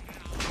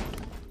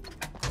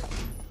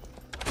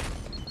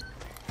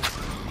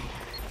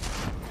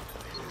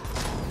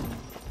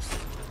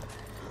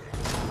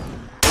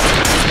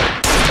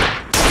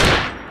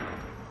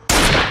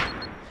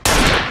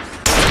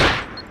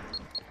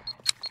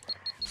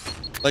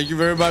 Thank you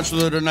very much for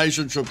the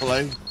donation,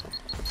 AAA.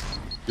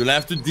 You'll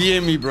have to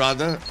DM me,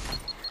 brother,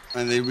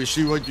 and then we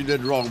see what you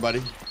did wrong,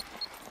 buddy.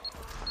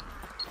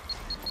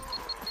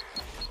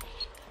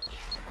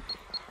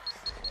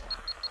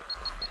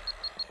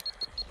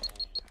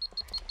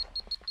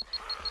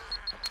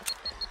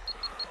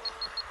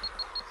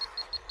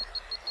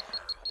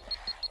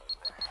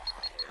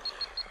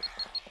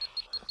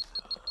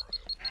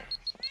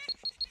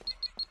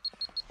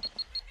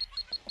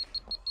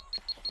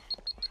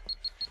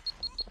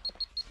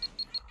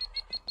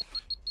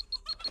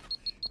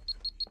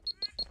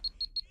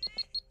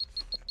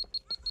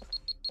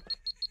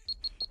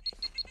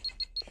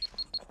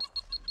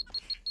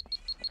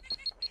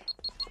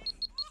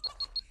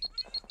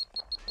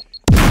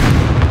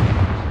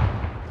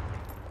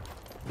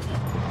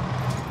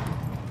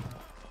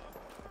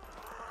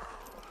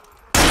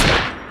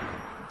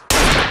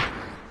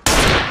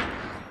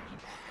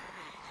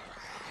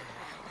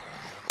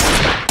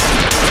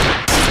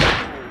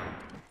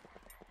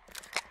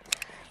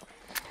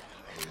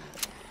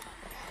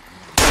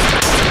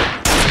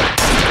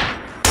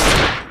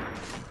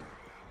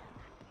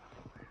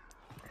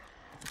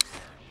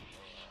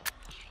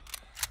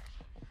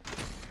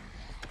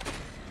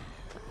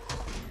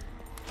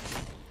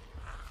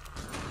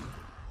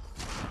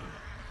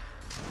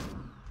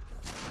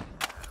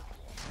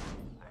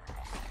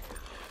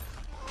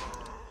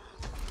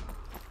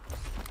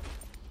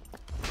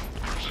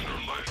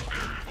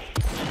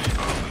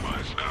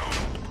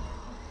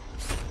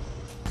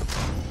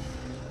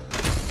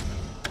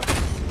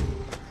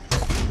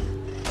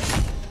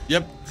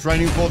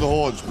 Training for the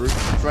hordes, bro.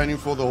 Training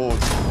for the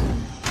hordes.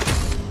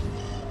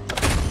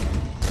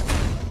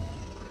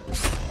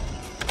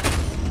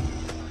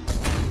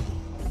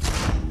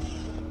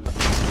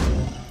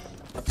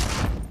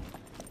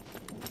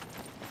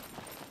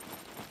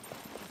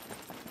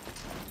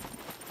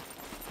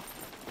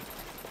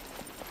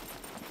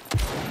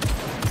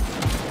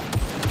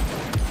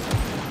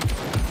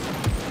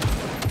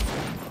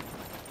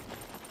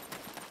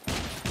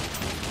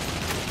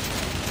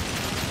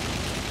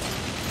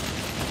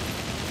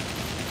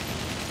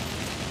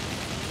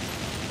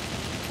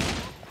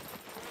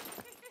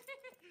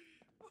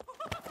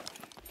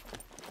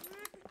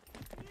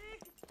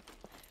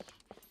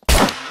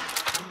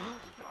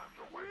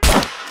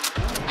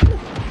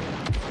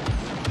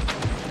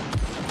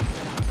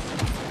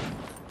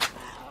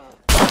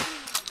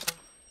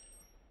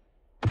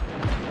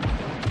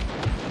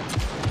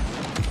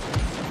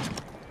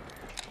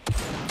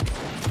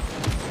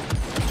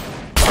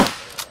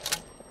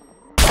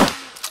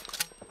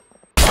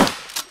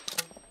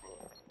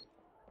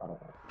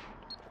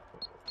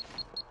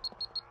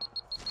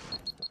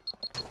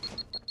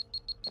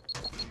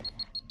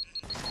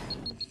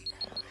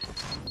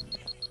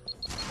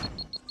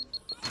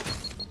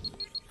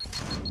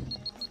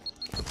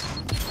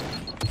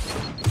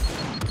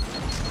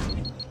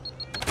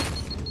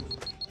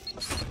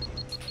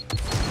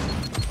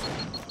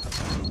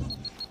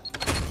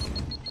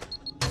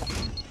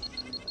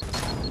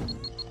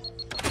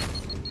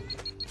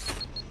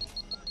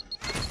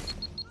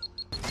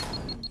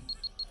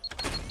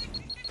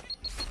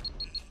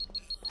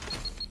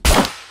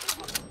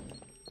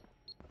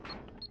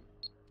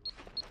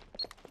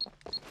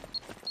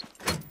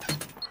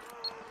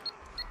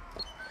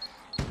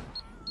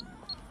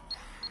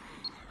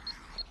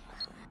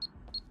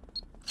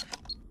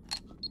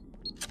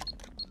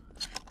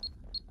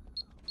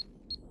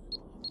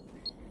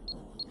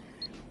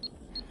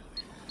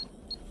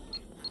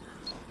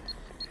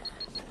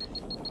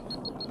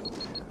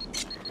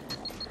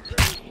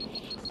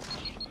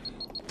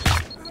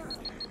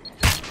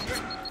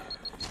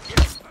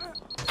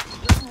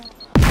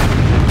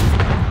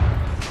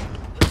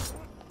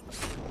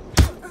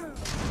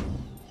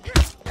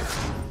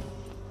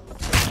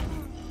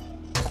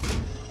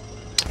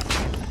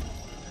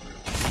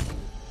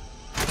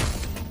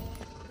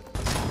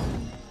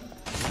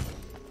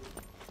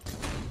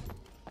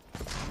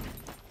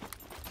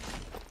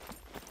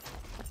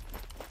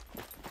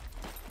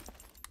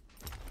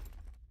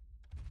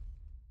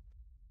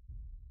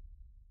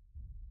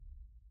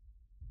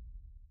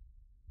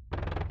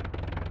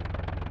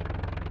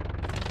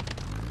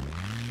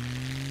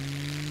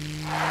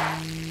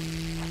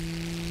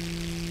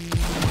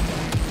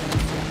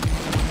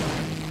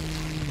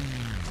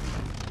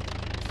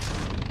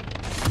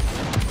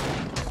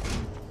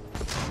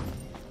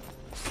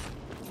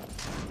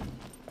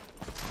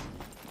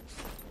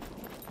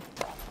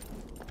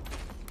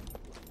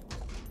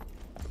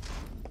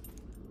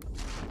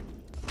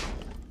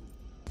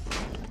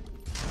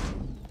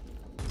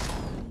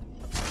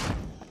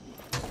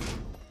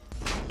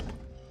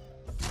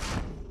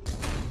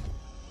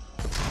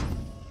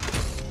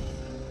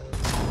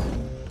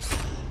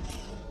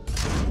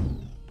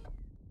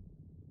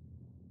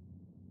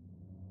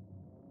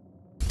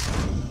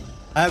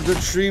 I have the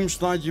stream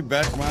start you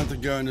back month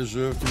ago and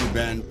deserve to be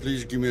banned.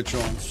 Please give me a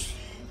chance.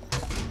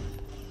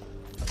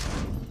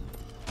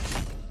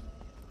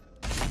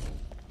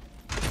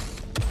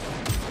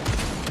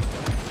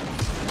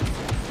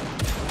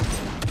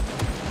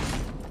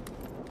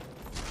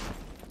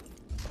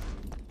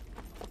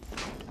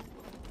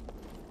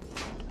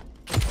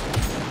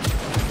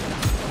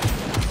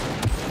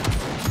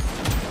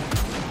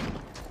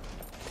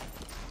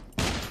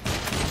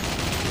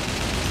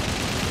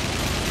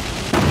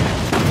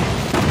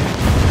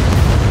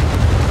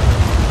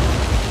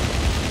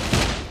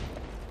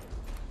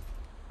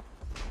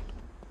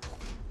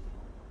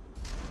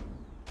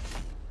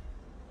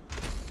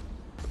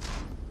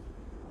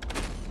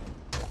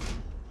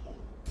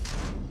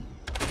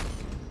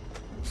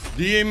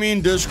 DM me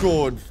in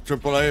Discord,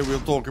 AAA, we'll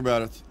talk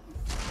about it.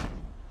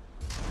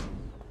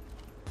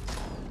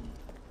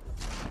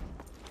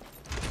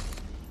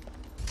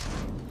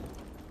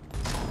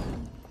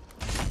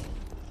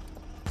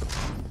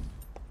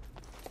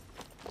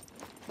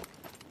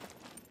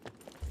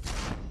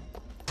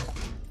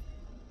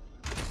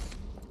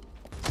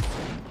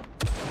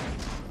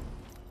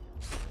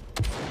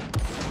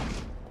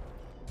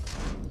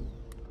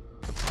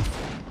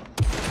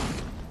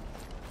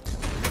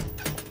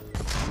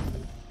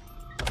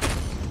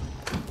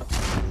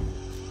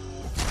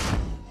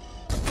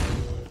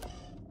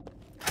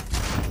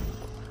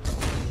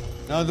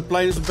 Now the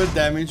plane is a bit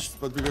damaged,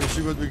 but we're gonna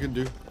see what we can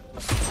do.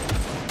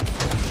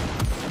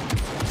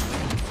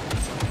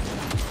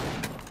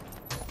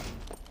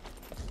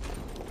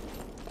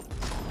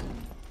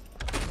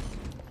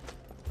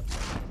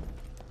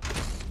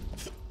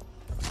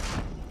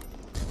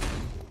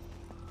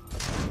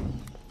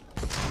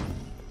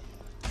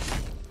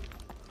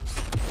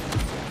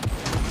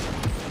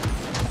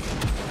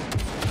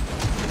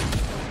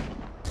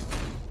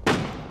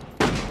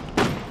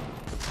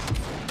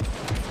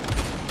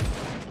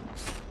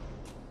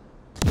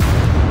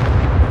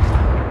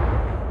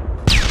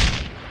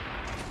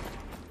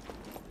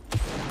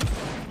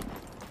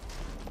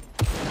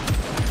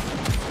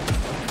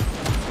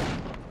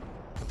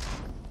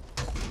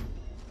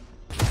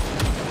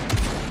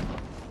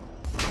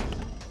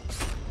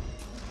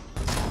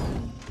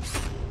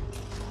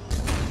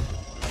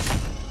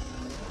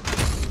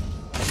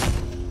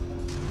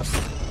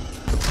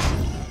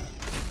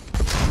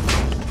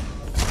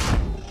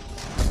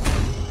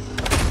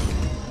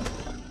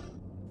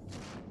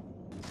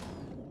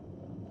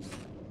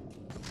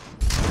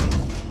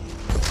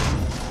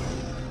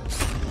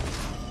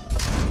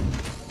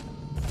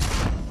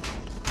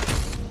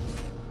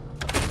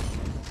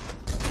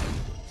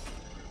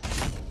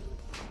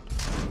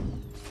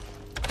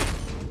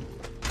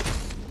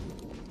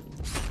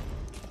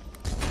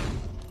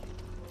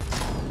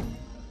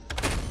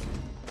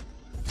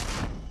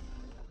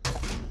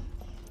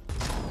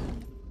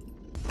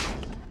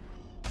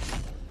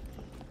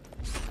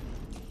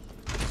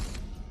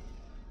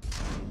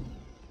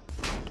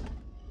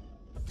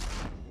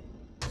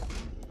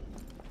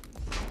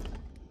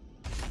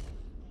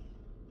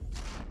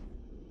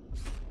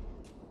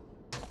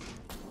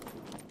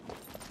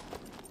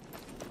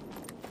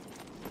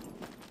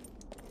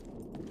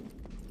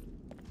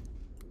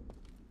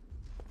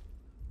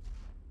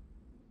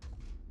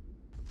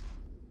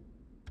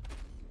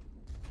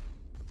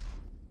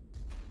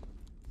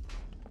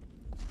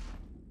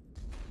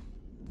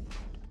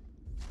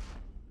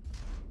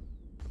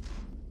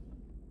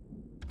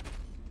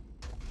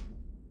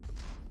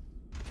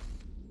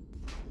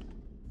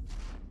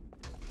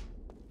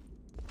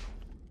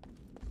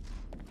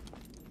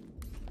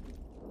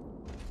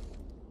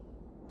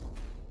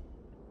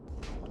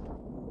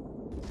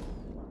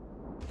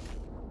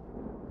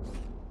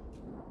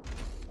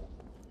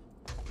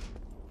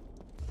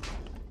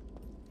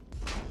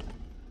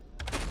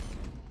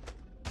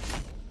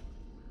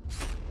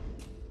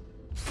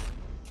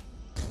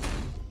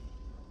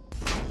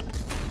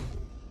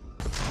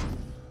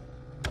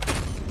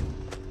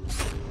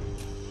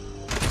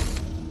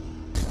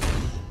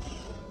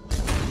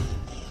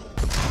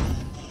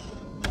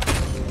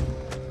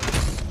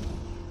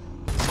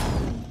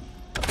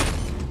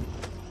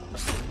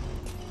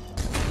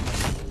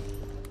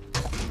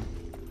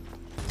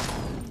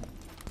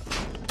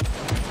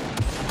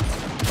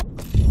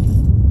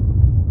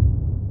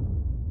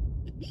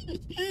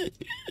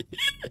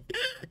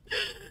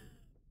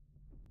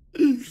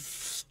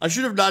 I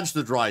should have nudged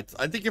it right.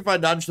 I think if I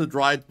nudged it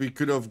right, we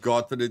could have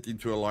gotten it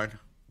into a line.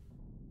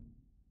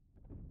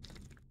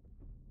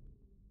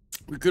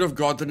 We could have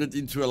gotten it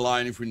into a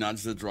line if we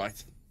nudged it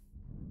right.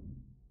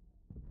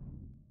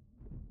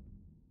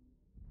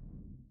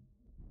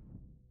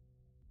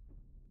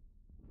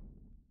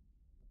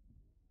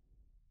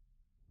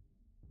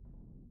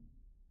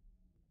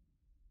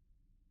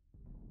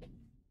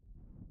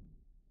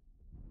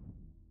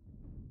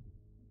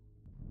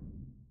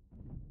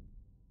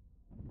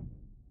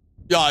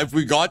 Yeah, if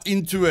we got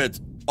into it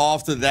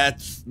after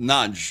that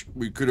nudge,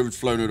 we could have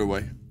flown it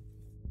away.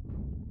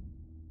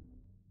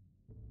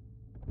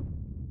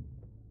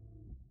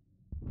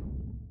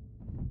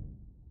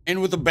 And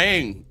with a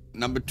bang.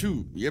 Number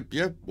 2.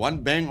 Yep.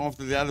 One bang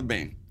after the other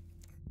bang.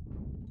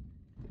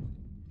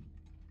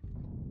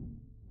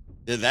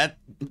 Yeah, that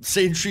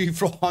sentry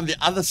from on the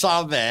other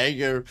side of the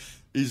hangar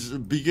is a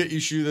bigger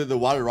issue than the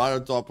one right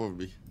on top of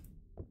me.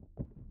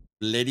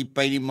 Bloody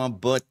pain in my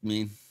butt,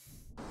 man.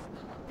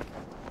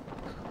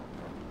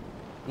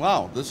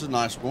 Wow, this is a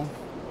nice one.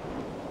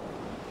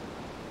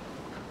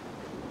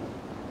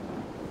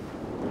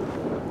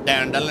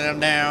 Down, down,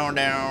 down,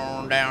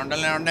 down, down,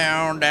 down, down,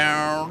 down,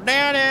 down,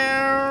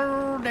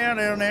 down,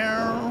 down,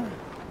 down.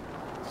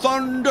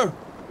 Thunder.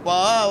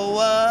 Wow,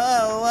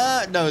 wow,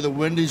 wow. No, the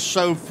wind is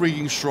so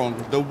freaking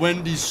strong. The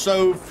wind is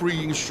so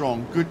freaking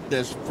strong.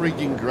 Goodness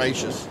freaking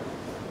gracious.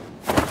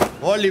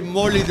 Holy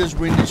moly, this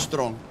wind is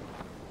strong.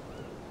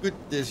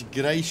 Goodness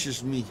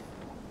gracious me.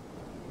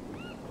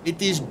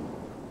 It is...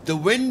 The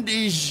wind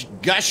is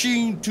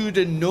gushing to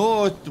the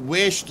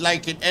northwest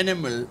like an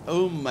animal.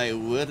 Oh my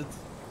word.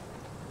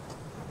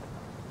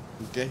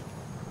 Okay.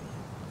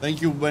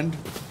 Thank you, wind,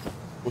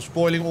 for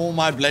spoiling all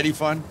my bloody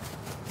fun.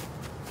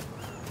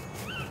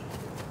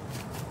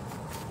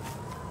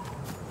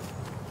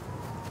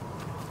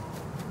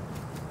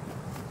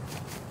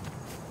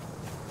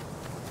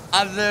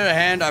 Other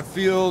hand, I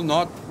feel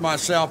not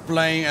myself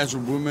playing as a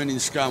woman in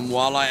Scum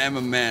while I am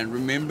a man.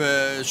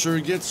 Remember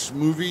Surrogates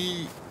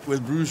movie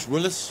with Bruce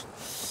Willis?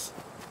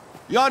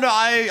 Yeah, no,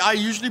 I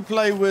usually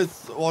play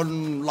with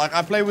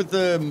I play with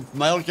the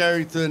male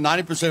character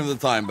 90% of the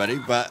time, buddy.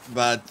 But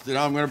you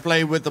know, I'm gonna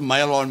play with the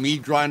male on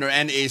Meat Grinder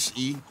and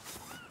SE,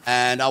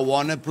 and I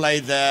wanna play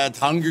that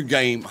Hunger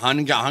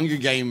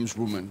Games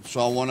woman.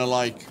 So I wanna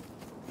like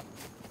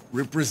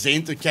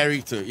represent a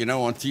character, you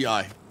know, on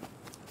TI.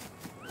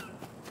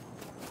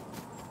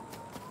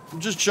 I'm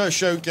just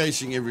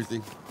showcasing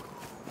everything.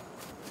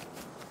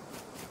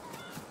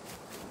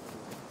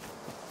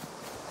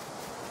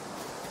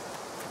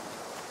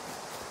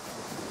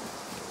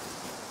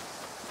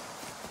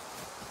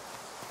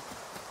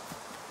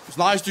 It's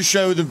nice to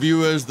show the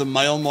viewers the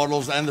male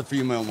models and the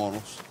female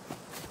models.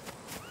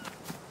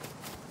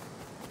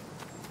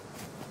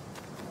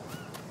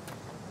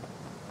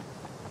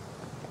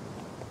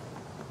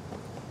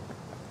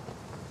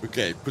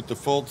 Okay, put the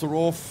filter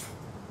off.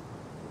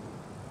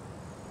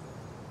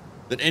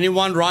 Did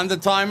anyone run the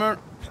timer?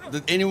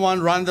 Did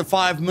anyone run the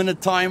 5-minute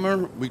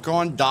timer? We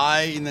can't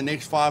die in the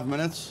next 5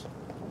 minutes,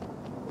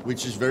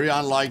 which is very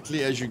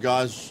unlikely, as you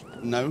guys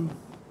know.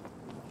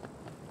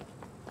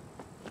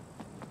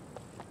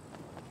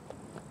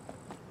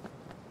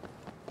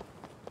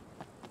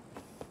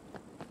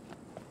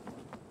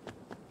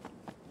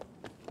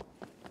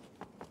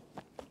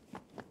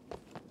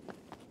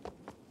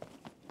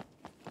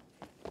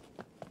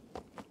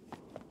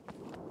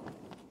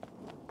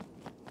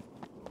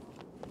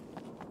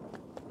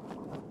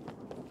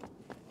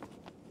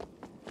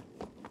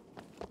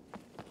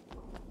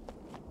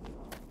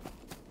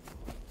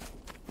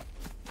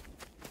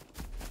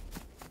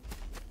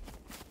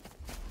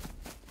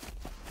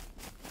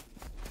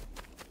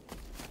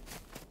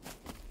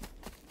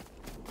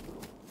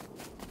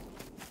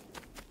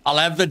 I'll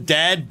have the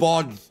dad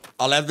bod.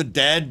 I'll have the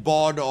dad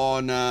bod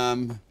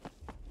on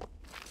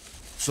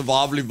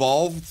Survival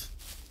Evolved.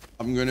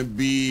 I'm gonna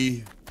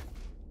be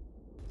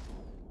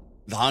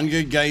the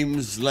Hunger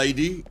Games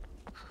lady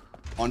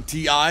on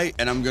TI,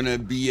 and I'm gonna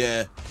be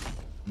a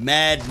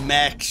Mad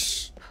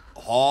Max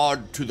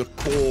hard to the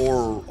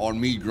core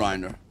on Meat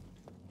Grinder.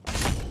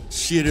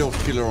 Serial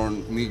killer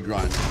on Meat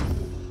Grinder.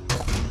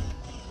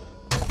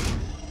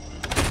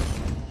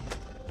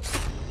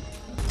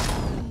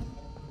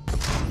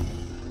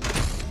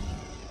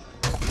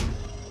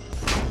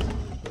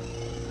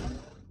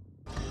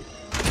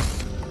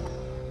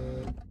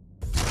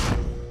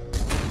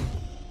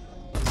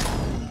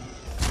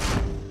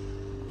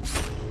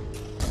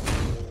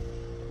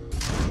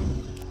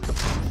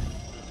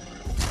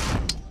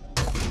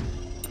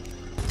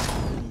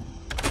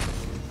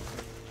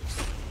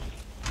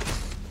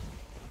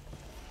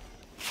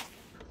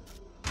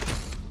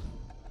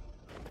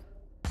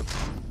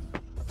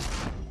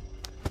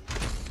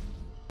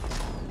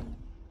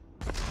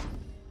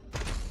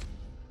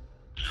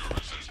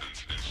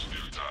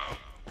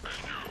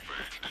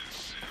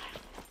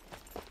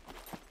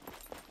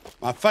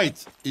 My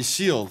fate is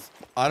sealed.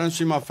 I don't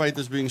see my fate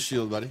as being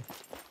sealed, buddy.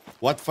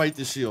 What fate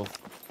is sealed?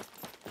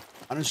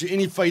 I don't see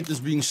any fate as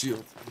being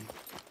sealed.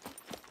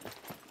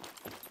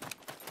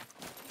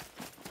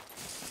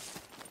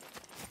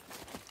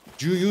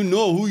 Do you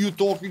know who you're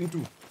talking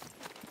to?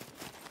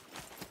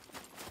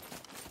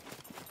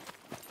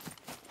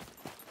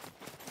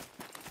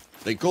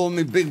 They call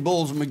me Big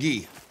Balls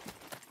McGee.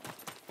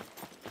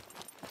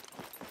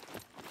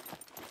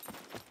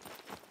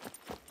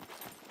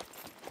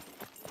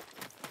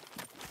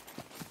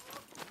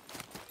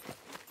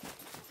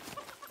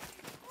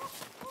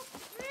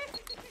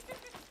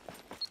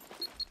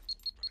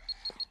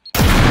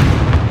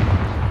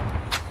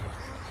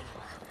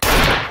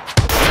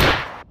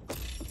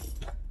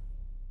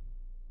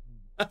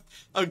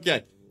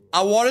 Okay,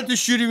 I wanted to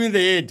shoot him in the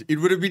head. It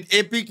would have been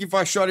epic if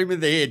I shot him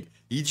in the head.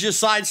 He just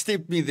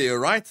sidestepped me there,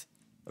 right?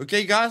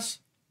 Okay, guys?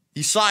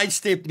 He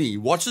sidestepped me.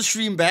 Watch the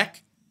stream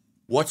back.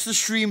 Watch the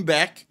stream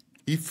back.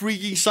 He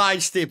freaking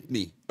sidestepped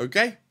me,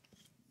 okay?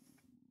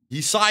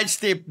 He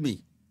sidestepped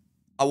me.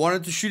 I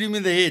wanted to shoot him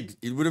in the head.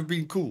 It would have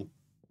been cool.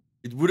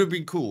 It would have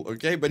been cool,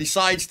 okay? But he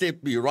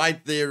sidestepped me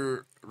right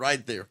there,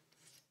 right there.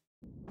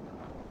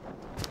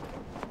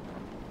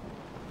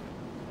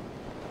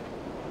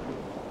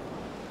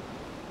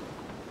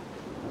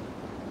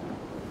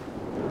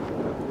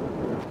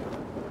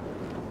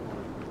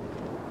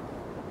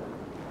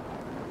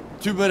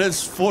 Two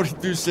minutes,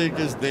 42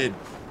 seconds dead.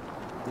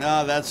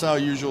 Nah, that's our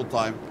usual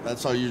time.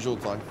 That's our usual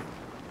time.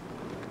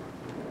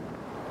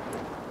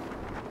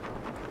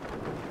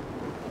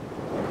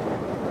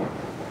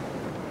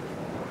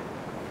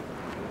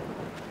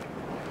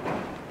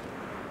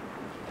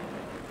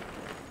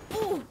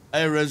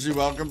 Hey, Rezzy,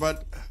 welcome,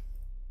 bud.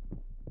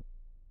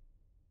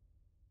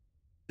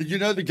 Did you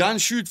know the gun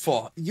shoot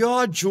far?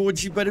 Yeah,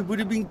 Georgie, but it would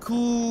have been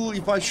cool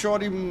if I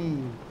shot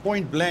him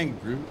point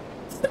blank, bro.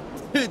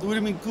 It would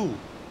have been cool.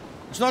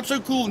 It's not so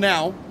cool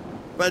now,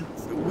 but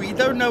we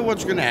don't know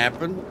what's going to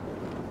happen,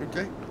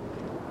 okay?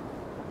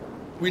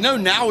 We know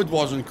now it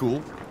wasn't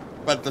cool,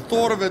 but the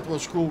thought of it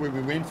was cool when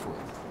we went for it.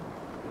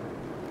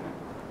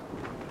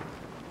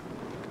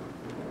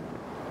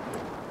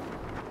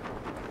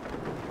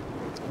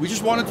 We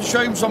just wanted to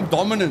show him some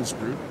dominance,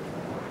 bro.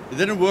 It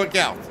didn't work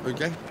out,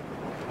 okay?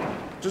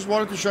 Just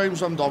wanted to show him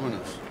some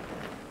dominance.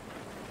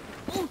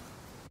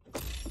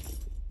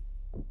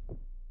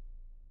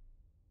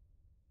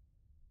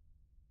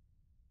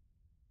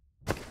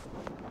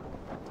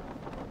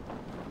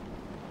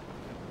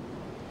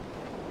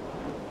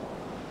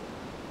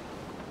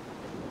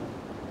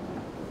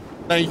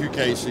 Thank you,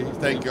 Casey.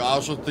 Thank you. I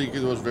also think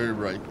it was very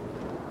bright.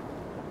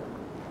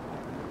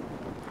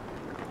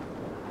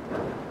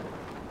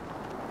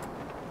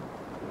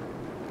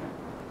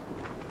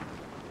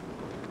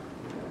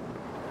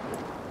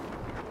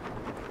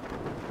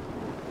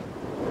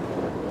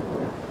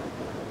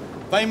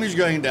 Fame is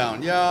going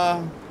down.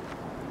 Yeah,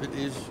 it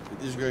is.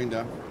 It is going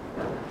down.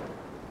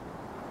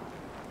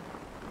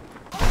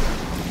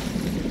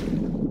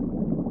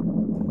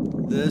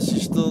 This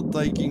is still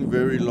taking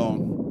very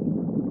long.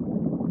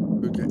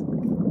 Okay.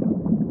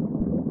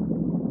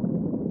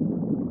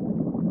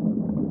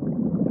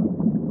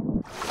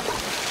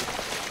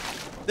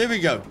 There we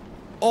go.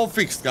 All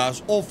fixed,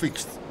 guys. All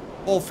fixed.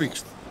 All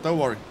fixed. Don't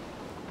worry.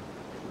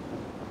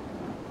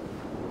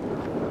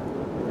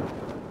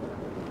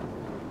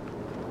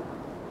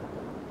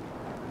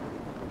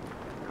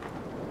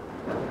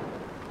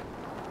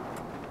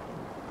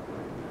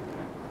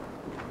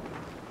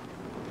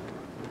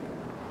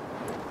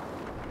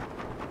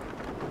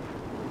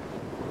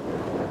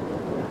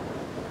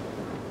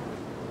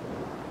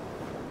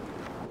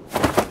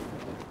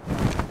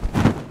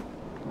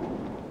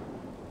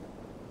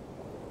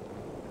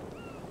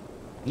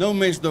 No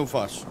mess, no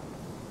fuss.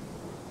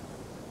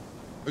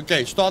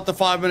 Okay, start the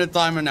 5-minute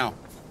timer now.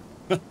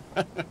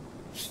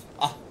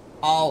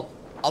 I'll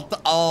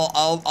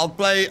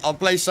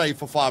play safe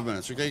for 5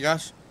 minutes. Okay,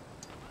 guys.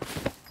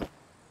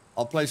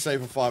 I'll play safe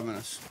for 5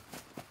 minutes.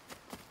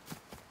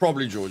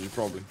 Probably, Georgie,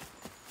 probably.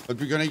 But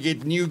we're gonna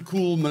get new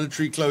cool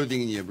military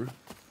clothing in here, bro.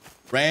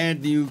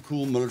 Brand new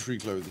cool military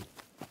clothing.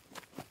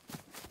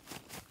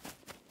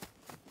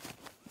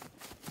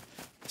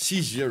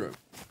 C0.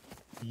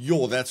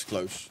 Yo, that's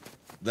close.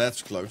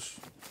 That's close.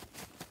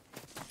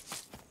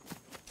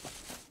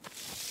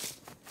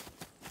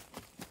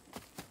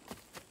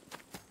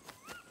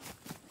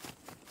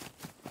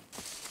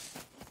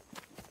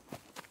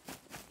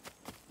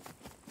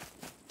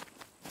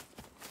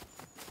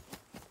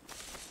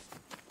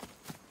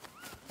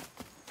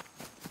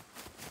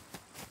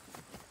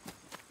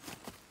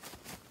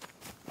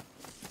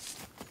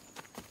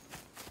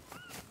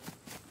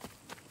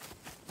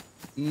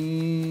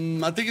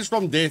 I think it's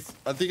from death.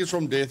 I think it's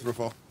from death,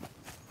 Rafa.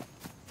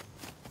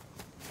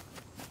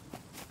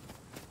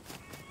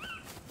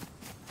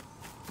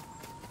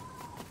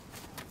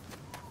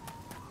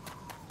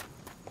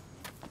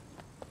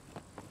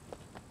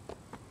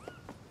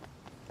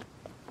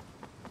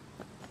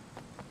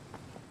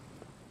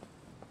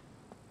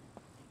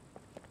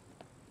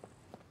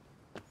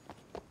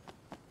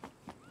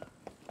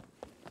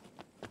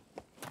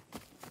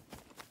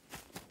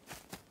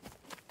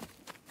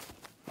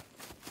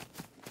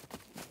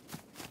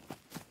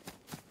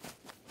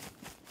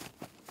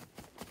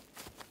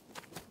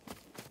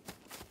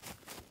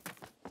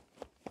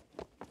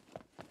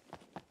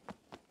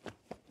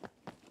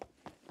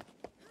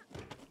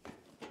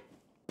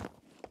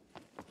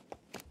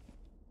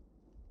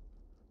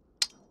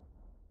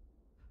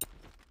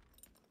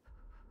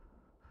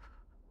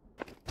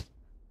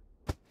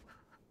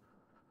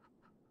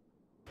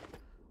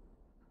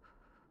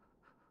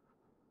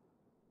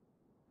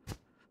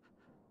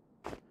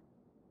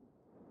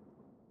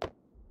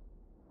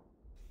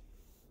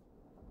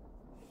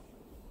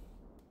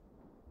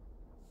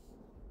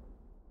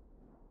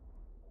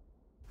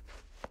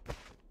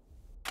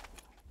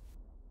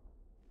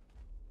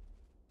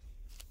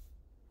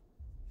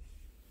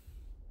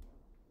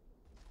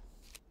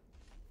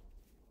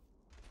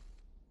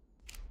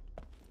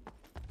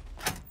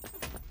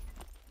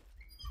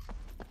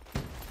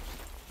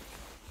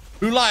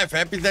 Blue Life,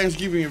 happy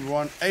Thanksgiving,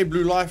 everyone. Hey,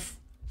 Blue Life.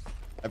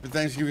 Happy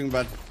Thanksgiving,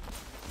 bud.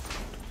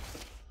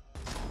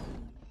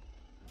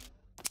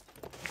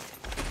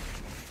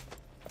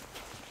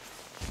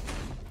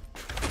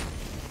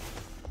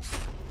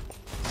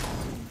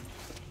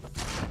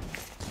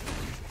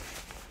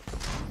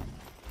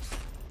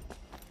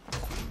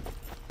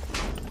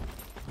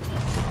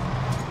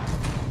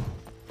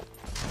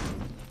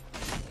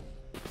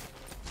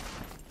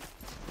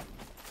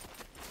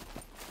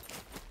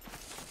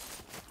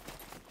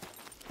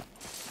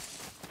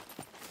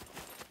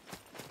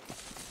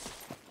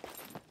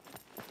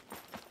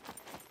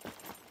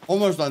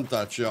 Almost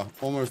untouched, yeah.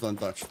 Almost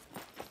untouched.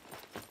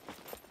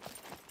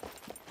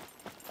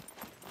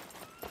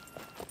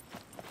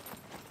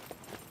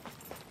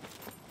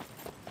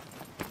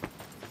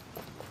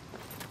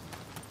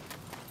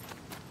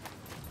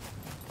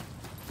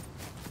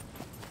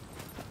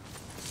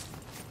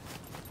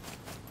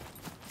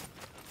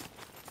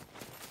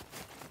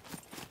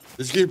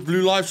 Let's give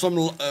Blue Life some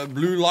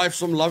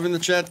love in the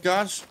chat,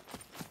 guys.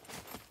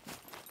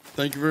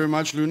 Thank you very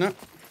much, Luna.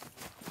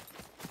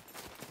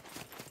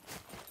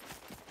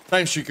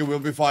 Thanks, Chica. We'll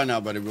be fine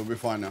now, buddy. We'll be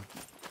fine now.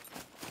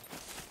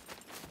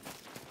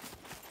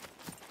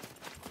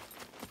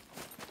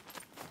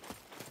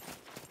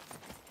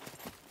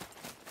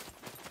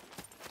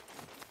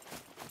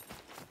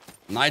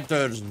 Night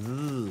terrors.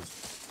 You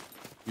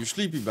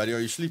sleepy, buddy? Are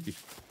you sleepy?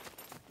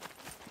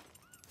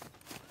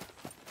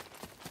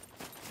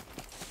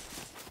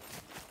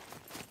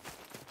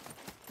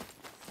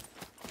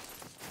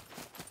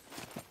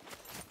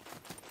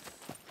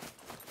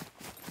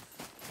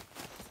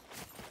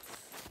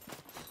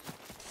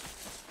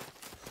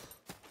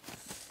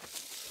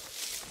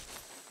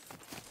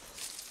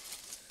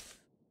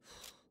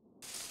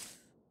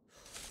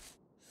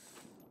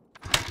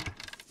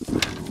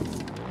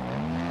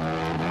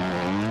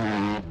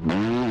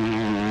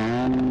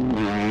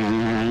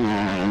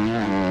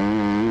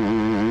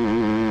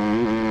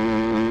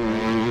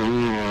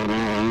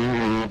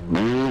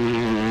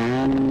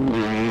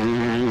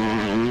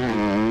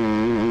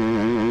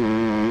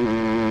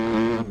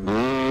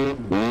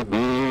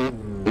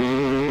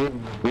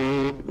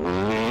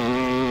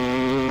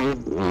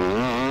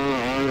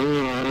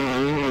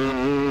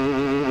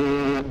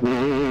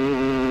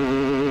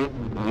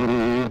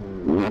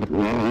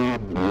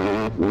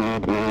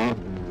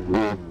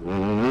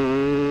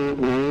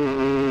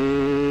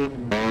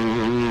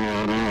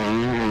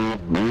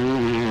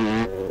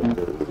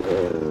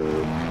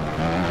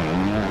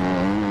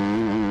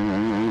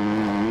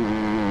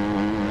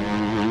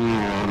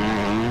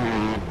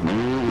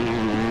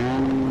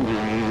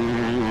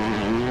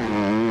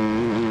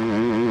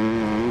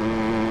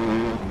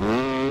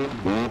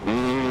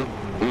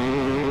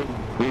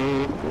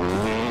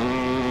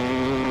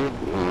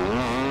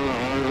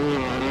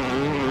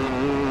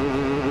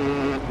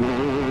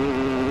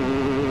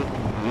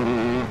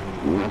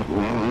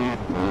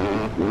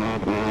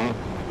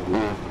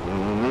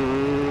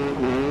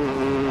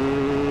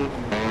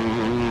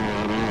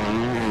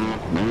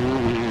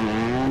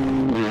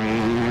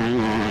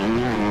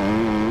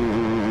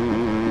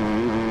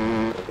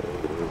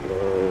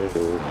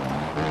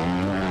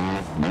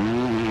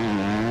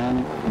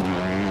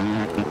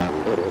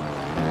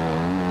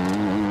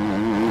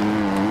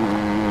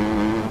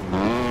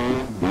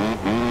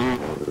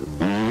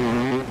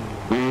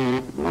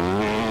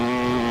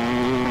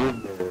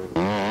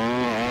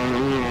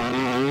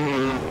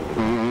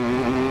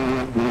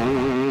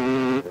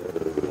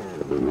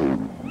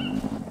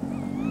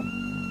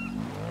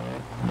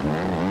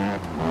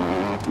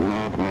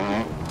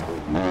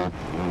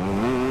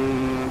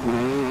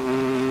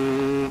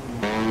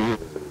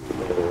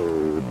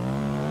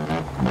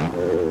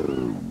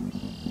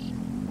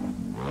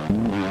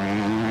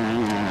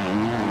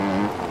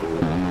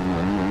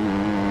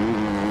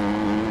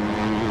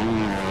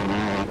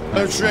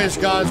 Don't stress,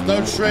 guys.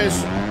 Don't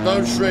stress.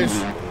 Don't stress.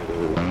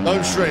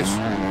 Don't stress.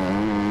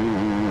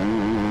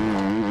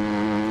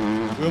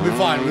 We'll be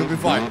fine. We'll be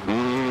fine.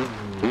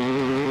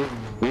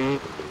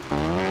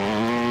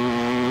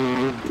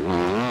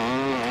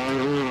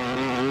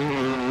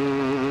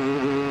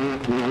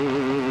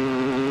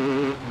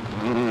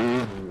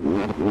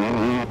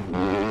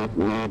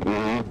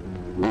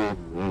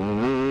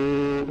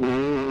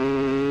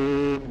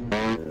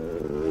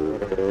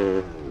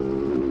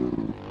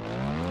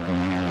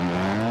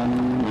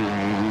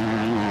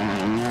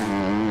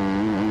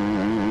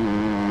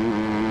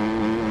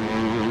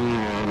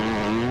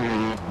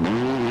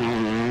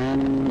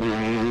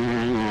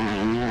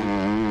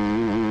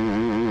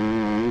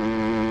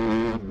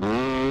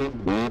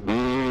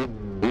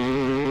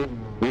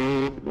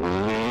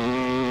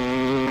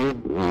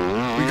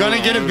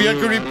 Get a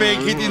vehicle repair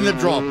kit in the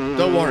drop.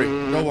 Don't worry.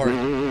 Don't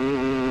worry.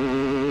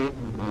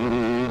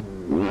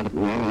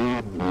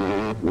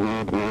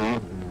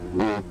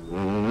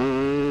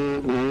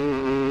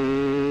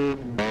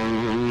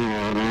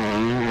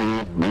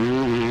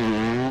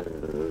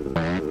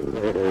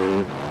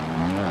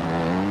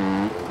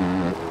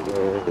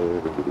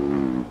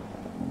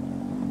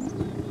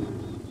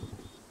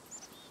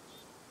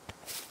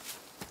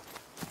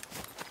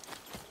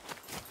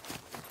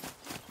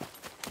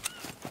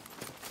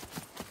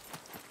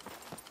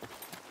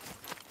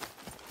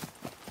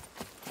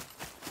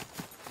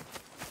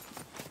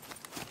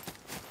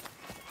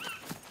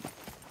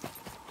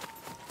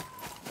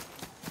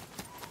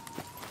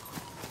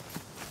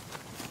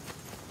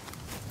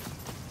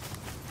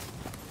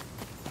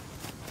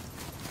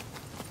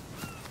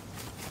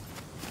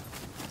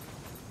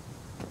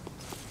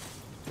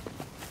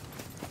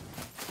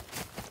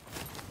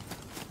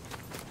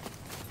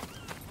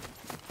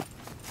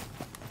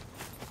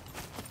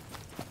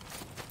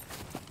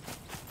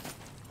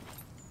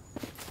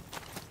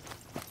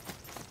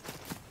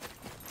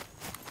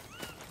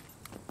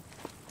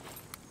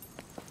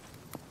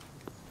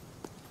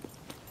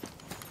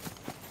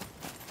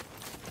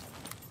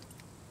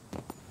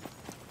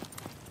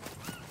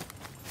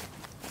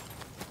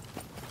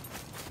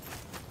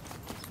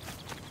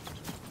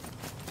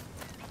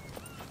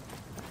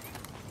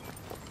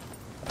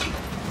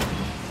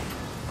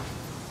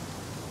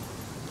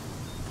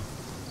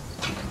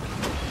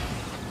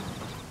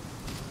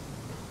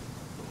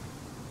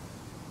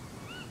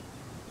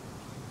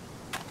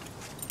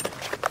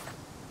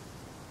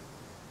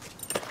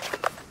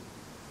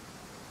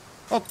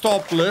 not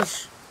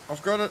topless.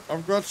 I've got it.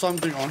 I've got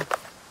something on.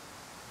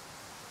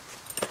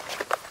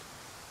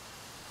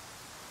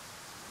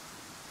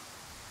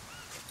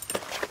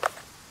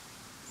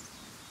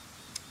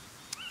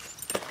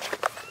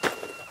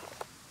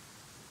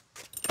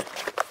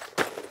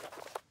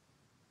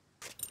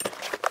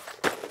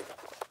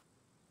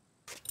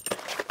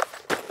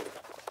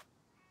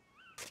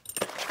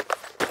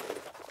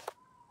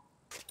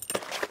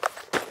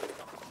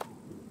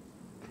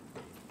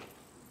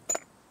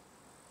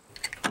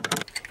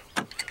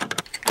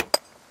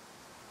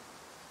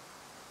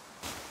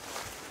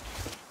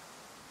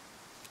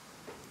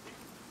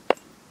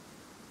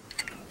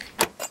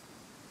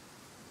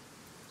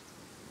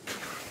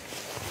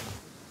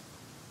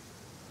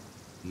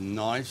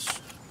 Nice.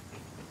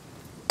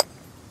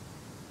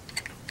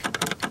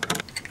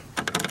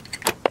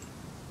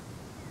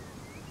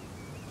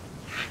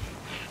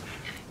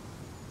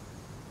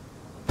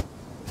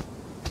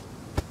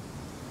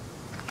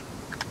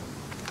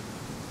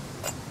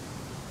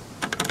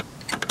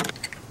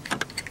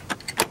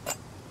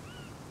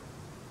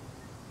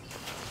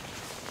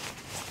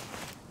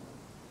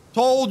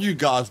 Told you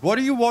guys. What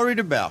are you worried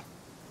about?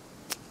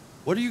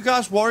 What are you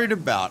guys worried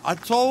about? I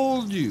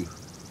told you.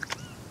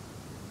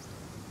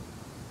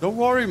 Don't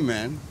worry,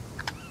 man.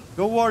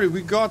 Don't worry.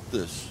 We got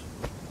this.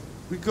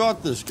 We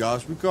got this,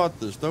 guys. We got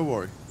this. Don't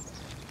worry.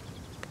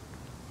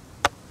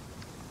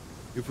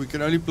 If we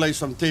can only play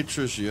some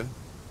Tetris here.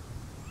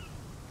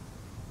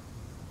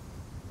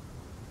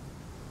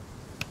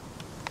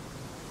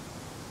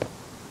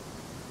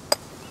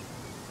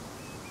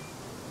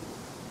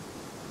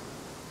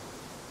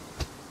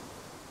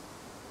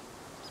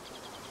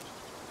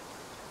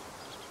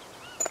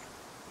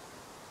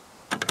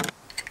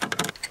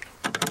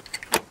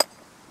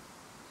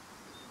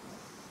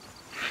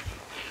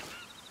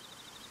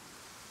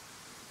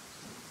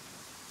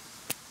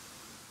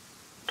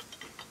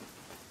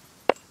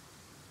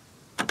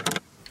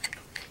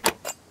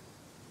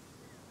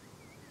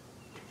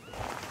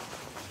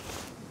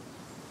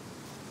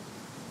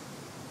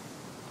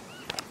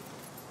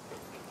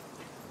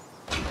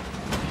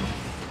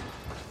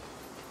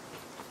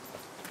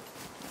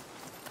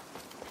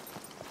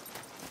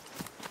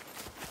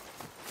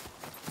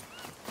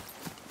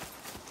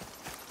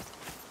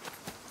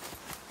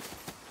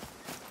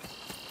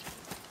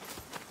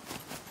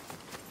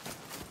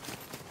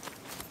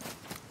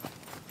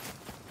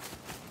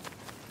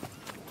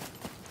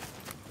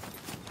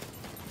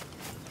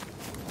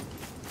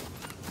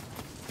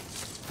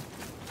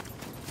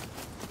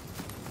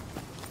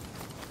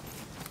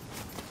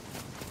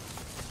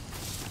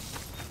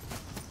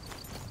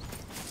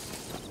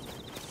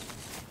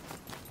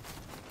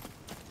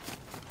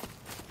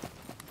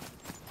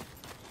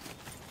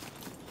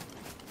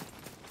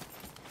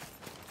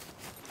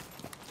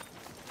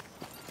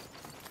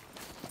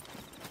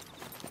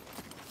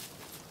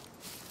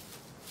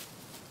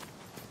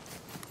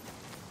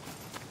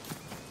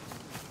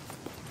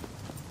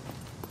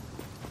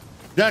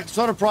 Jack, it's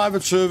not a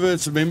private server,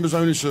 it's a members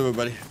only server,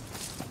 buddy.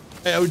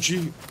 Hey,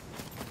 OG.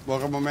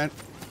 Welcome, my man.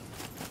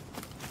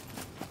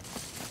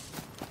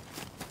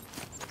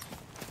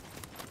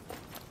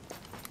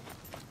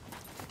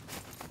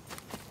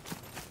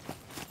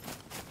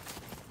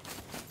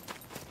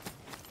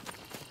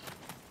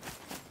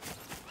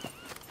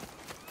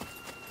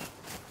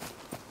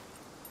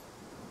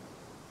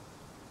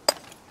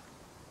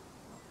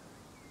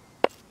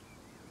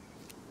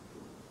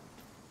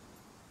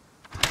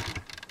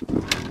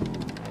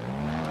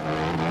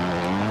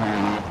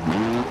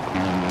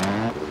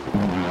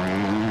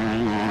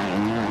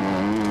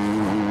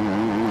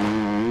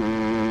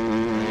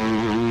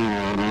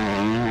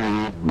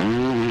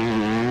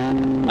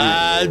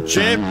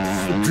 Jeff,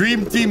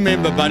 Dream Team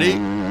member, buddy.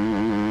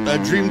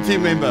 A Dream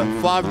Team member,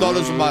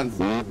 $5 a month.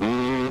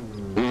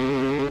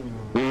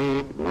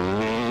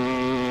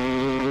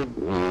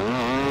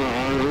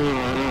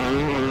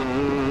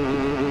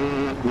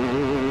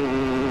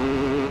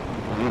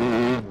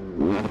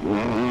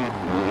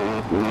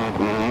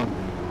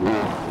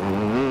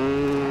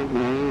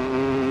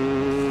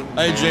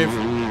 Hey, Jeff.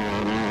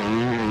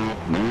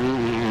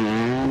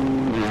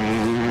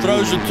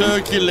 Throws a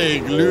turkey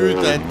leg, loot,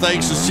 and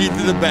takes a seat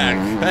in the back.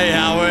 Hey,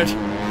 Howard.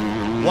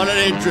 What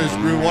an entrance,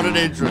 bro. What an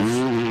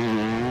entrance.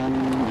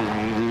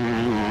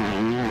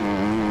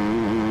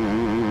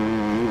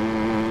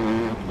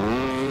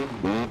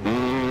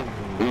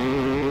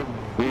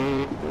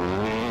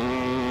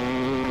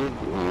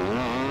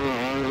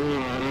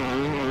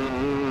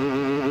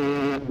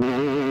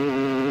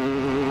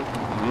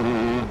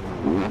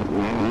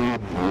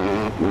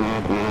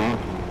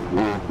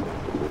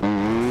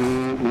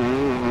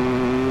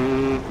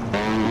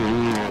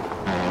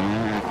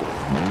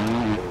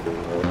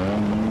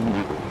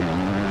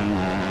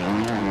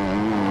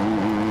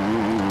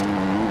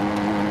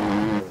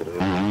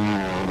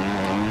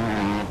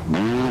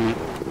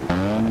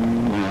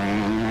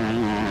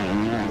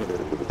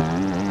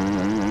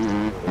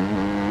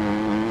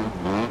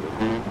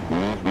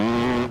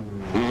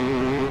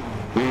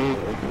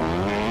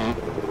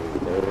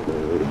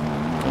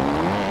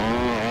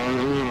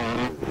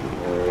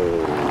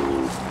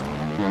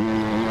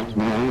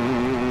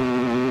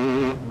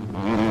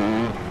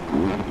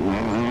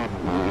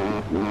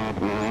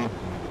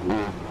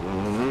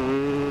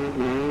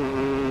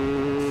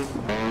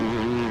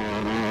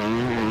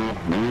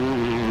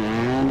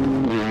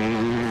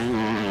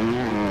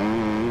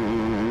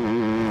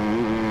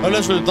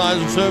 Let's Luthais,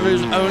 the server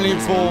is only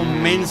for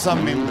Mensa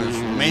members.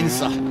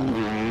 Mensa.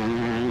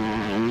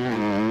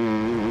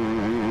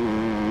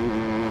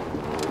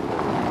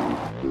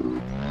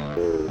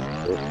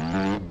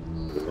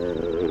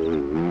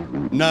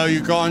 No,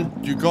 you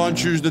can't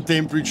choose the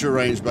temperature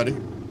range, buddy.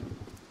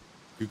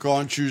 You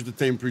can't choose the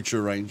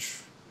temperature range.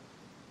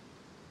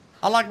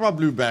 I like my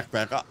blue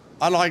backpack.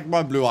 I like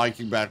my blue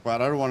hiking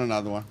backpack. I don't want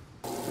another one.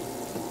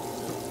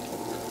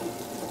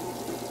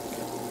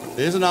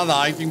 There's another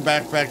hiking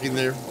backpack in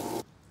there.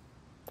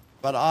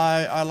 But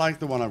I like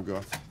the one I've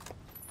got.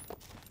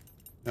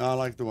 Yeah, I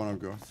like the one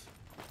I've got.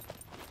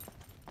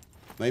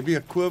 Maybe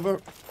a quiver.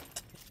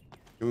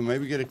 Can we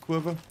maybe get a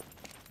quiver?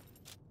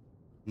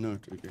 No,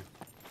 okay.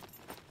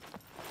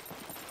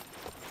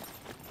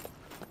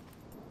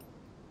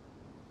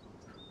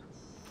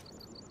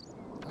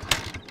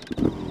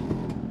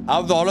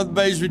 How've the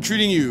holidays been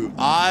treating you?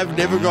 I've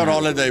never got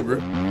holiday, bro.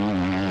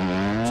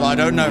 So I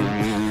don't know.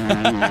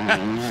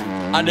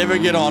 I never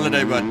get a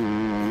holiday, bud.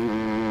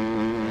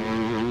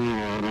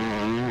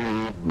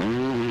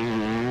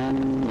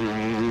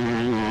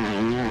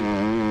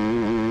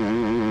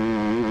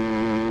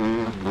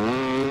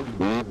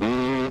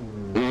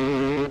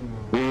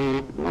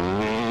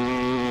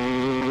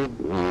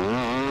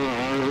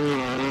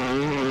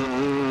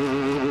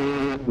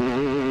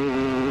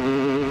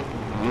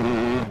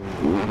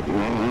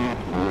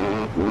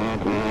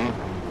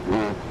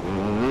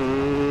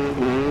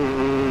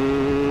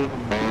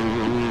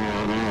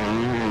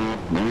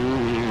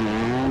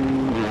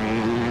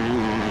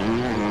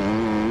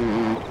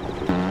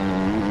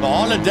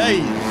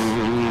 Holidays.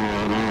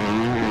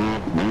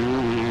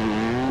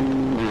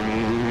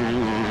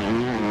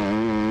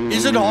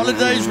 Is it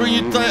holidays when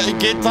you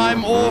get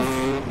time off,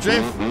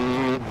 Jeff?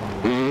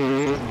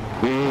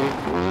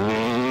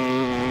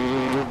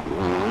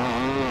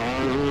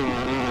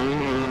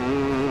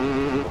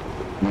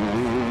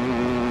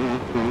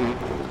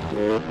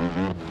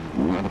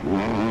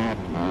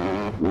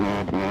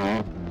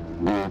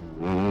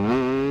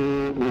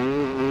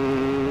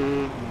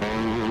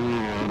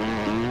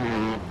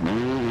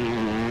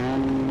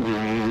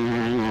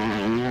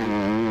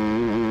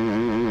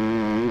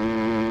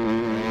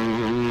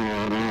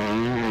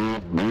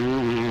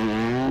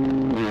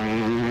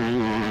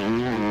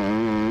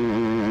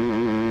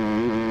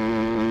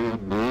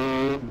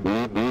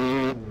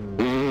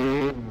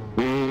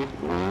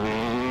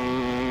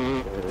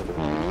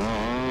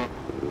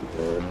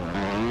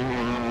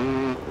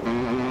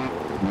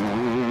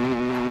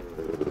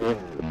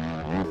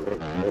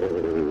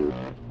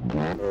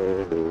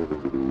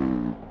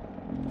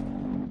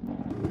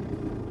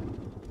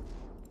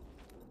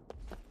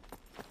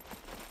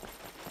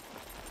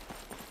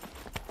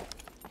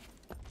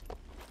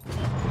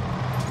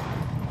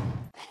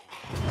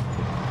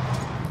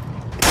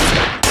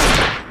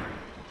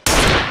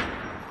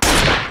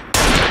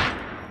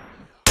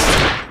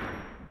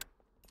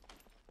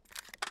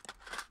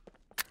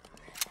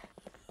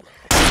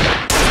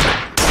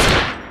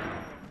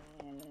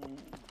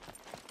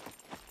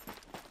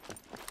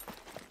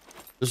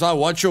 Because I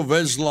watch your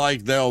vids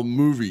like they're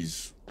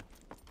movies.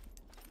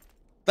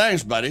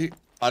 Thanks, buddy.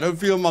 I don't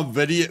feel my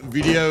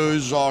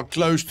videos are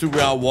close to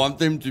where I want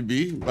them to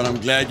be, but I'm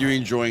glad you're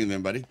enjoying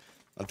them, buddy.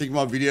 I think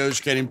my videos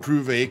can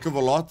improve a heck of a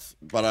lot,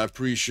 but I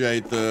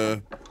appreciate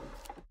the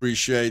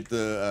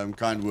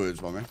kind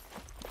words, my man.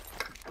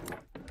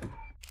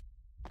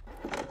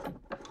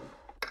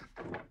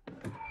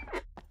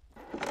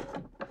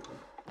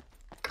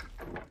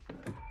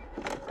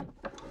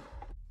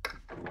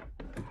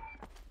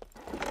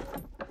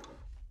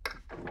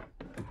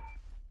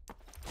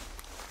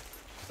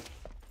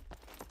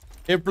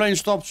 Airplanes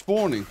stop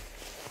spawning.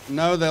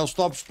 No, they'll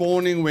stop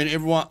spawning when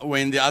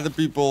the other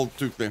people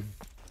took them.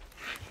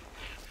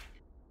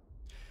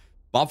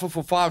 Buffer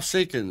for 5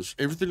 seconds.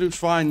 Everything looks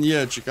fine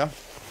here, chica.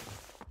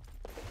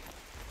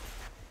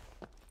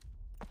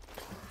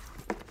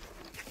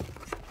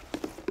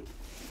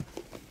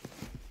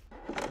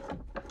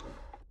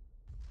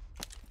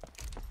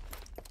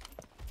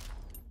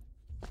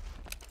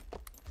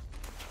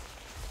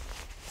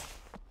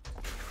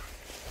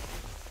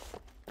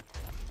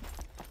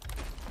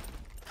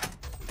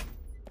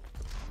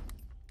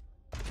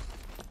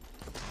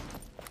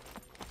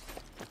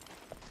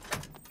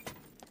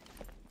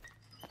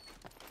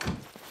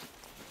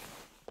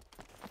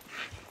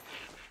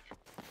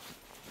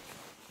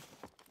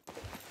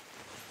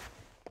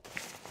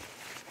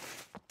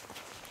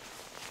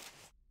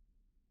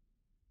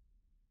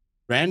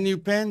 Brand new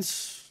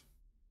pants?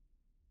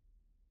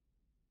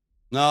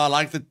 No, I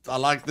like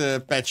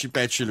the patchy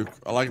look.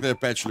 I like the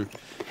patchy look.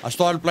 I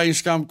started playing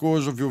Scum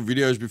because of your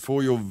videos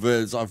before your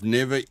vids. I've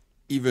never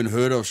even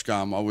heard of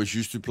Scum. I was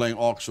used to playing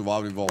Ark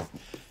Survival Evolved.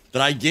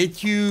 Did I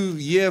get you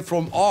here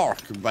from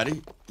Ark,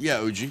 buddy?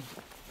 Yeah, OG.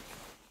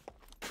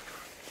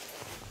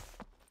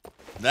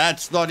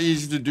 That's not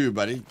easy to do,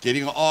 buddy.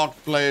 Getting an Ark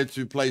player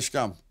to play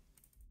Scum.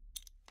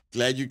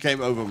 Glad you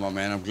came over, my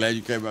man. I'm glad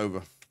you came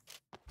over.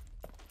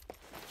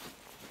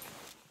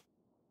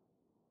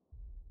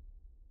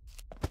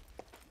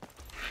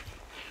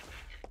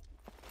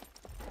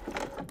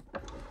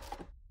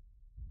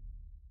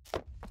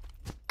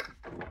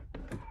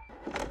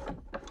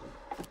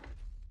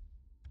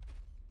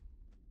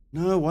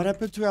 No, what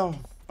happened to our...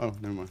 Oh,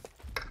 never mind.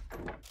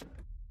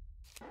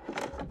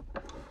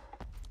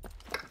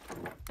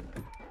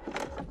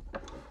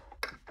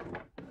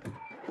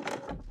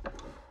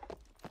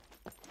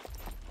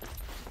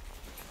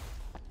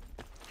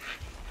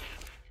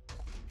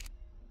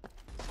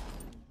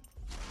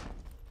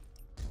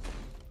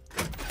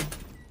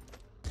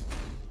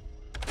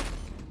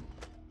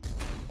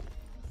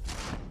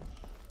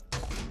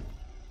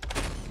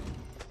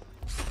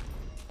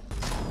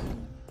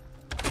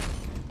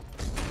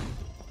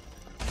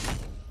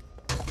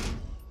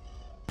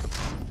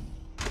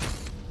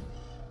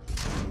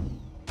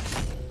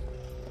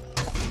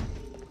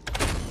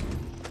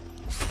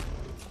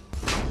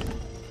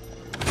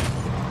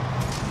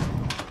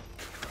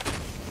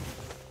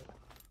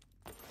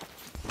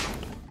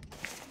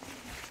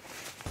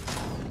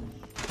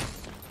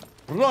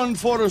 Run,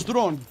 Forrest,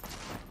 run!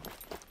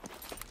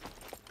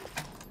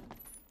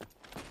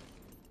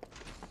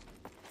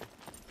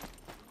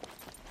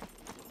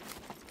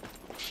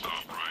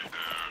 Stop right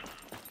there.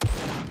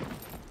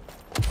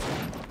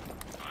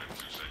 Time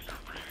to set your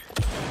breathing.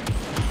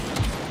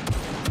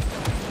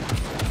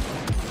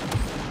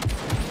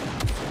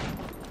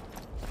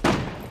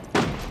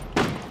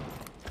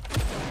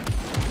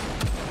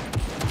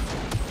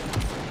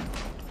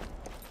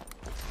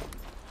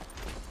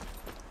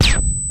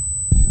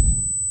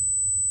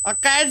 I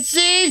can't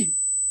see!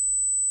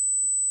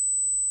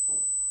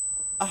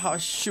 Oh,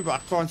 shoot, I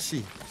can't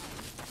see.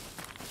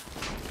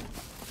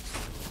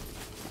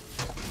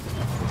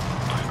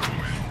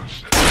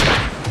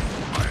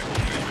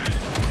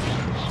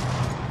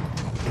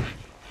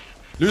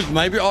 Luth,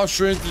 maybe ask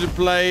Serenity to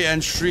play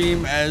and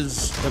stream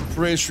as a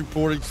press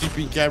reporter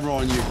keeping camera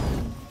on you.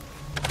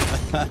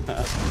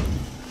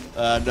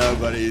 No,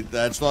 buddy,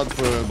 that's not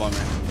for her, my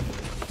man.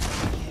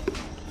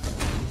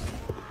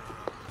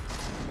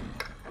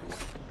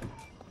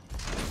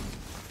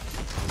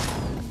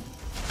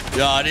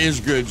 Yeah, it is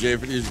good,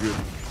 Jeff. It is good.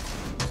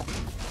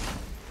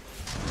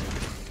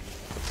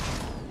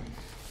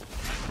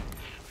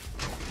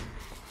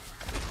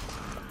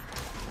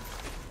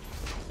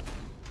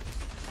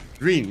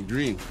 Green.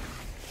 Give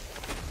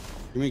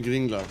me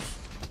green gloves.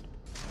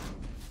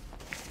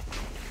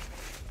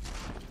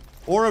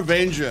 Or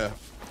Avenger.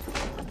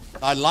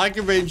 I'd like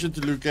Avenger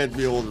to look at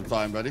me all the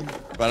time, buddy.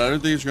 But I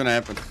don't think it's gonna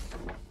happen.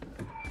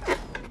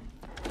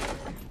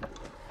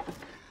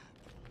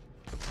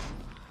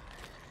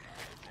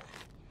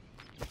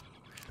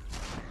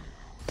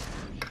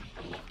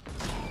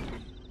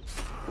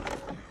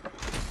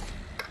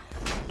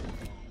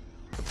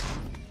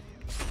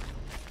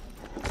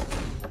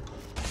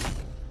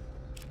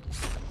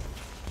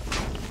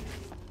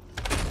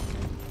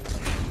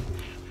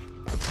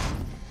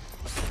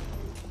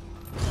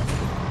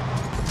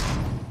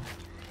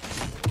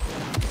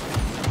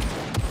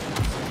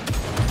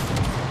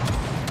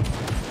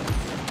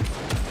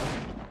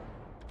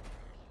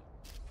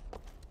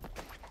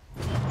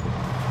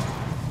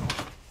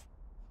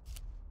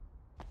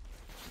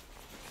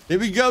 Here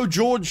we go,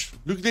 George.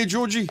 Look there,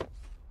 Georgie.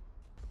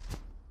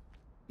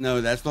 No,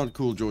 that's not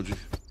cool, Georgie.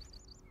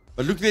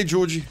 But look there,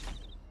 Georgie.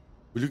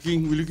 We're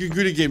looking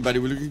good again, buddy.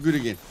 We're looking good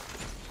again.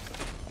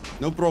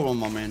 No problem,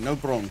 my man. No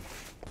problem.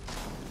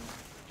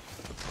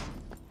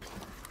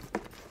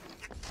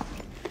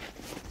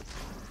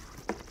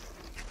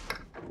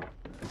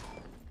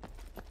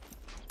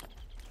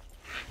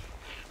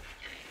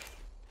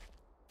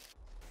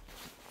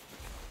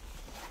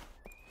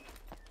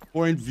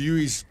 Point view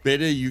is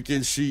better. You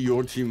can see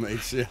your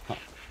teammates. Yeah.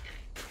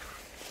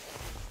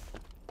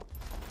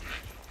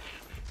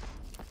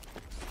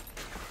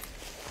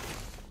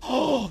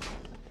 Oh,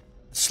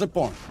 slip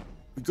on.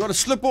 We got a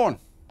slip on.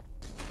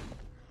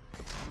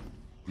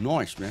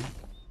 Nice, man.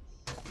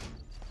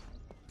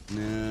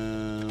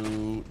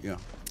 No, yeah.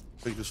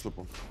 Take the slip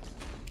on.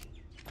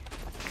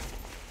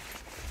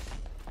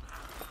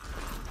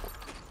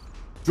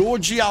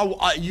 Georgie, I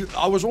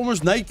was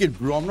almost naked,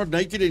 bro. I'm not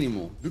naked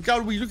anymore. Look how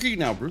we're looking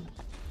now, bro.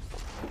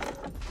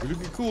 We're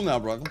looking cool now,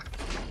 brother.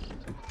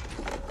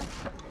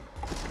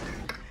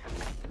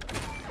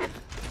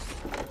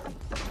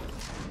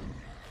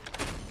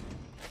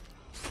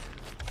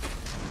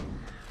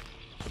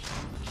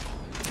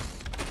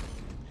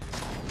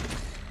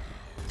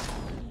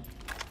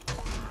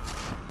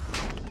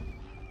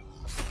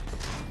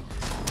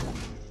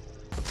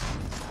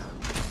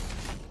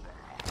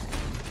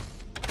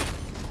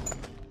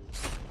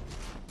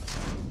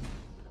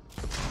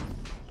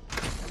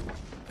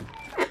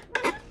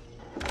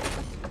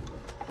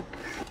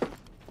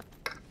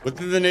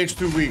 Within the next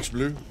 2 weeks,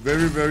 Blue.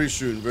 Very, very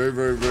soon. Very,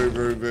 very, very,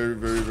 very, very,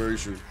 very, very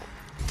soon.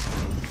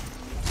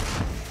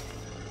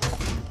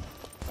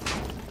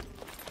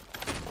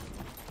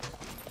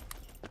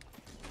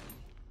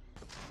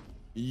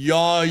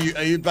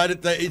 Yeah,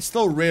 but it's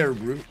still rare,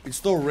 bro. It's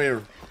still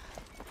rare.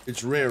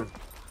 It's rare.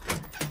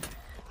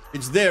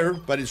 It's there,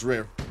 but it's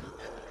rare.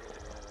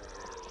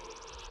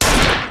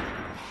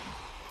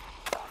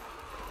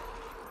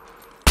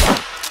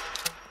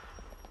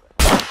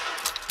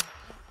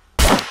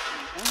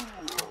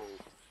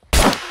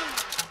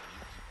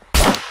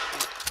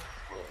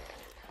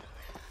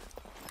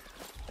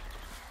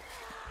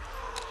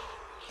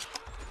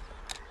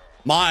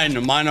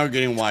 Mine are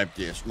getting wiped,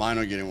 yes. Mine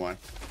are getting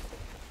wiped.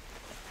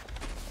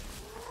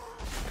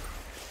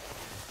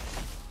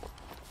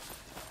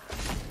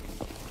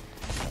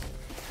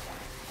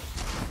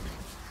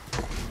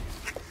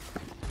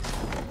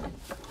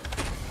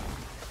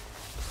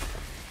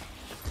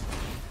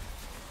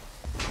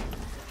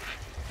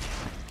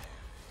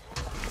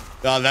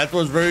 Yeah, that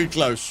was very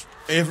close.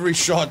 Every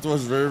shot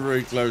was very,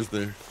 very close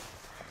there.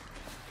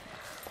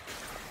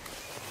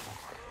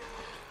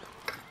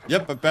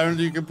 Yep,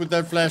 apparently you can put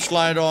that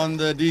flashlight on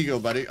the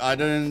Deagle, buddy. I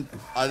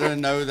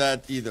didn't know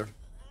that either.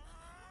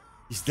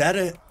 Is that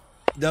a...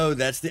 No,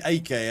 that's the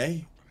AK, eh?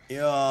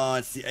 Yeah,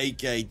 it's the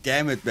AK.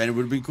 Damn it, man. It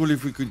would be cool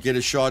if we could get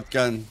a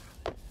shotgun.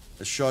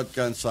 A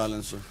shotgun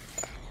silencer.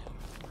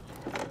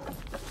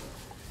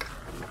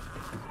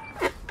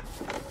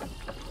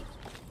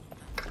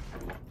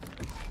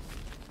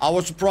 I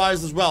was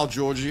surprised as well,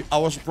 Georgie. I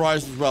was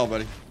surprised as well,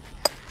 buddy.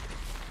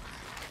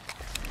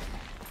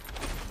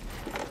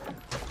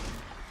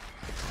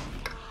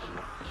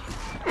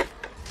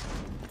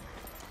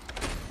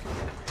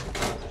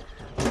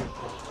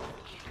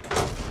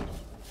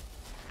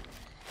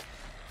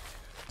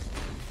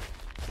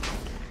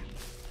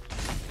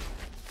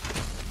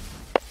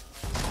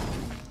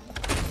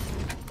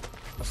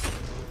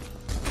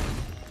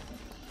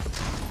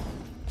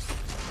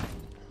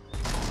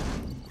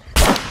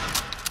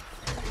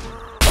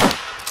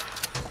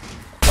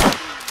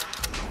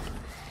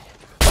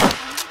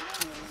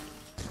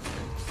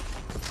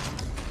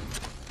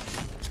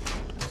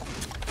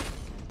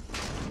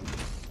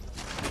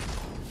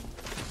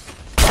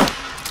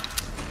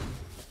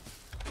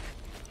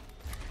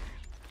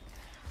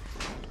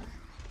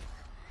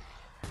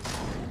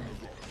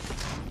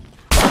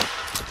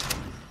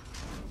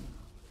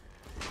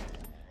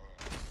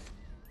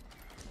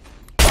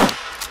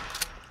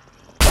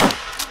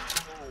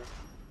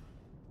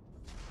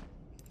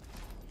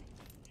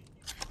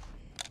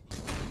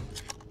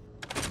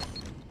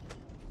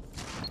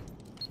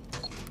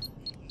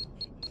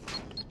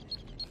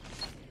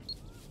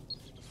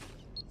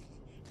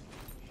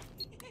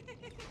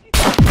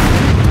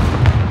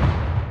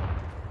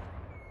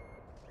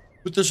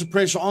 Put the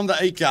suppressor on the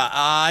AK.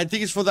 I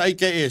think it's for the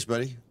AKS,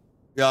 buddy.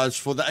 Yeah, it's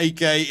for the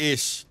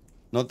AKS,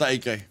 not the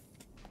AK.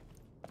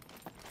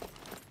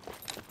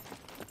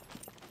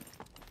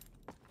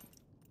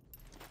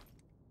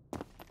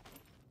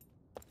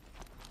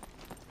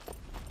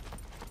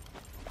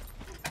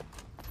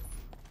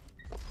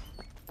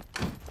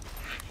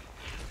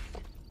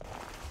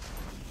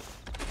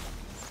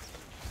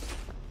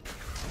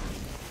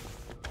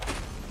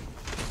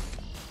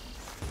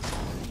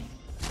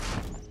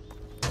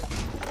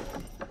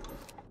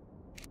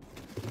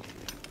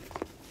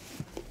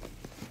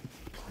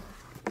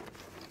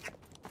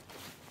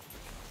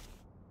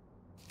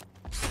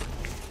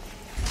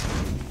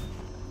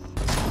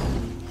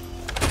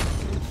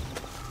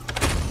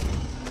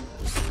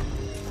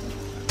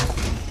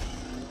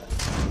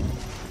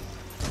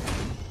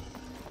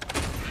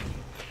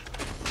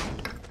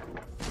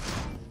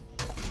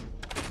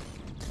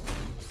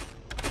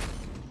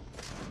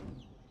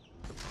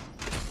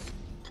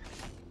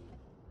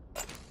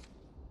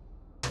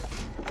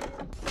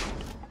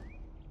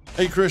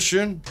 Hey,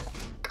 Christian.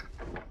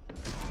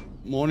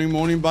 Morning,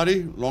 morning,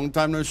 buddy. Long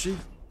time no see.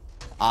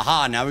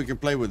 Aha, now we can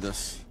play with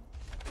this.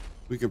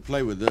 We can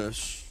play with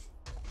this.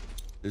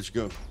 Let's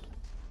go.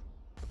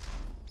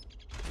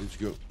 Let's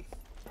go.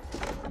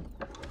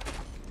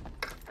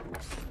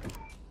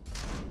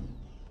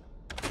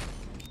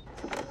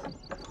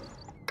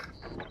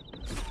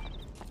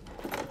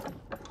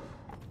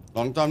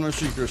 Long time no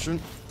see,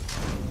 Christian.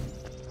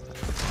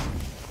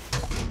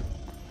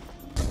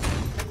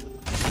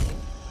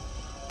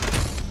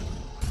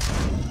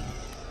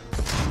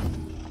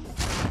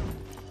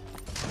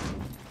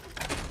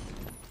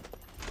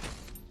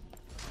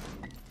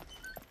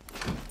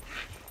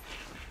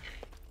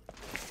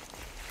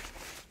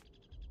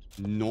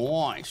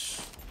 Nice.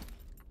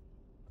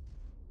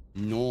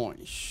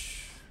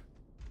 Nice.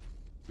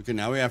 Okay,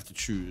 now we have to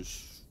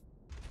choose.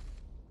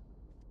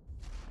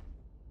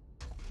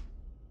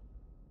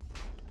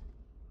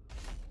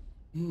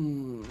 Okay.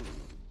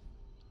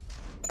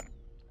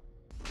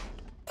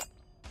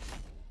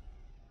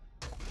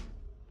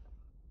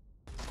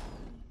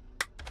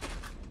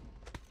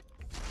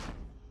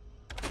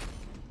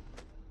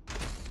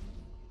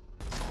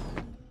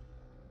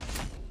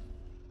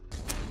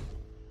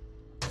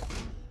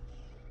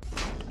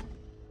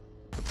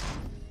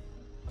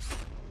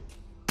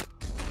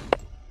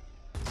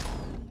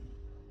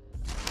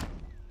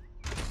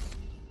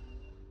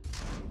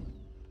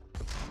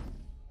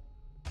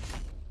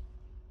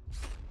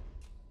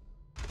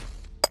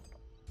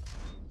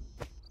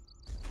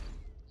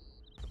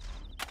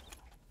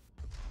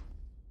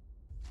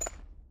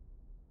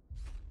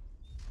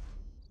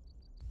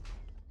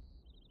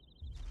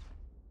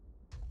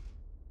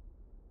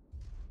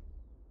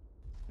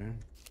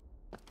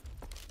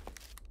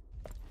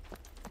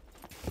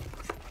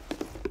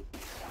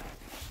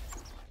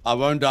 I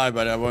won't die,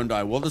 but I won't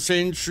die. Will the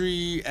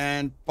sentry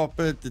and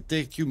puppet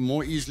detect you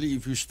more easily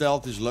if your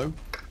stealth is low?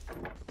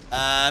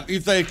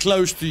 If they're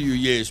close to you,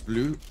 yes,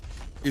 Blue.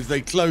 If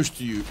they're close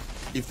to you.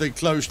 If they're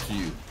close to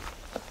you.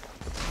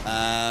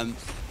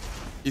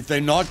 If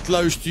they're not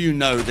close to you,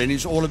 no. Then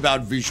it's all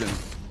about vision.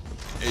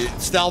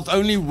 Stealth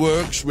only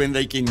works when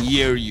they can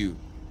hear you.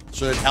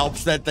 So it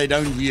helps that they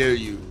don't hear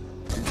you.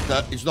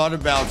 It's not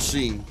about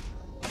seeing.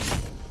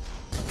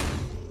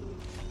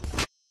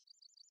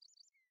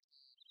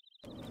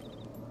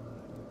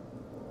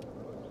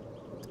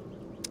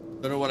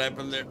 Don't know what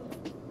happened there.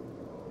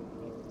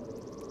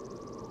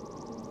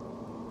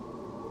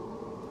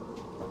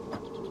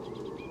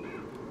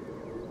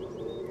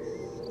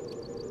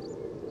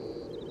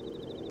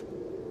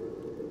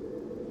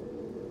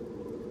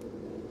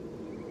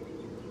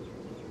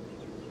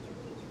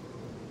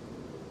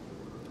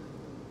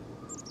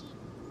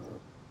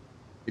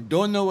 I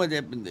don't know what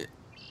happened there.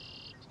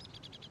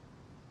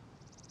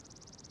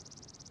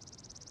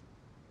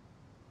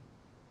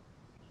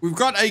 We've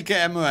got AK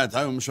ammo at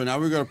home, so now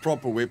we've got a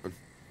proper weapon.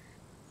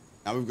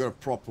 Now we've got a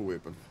proper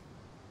weapon.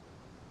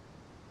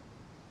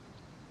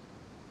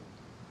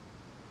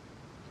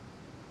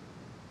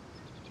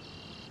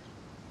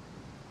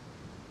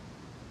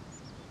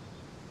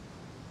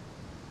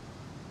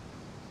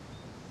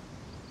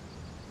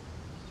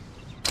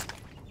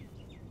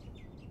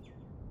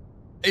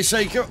 Hey,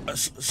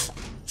 Seikos.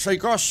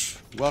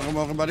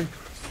 Welcome, buddy.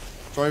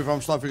 Sorry if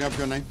I'm stuffing up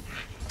your name.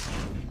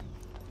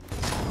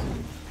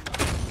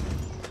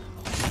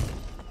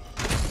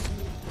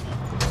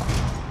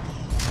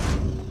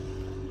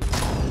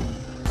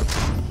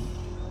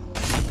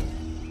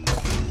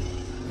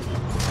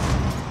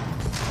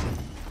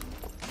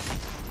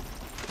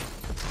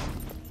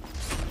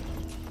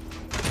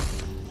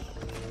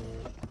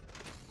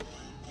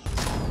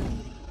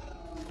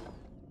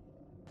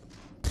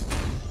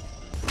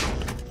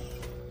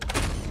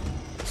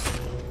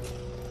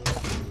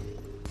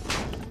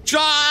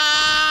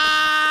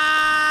 Charge!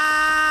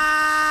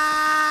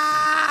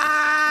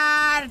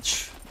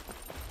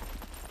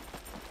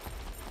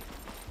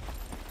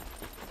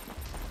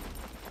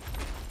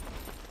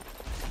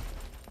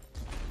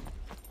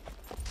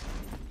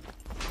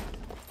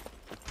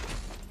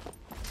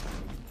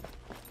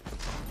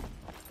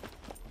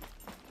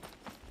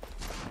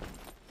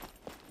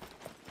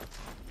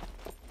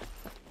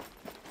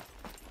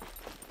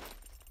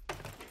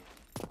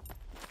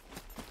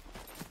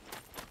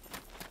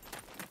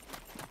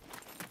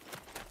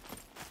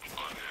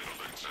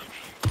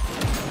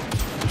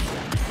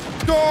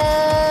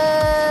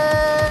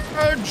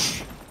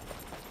 Charge!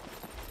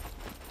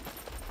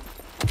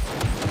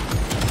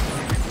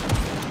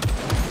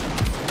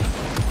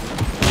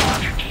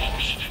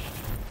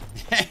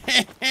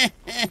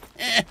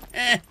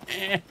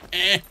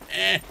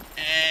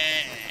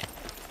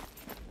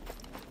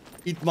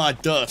 Eat my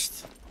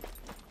dust.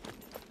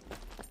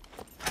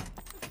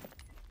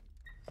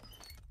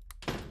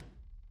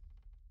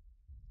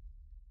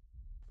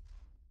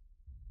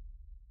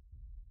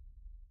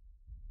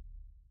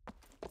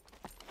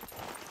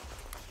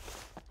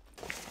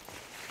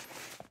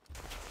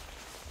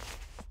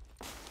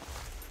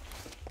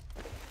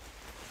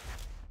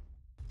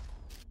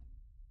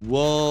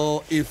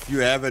 Well, if you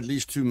have at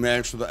least 2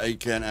 mags for the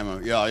AK and ammo.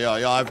 Yeah,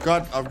 I've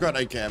got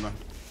AK ammo.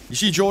 You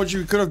see, George,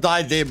 you could have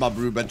died there, my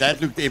bro, but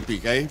that looked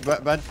epic, eh?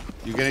 But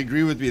you can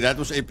agree with me, that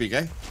was epic,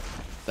 eh?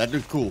 That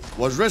looked cool.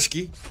 Was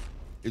risky.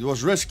 It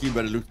was risky,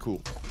 but it looked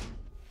cool.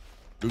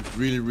 Looked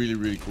really, really,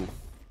 really cool.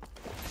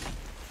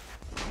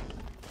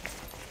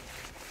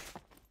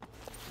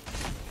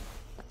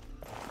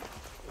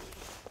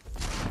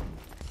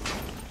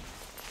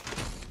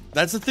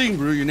 That's the thing,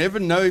 bro. You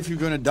never know if you're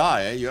gonna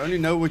die. Eh? You only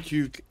know what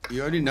you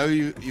only know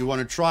you want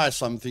to try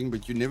something,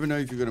 but you never know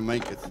if you're gonna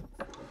make it.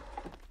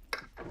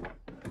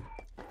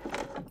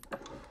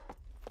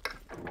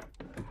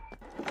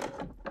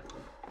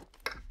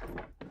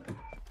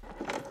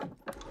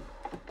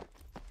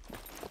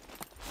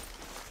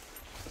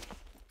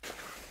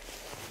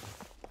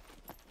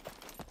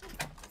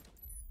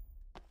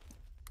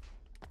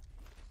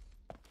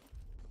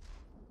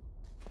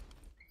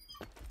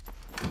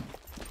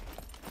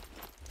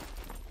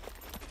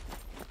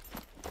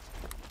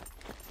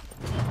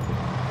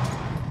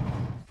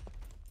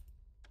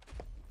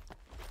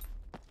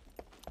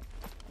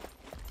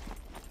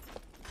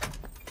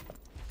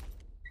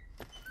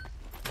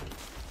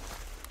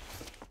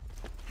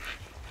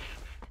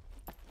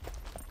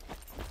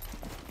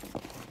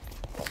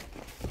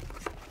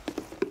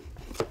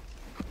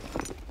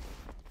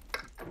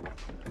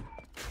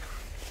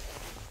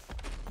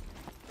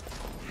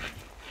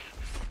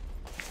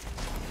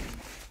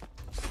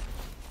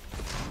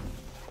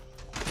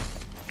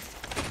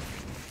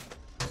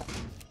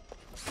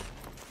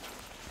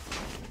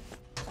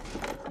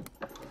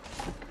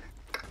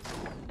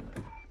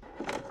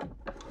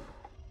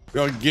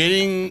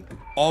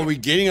 Are we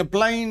getting a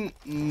plane?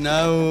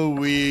 No,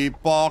 we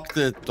parked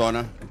it,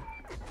 Donna.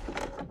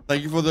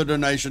 Thank you for the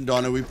donation,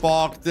 Donna. We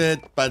parked it,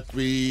 but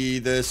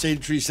the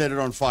sentry set it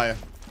on fire.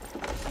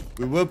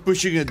 We were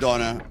pushing it,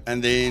 Donna,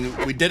 and then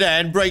we did a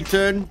handbrake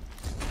turn.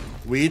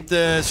 We hit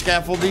the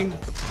scaffolding,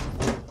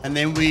 and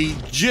then we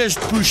just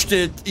pushed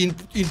it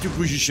into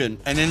position.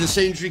 And then the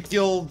sentry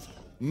killed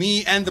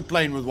me and the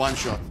plane with one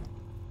shot.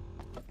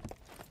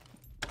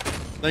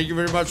 Thank you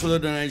very much for the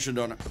donation,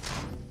 Donna.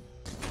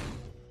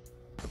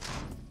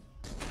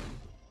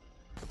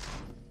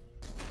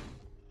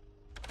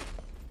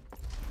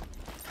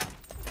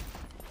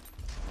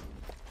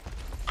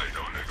 I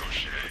don't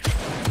negotiate.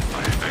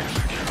 I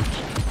execute.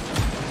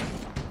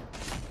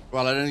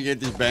 Well, I didn't get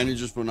these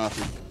bandages for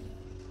nothing.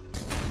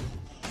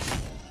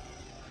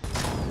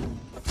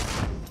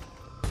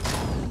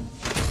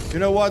 You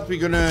know what? We're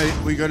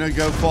gonna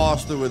go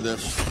faster with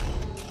this.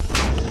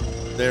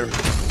 There.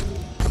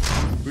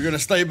 We're gonna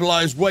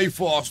stabilize way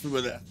faster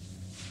with that.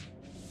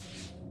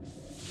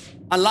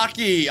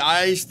 Unlucky,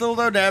 I still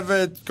don't have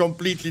it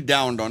completely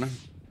down, Donna.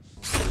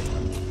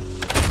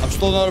 I'm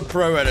still not a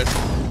pro at it.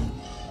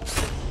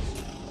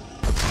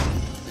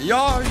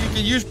 Yeah, you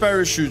can use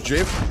parachute,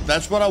 Jeff.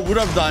 That's what I would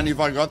have done if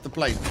I got the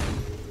plane.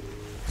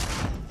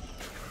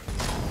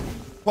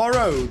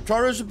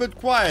 Toro's a bit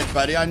quiet,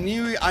 buddy. I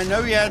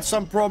know he had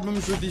some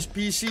problems with his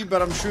PC,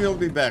 but I'm sure he'll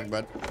be back,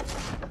 bud.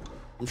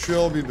 I'm sure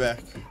he'll be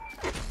back.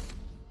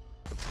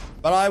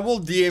 But I will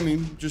DM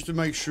him just to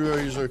make sure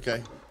he's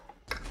okay.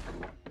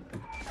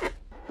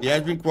 He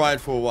has been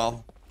quiet for a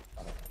while.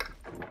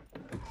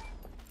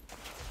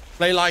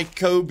 Play like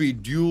Kobe,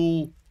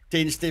 duel,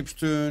 10 steps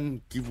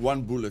turn, give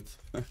 1 bullet.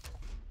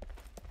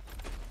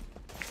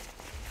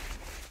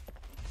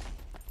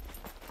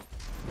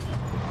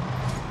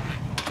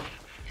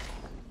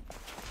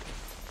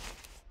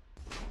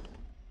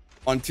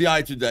 On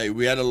TI today,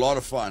 we had a lot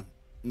of fun.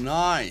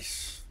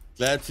 Nice.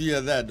 Glad to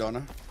hear that,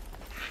 Donna.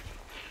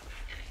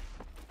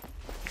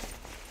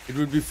 It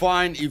would be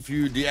fine if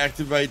you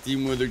deactivate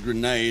him with a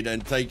grenade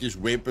and take his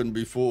weapon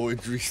before it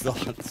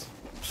restarts.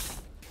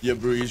 Yeah,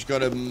 bro, he's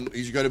got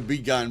a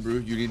big gun, bro.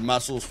 You need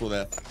muscles for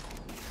that.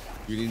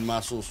 You need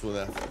muscles for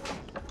that.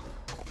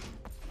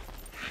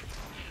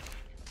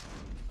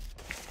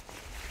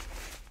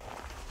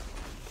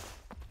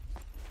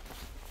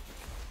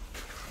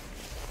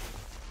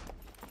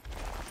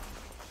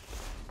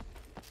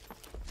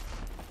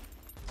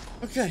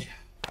 Okay.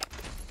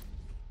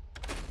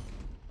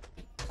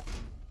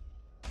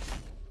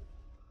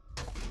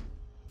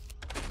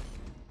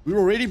 We're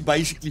already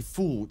basically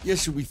full.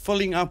 Yes, so we're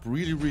filling up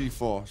really, really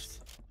fast.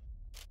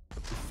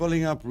 We're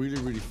filling up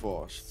really, really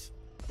fast.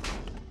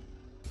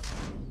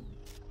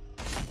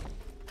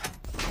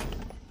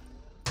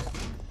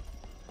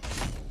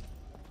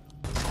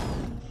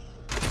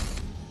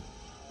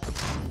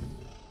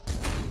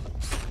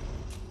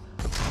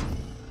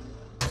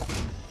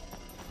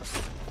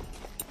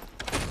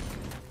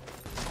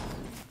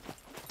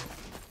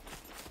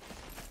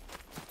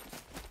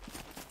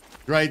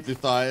 Great,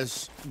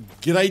 Luthais.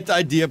 Great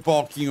idea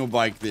parking your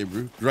bike there,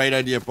 bro. Great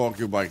idea parking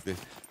your bike there.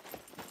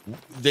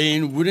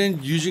 Then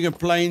wouldn't using a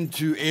plane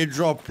to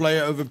airdrop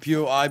player over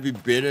POI be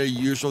better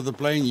use of the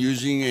plane?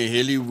 Using a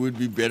heli would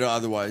be better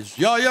otherwise.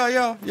 Yeah.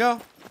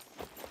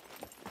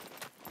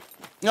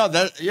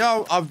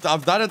 Yeah,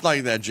 I've done it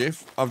like that,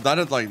 Jeff. I've done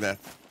it like that.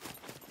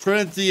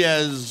 Trinity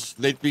has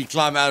let me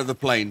climb out of the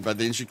plane, but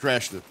then she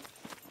crashed it.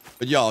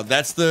 But yeah,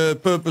 that's the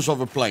purpose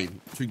of a plane.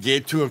 To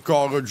get to a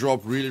cargo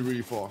drop really,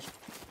 really fast.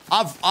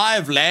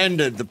 I've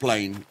landed the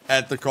plane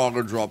at the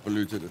cargo drop and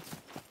looted it.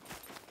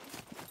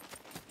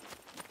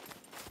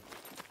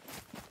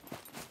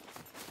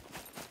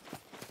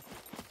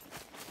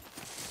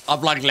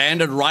 I've like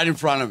landed right in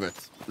front of it,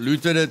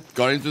 looted it,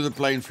 got into the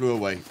plane, flew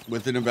away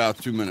within about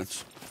 2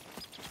 minutes.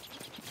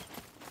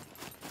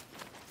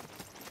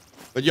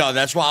 But yeah,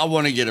 that's why I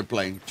want to get a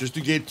plane, just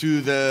to get to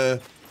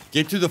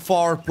the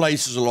far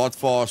places a lot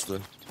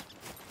faster.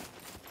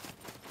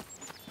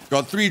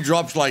 Got 3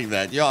 drops like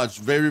that. Yeah, it's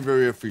very,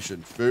 very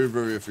efficient. Very,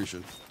 very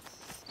efficient.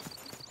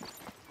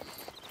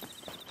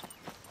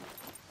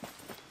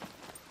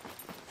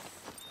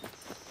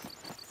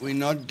 We're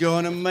not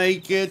gonna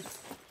make it.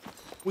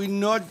 We're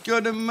not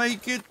gonna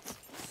make it.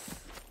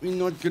 We're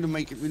not gonna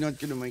make it. We're not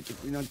gonna make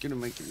it. We're not gonna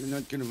make it. We're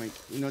not gonna make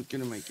it. We're not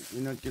gonna make it.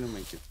 We're not gonna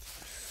make it.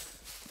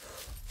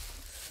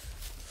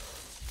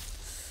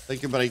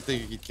 Take a break.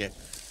 Take a Kit Kat.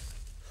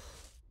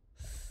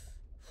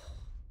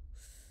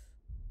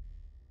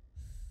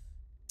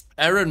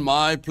 Aaron,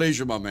 my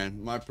pleasure, my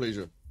man. My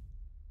pleasure.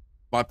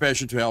 My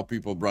passion to help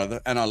people, brother.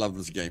 And I love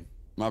this game.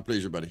 My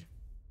pleasure, buddy.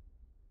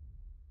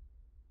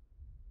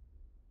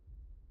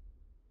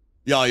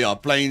 Yeah.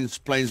 Planes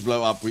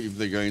blow up if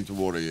they go into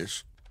water,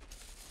 yes.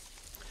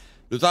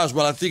 Luthais,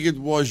 well, I think it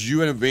was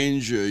you and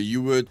Avenger.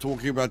 You were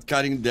talking about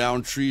cutting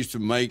down trees to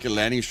make a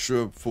landing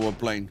strip for a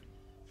plane.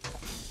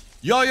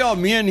 Yeah,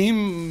 me and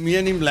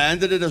him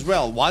landed it as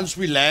well. Once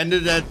we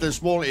landed at the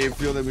small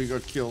airfield, then we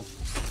got killed.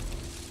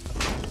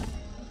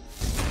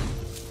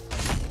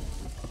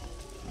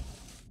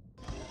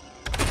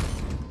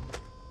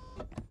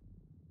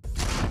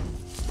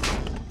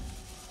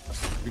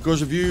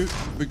 Because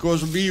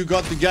of me, you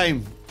got the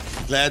game.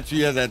 Glad to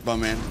hear that, my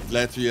man.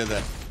 Glad to hear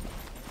that.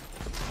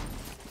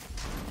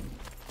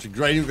 It's a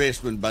great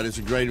investment, but it's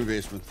a great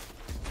investment.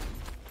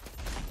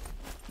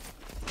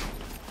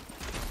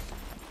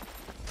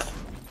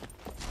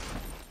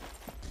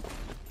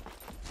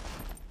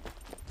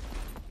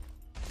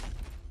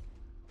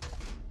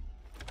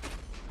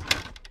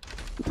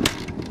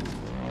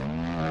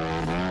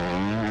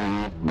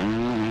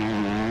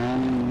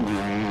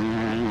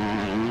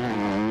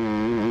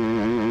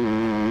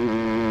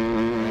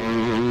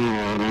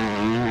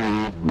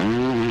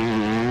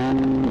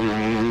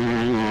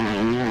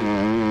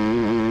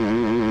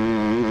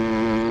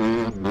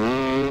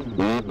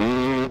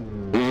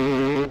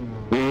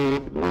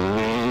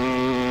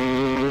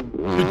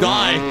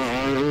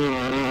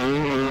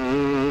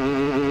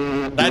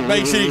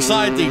 Makes it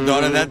exciting,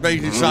 Donna. That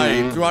makes it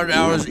exciting. 200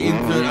 hours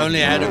into it, only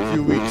had a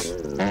few weeks.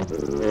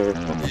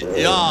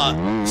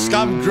 Yeah,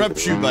 Scum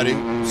grips you, buddy.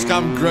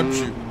 Scum grips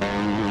you.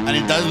 And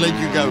it does let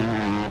you go.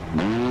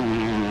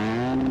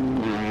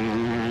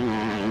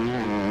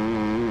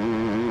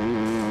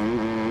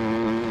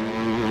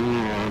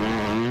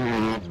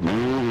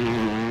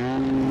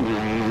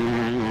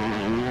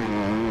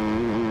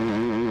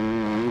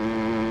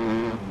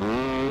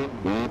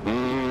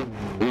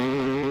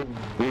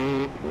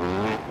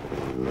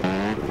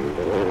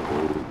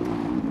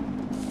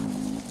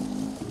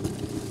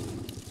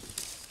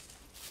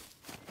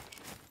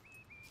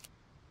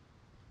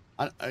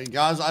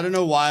 Guys, I don't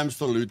know why I'm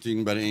still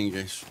looting, but in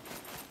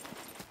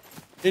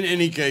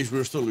any case,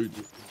 we're still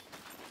looting.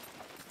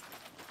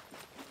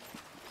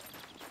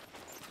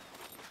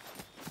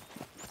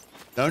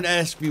 Don't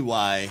ask me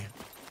why.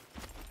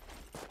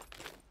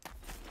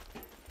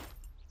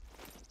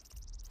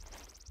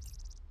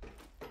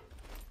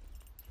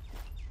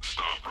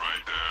 Stop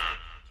right there.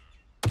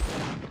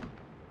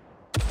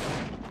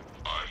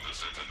 I'm the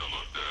Sentinel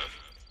of Death,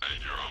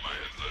 and you're on my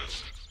hit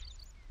list.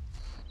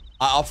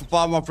 I offered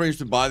part of my friends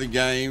to buy the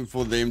game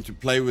for them to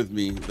play with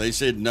me. They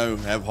said no,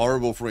 have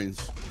horrible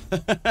friends.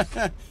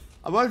 I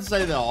won't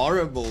say they're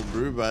horrible,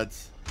 bro, but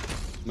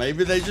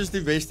maybe they just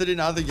invested in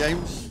other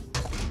games.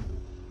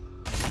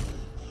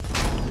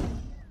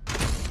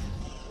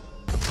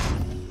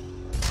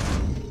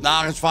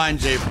 Nah, it's fine,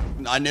 Jeff.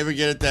 I never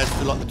get attached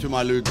to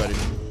my loot, buddy.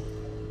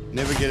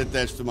 Never get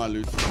attached to my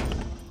loot.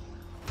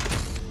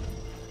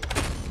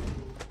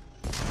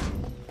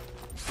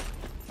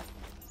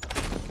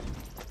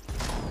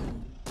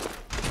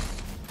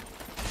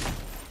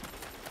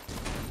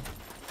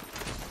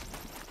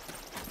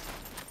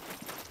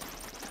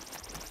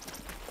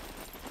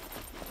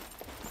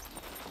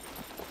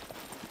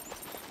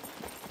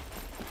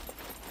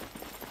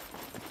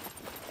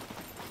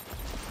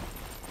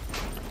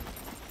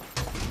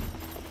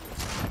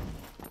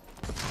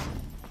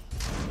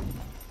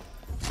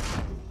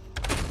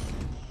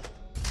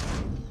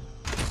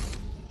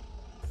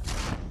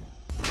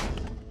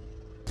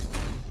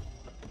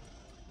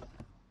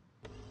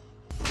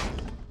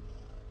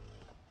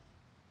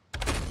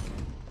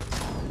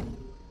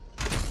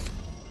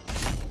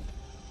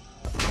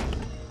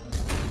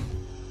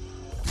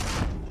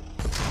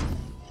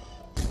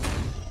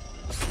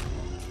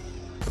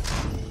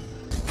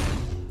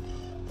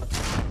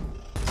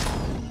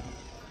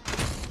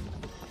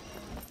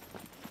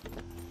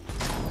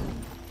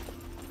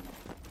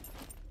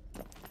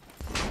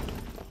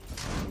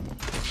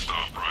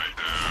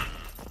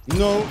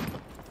 No,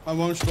 I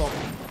won't stop.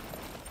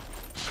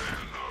 Say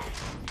hello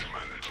to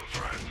my little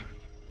friend.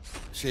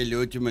 Say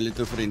hello to my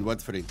little friend.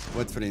 What friend?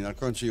 What friend? I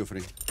can't see your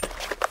friend.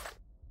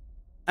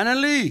 Anna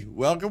Lee,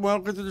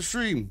 welcome to the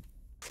stream.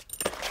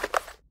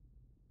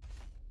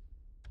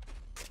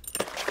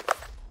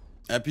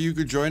 Happy you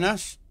could join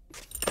us.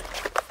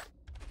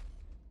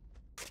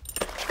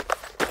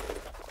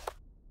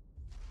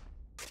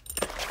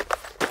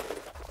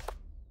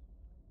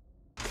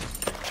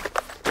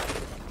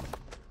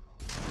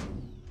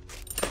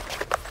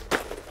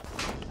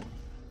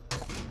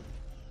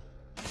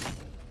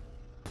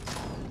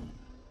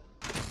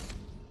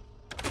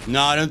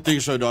 No, I don't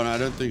think so, Donna. I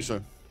don't think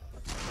so.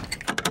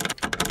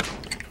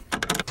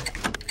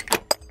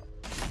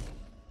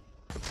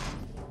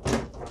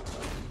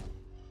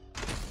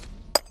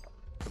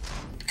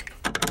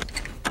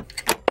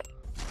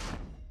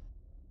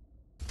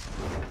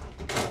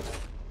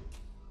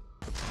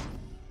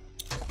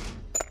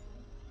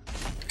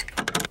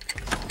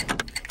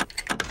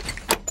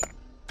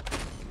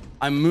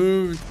 I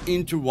moved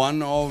into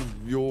one of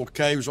your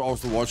caves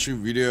after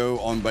watching video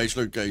on base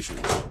locations.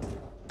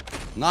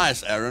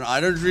 Nice, Aaron. I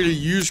don't really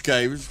use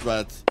caves,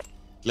 but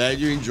glad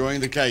you're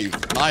enjoying the cave.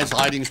 Nice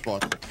hiding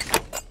spot.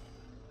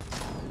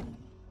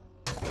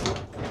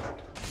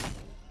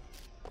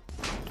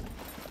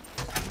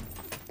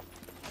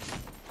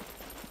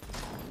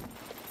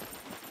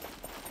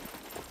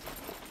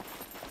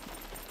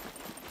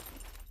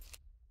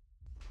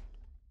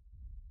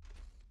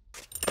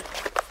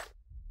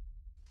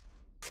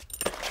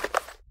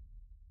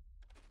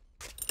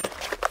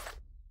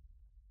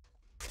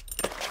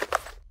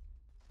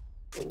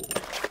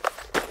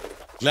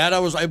 Glad I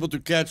was able to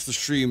catch the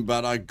stream,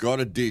 but I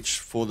got a ditch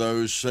for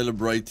those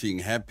celebrating.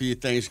 Happy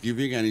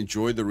Thanksgiving and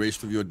enjoy the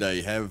rest of your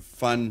day. Have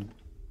fun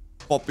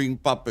popping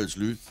puppets,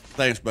 Luth.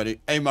 Thanks,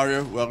 buddy. Hey,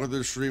 Mario. Welcome to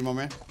the stream, my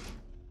man.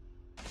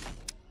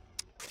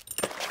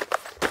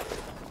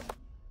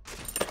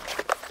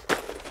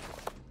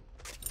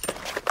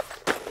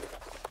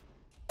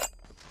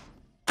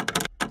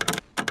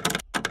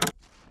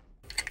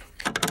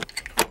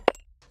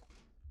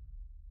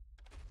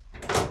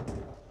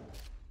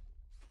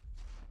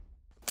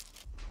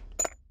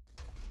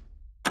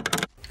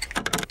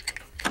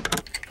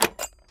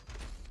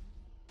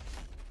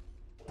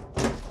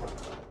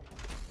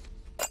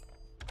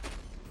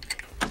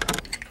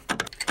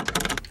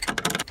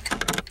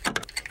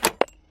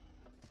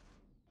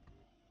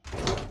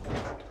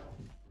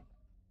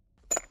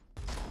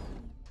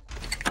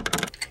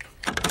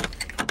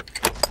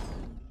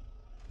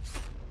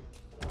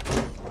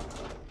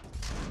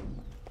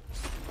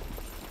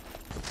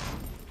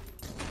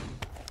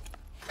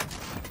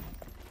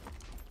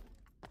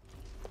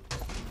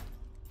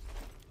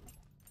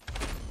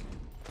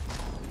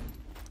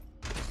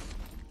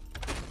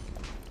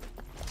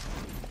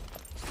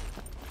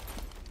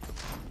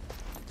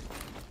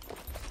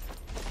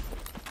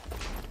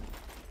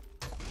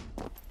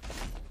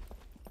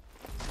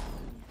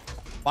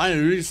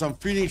 Finally, reading some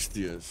Phoenix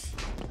tears.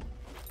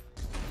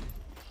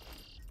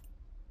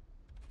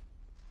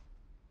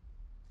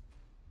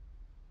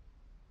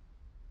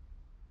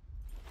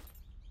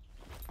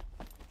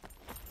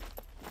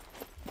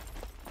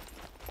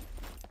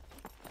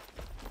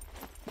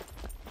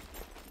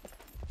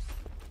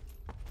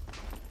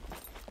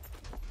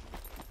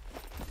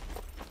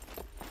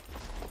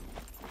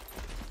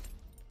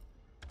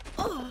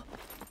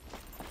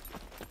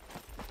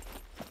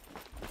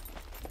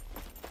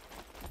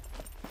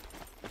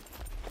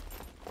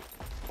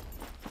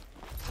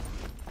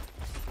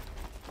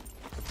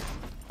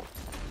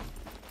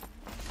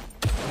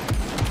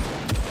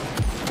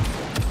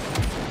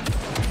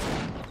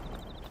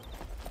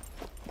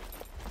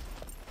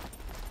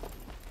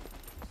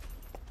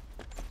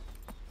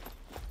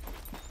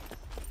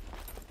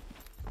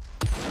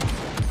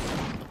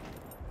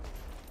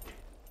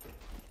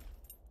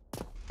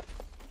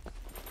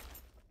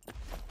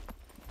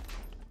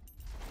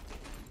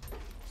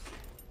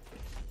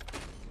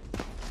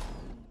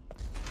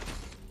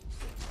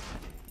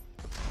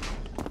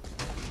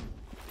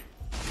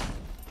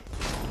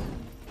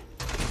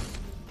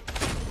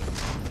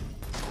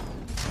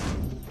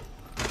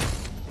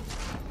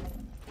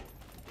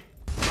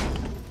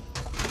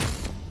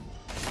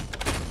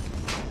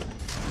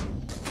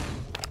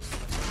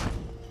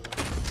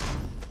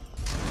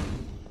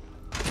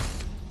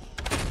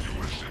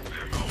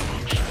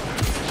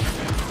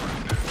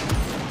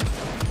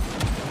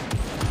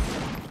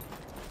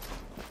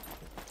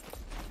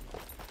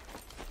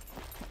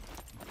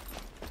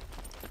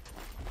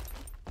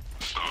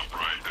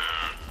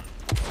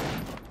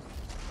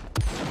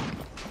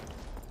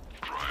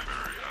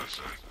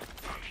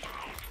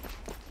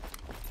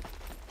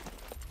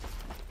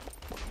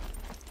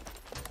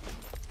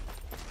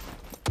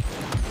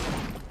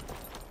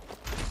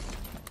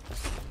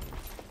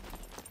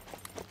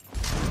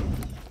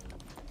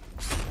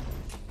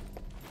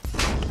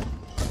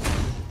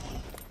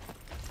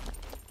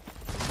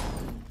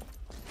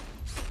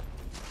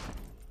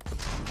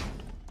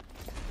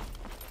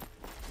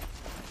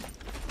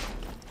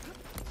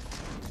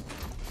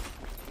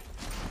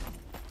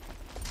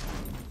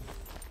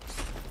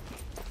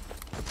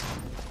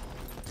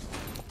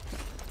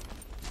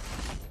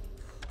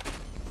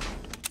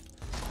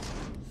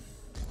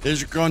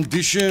 There's a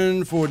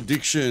condition for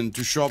addiction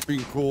to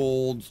shopping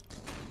called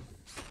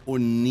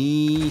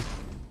Oniomania.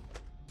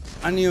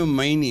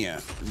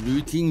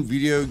 Looting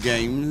video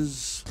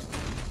games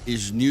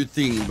is new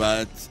thing,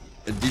 but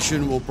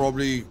addition will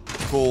probably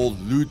called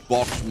Loot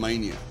Box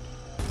Mania.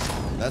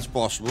 That's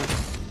possible.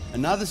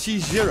 Another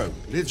C0.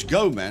 Let's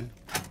go, man.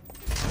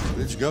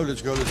 Let's go,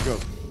 let's go, let's go.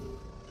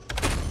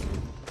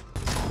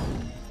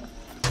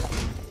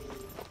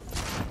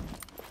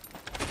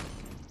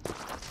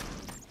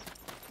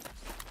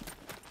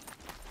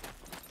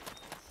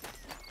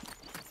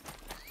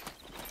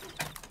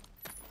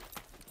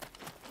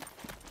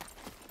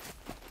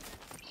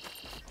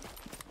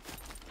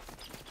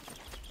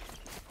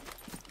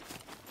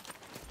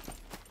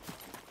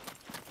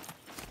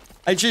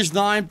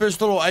 HS9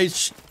 pistol or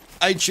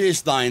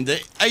HS9? The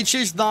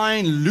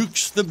HS9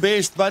 looks the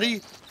best,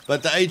 buddy,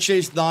 but the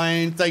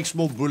HS9 takes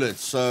more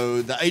bullets.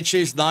 So the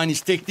HS9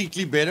 is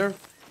technically better,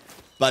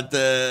 but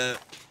the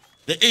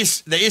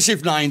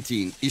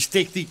SF19 is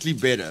technically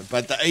better,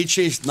 but the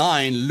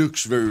HS9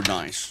 looks very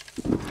nice.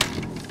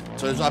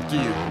 So it's up to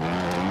you.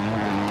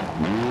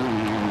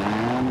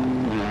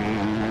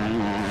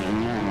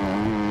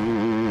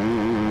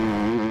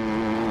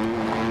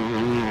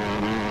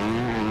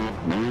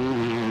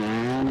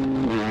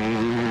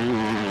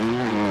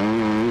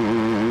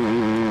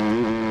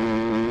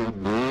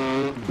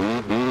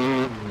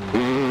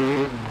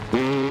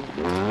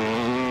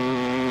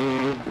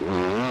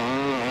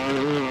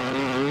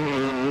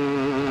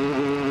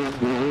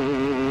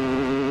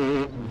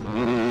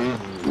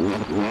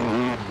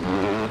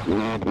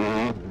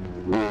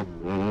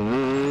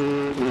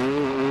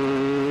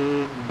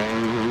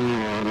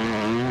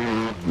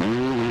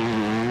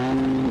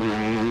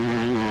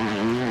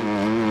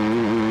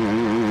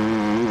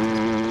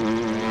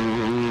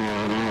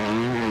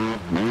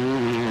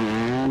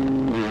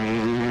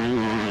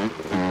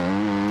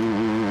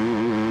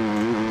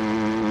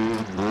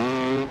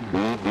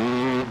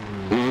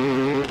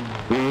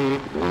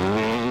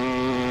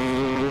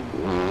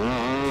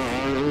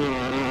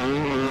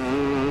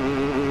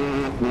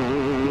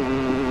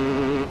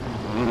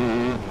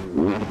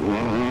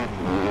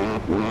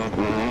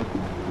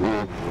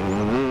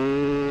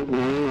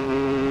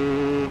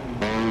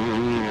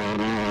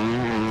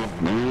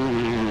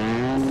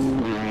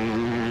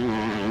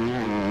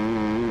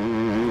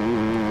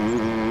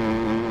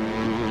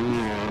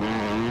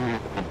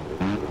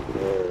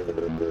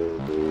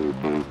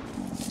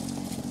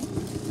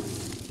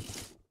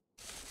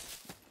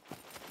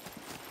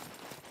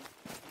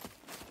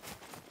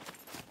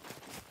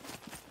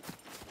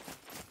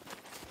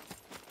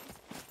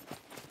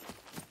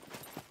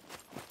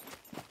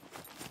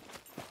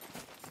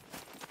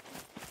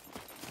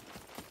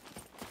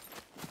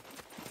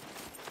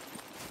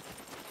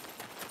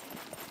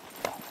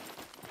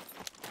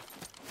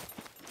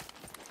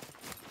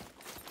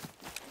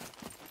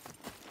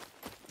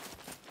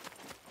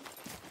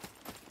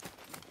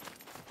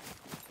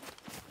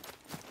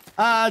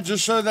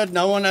 Just so that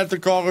no one at the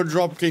cargo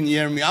drop can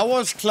hear me. I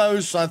was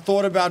close. I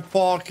thought about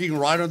parking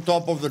right on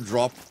top of the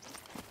drop.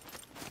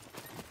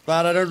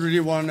 But I don't really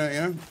want to,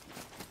 you know.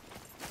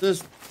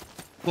 Just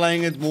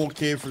playing it more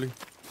carefully.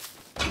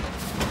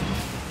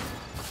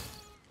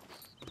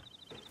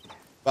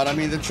 But I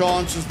mean, the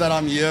chances that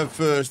I'm here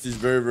first is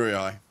very, very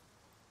high.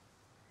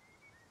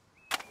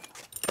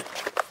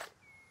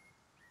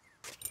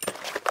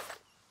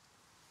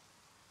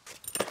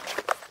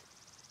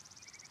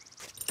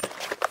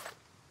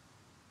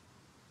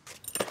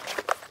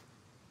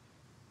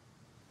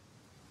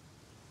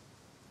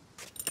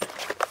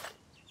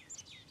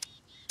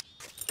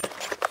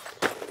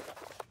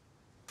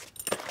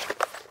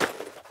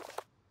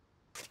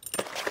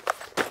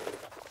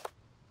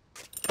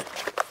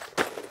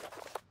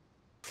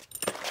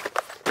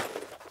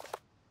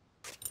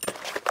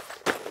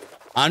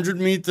 Hundred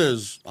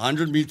meters,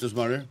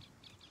 Mario.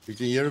 You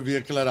can hear a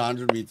vehicle at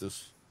 100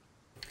 meters.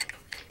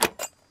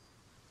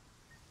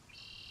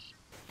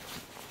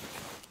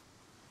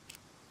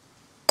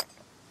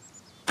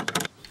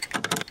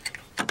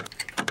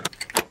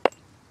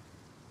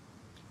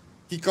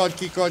 Keycard,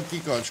 keycard,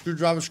 keycard.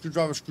 Screwdriver,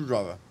 screwdriver,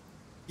 screwdriver.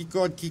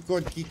 Keycard,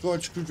 keycard,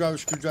 keycard. Screwdriver,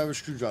 screwdriver,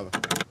 screwdriver.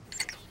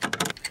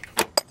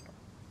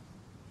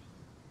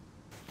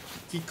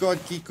 Keycard,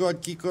 keycard,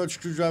 keycard.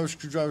 Screwdriver,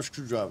 screwdriver,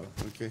 screwdriver.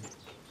 Okay.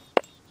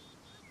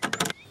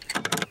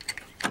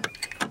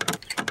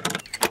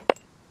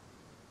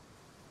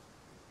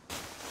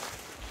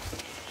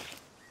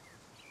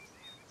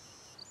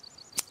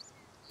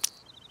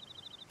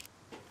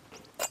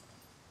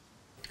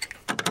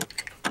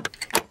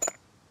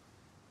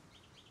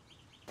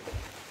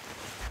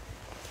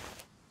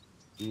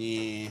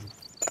 Yeah.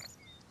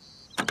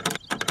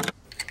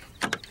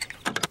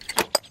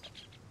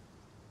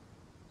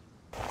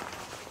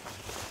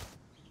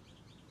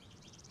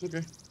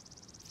 Okay.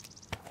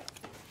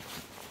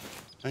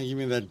 And give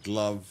me that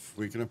glove.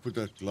 Where can I put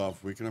that glove?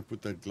 Where can I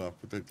put that glove?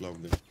 Put that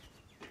glove there.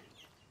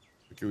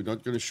 Okay, we're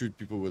not going to shoot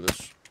people with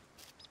this.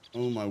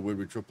 Oh my word,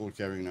 we're triple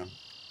carrying now.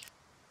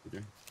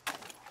 Okay.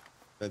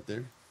 That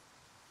there.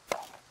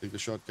 Take the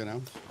shotgun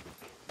out.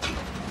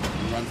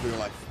 And run for your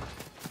life.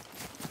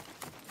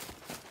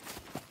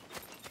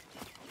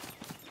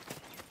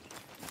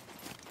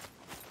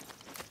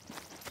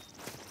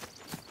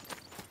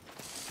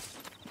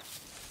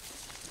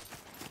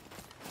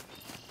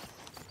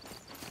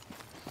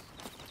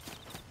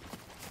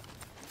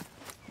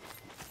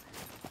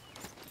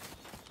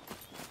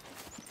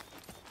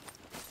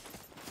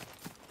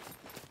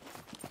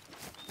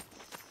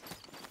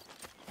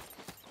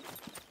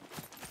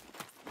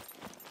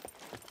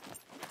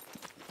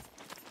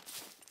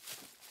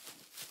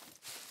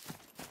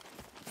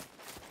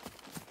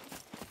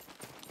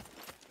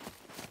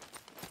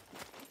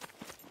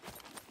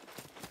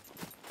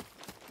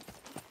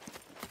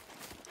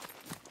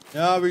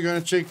 Yeah, we're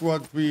gonna check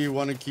what we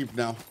want to keep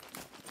now.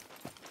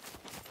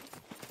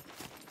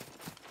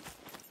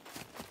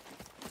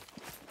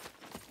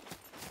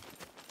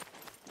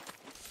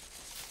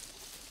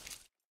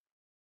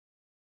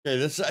 Okay,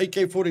 this is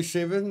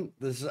AK-47.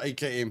 This is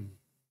AKM.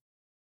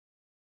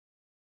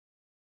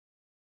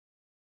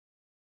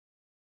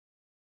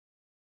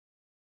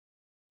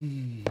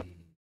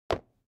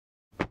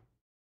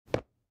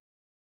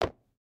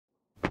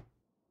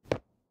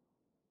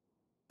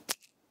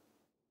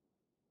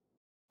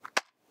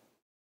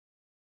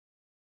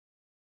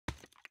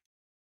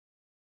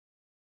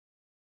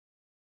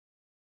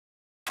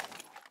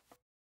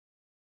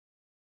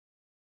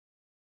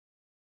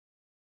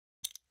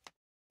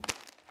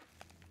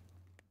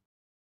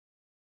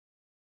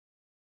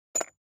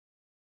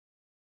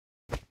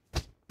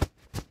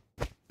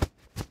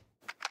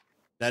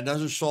 That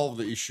doesn't solve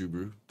the issue,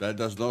 bro. That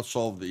does not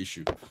solve the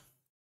issue.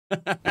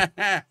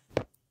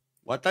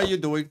 What are you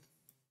doing?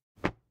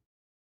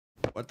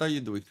 What are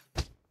you doing?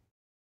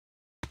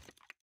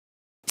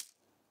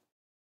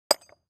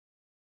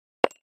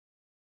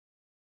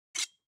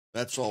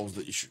 That solves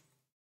the issue.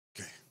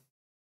 Okay.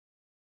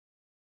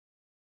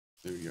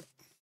 There we go.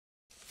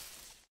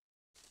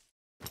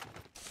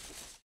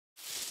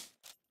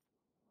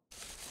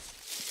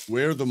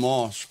 Wear the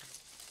mask.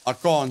 I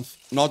can't.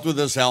 Not with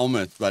this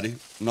helmet, buddy.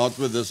 Not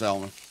with this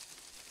helmet.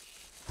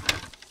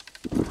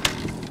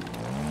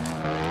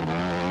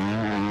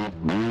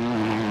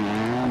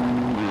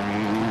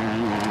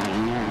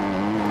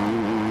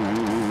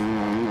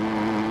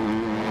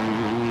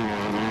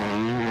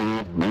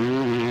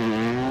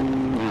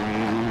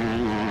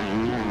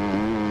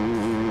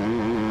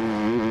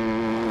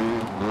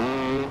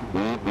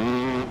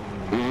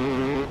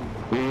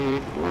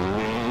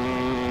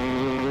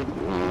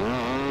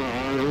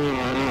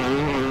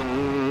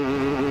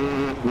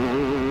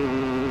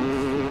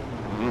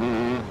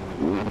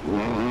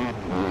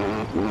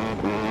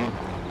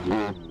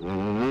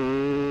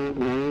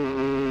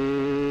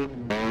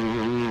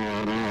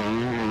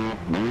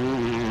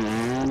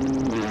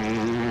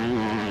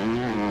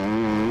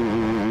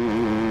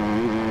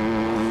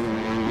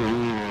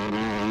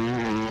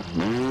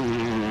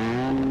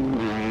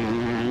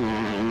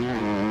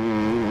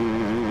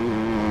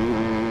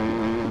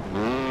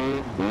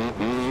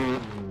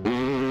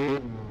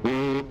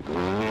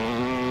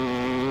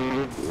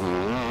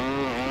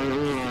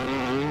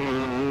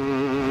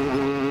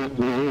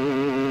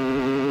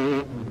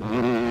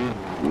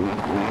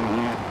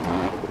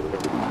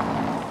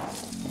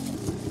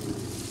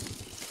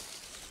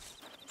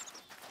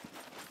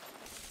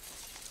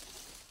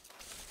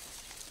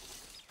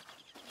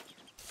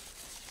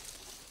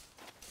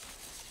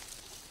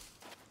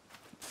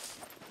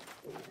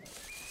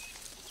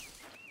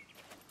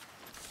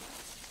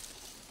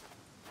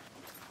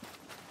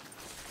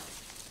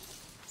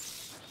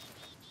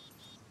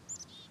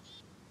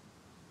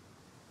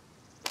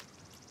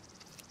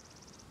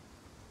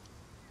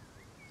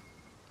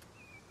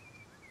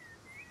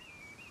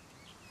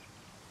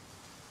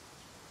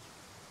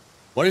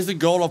 What is the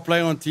goal of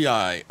playing on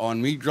TI? On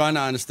Meat Grind,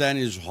 I understand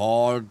is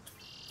hard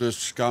to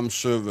Scum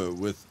server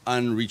with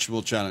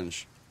unreachable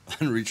challenge.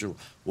 Unreachable.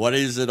 What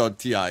is it on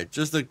TI?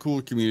 Just a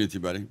cool community,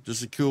 buddy.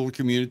 Just a cool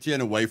community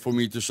and a way for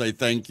me to say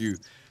thank you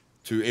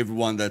to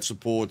everyone that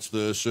supports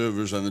the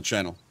servers and the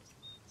channel.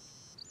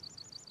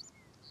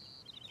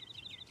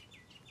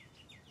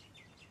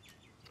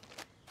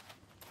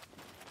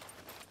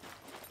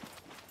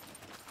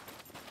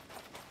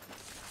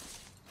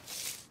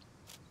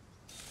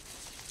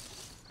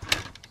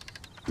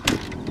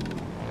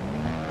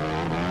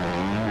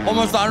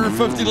 Almost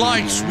 150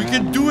 likes. We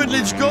can do it.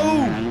 Let's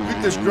go.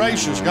 Goodness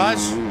gracious,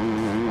 guys.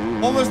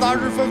 Almost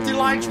 150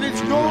 likes. Let's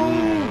go.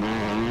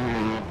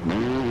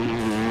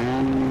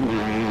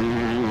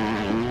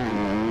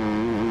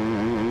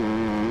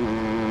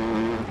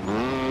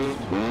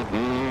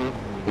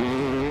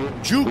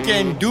 You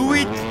can do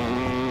it.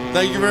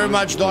 Thank you very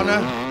much, Donna.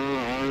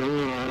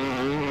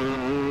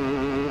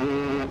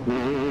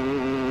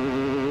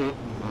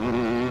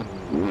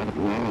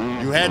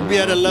 You had me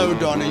at a low,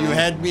 Donna. You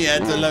had me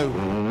at a low.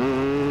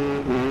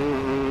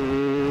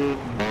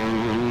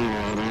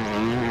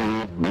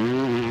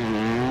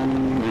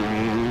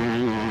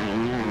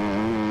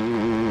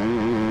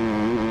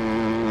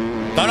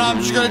 Donna, I'm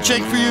just going to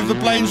check for you if the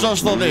planes are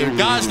still there.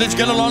 Guys, let's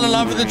get a lot of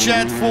love in the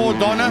chat for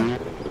Donna.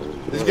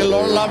 Let's get a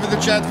lot of love in the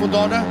chat for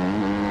Donna.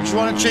 Just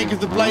want to check if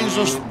the planes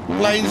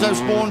have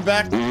spawned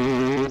back.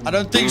 I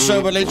don't think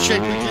so, but let's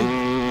check quickly.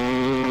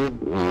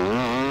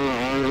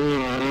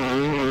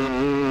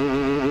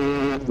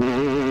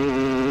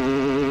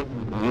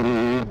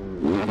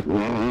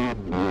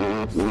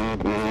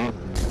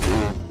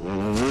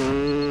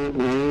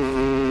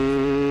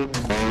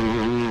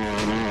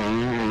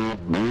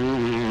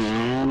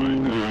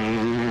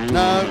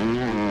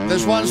 No,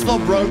 this one's still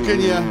broken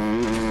here.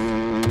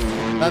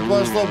 That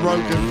one's still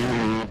broken.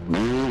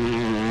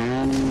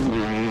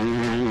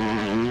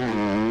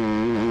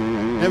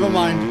 Never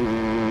mind.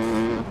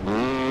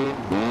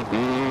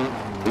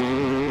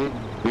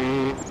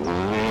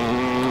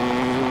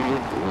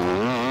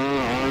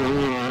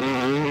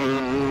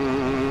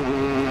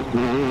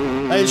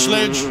 Hey,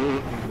 Sledge.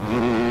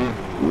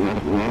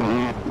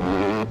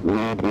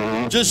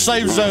 Just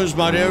save zones,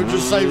 Mario.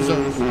 Just save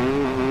zones.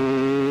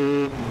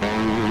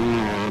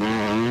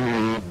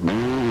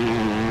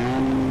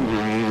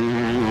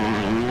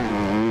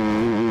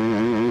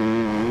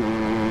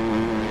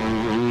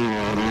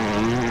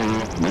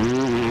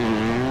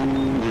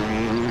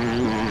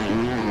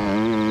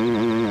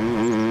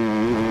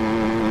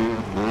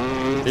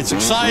 It's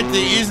exciting,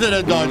 isn't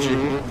it, Dodgy?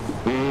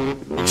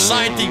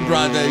 Exciting,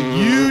 brother.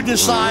 You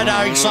decide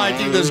how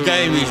exciting this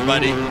game is,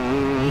 buddy.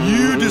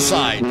 You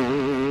decide.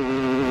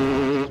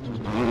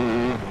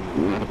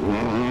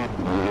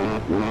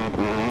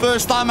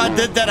 First time I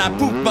did that, I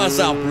pooped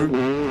myself, bro.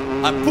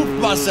 I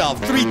pooped myself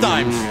 3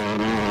 times.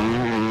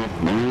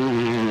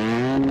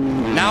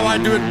 Now I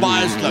do it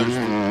by eyes closed.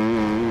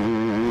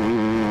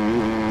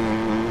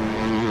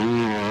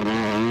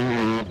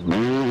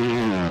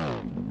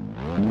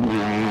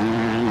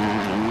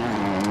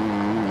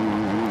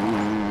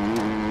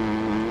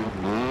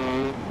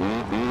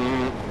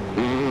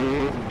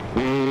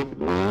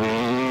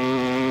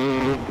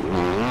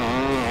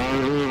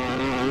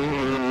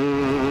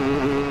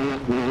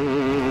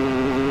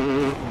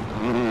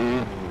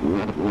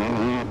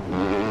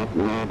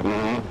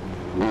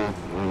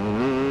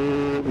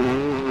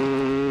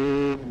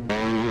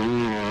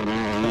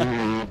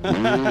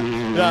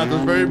 Yeah, it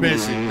was very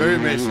messy, very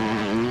messy.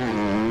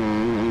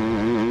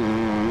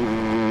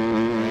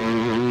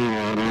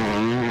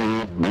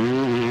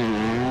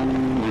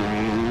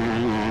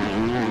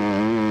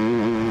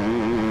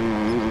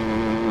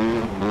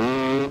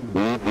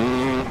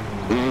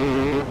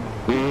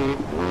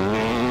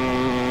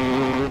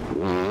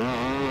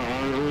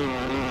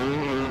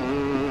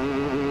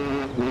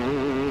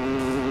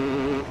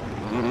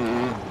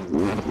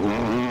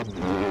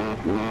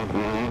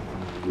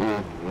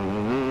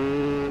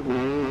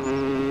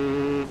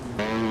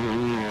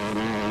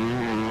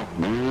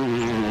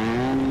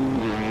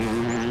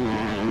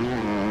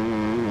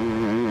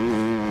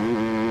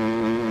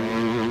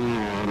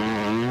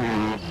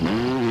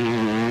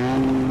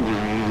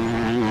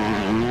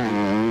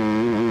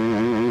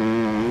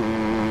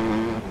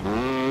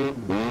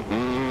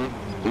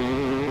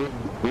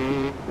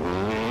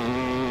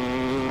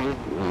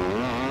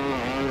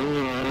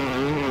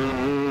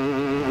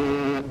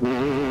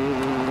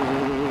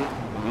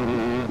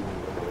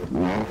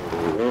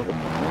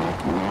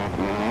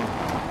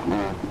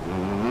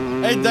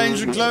 Hey,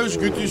 Danger Close,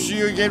 good to see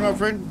you again, my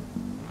friend.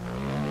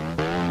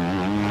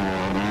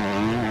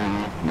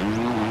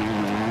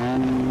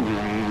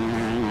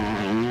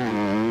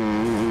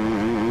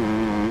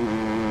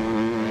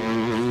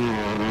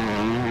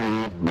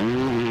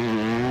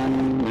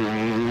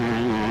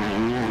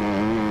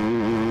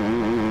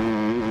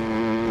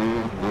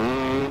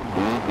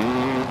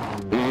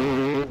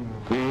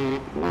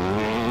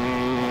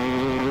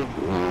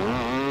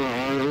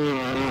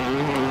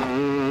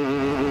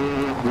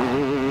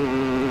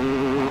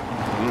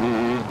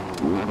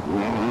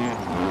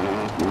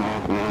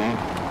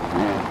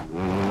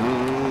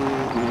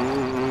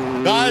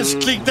 guys,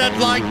 click that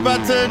like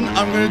button.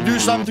 I'm gonna do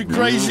something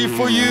crazy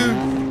for you.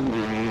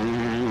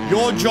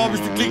 Your job is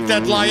to click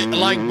that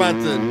like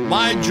button.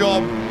 My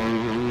job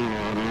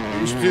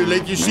is to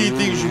let you see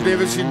things you've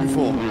never seen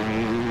before.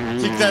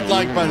 Click that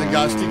like button,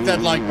 guys. Click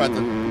that like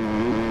button.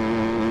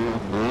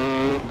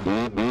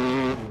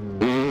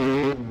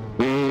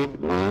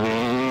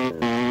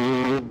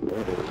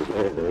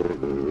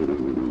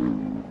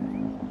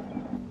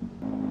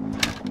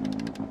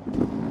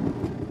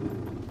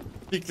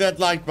 Click that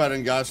like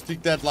button, guys.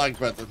 Click that like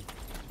button.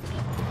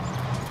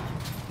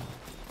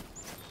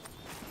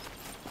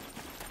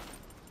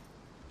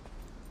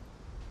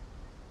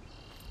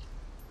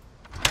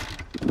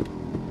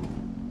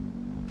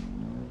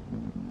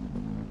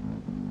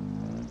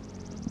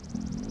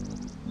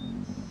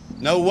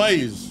 No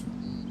ways.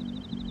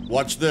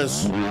 Watch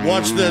this.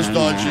 Watch this,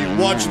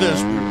 Dodgy. Watch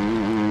this.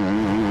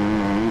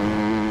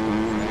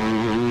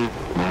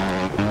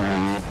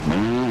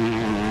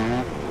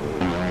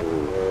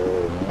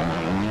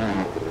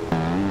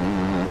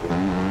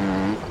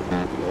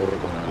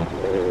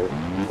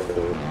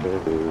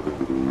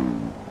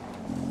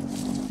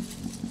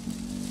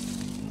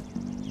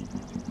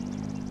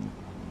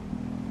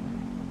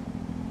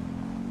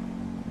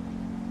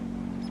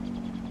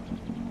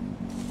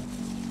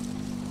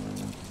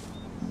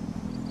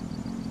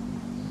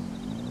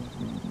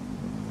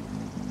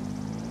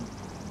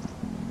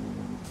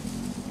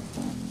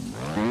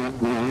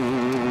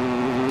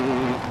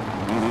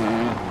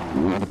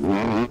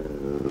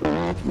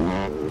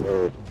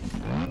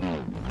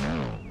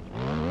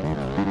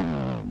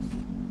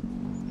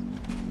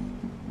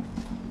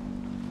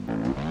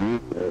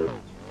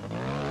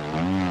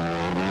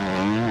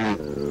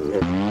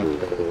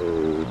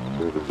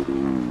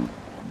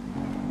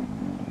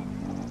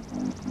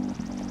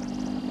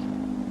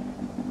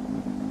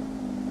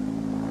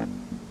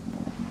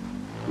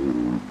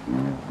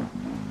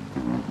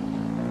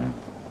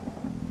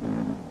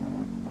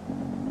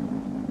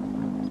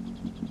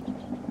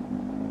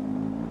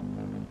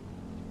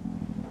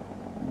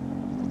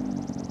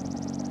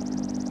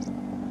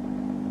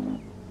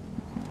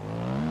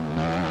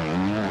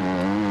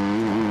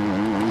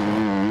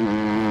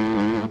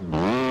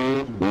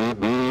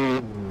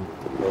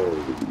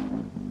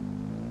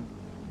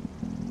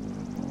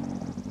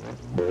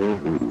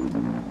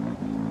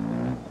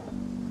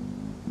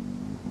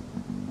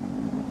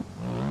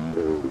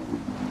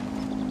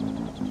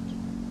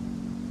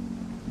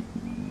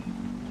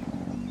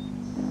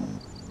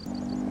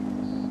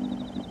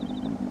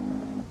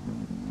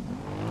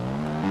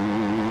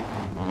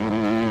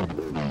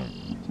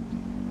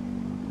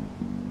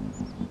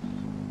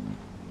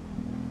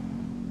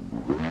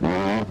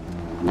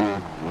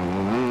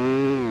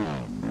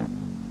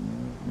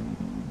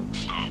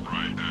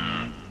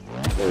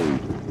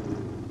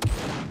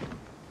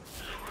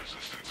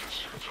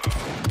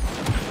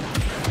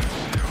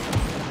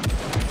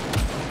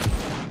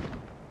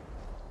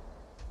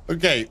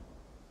 Okay.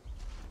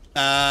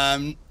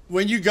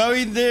 When you go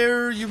in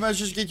there, you must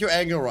just get your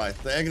angle right.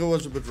 The angle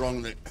was a bit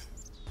wrong there.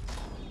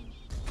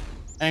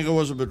 Angle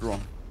was a bit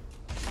wrong.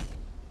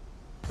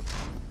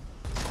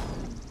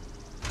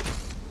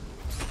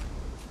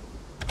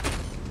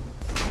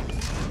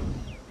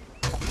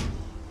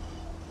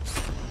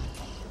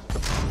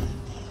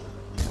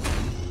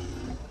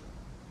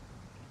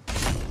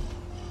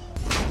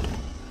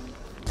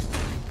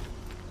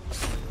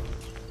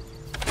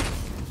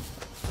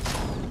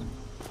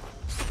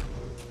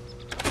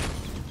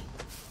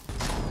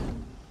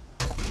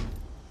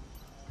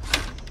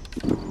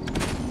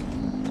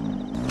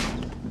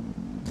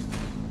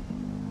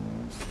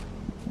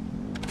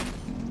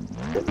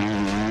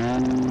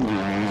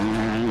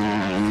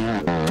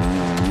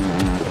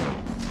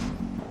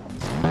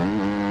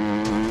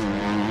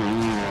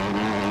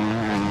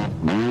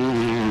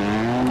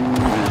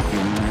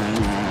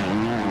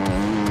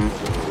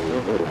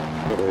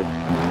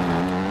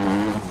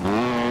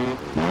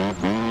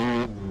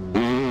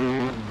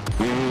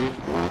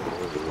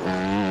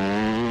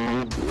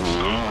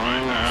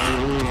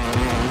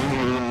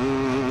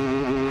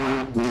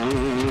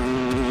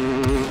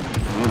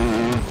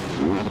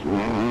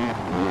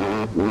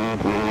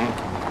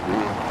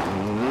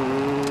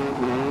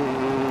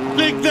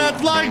 Click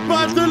that like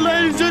button,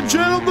 ladies and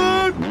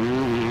gentlemen!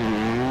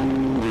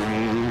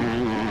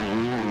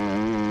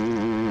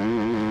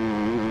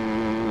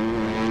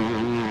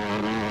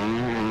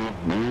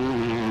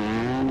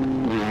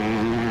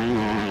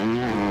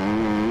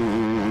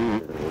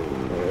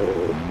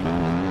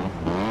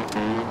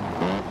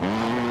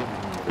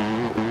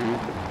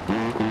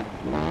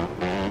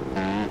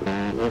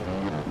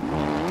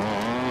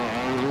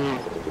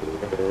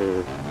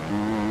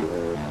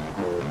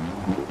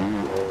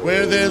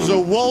 Where there's a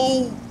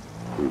will,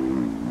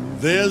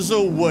 there's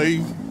a way.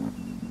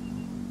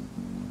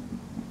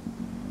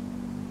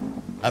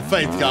 Have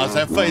faith, guys.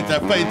 Have faith,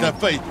 have faith, have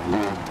faith.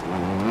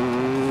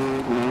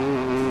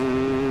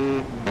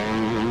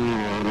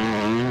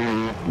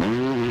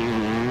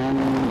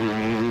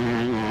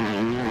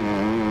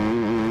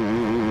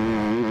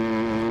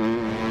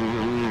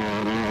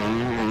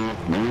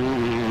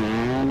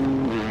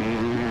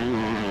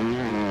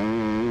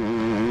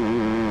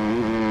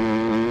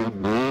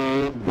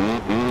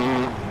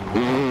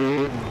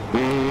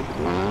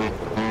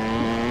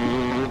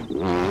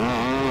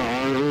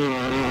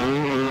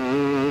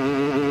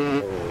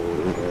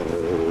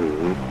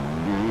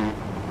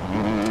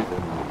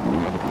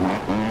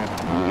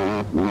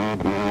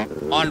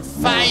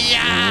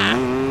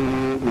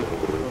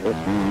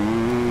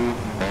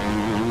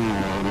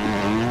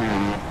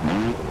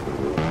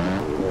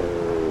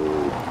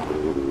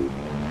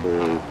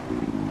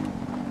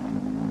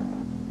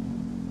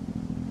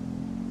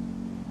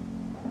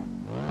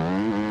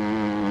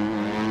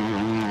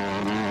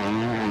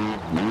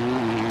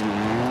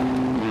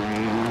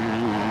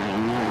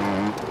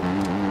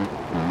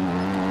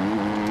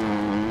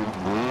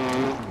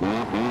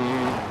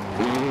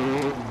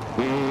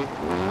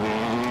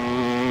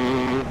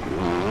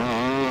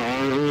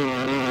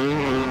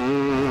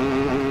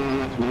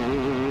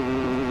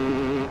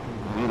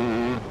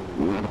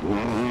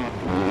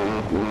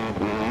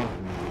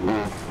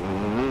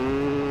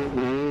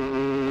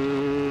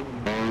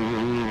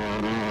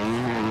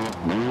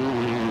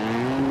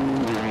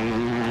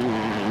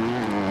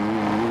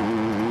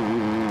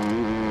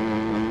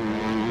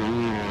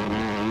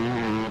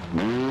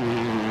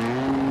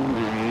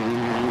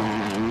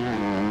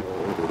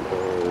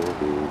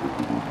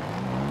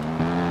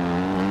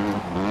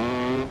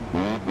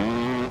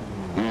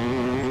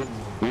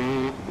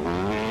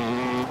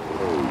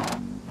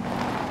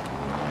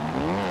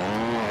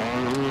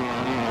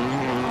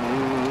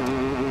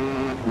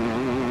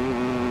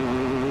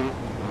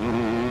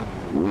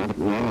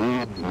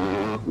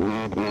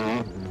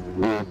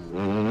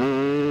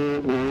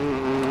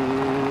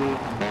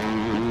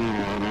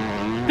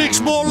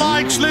 More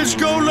likes, let's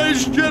go,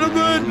 ladies and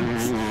gentlemen.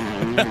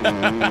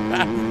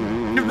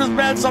 Give this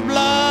man some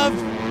love.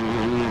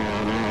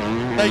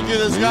 Thank you,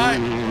 this guy.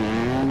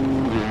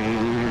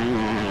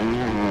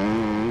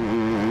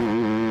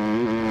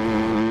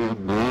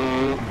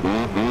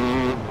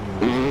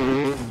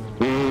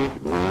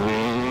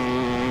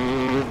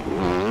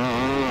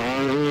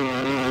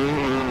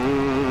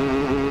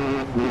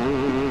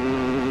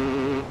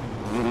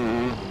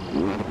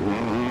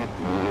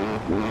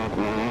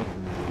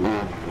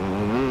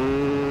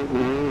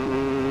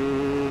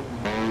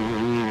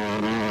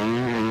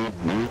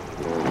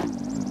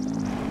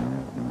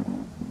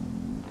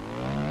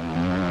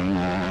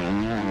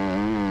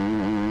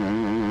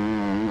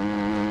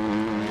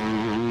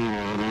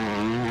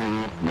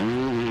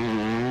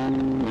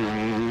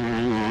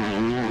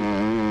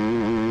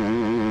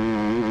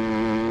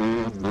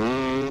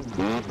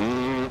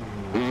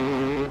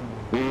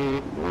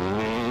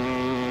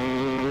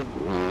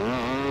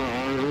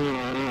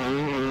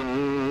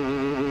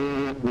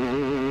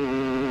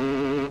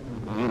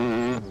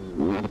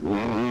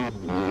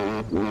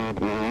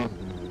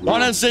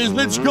 Donna says,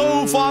 let's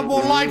go. 5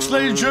 more likes,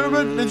 ladies and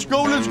gentlemen. Let's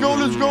go, let's go,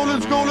 let's go,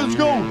 let's go, let's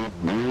go.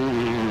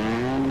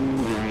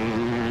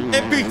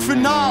 Epic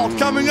finale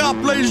coming up,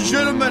 ladies and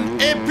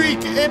gentlemen.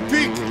 Epic,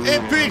 epic,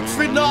 epic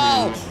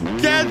finale.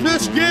 Can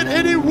this get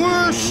any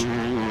worse?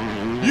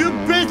 You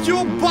bet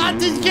your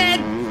butt it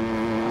can.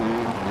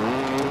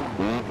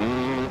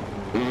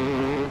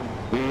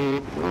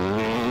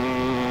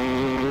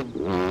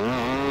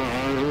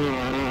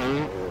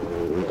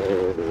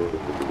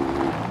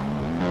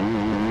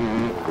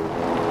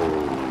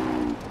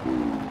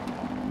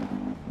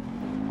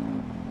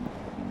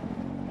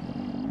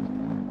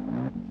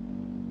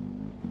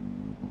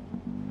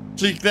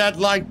 Click that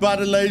like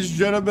button, ladies and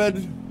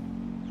gentlemen.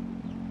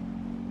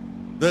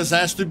 This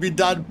has to be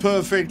done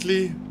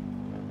perfectly.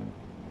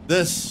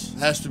 This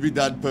has to be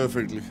done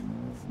perfectly.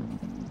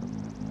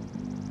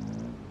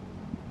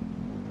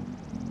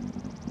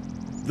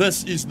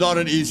 This is not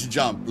an easy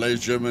jump, ladies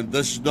and gentlemen.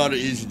 This is not an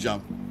easy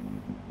jump.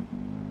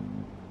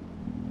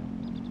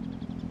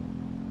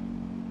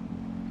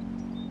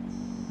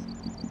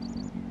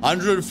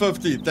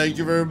 $150. Thank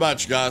you very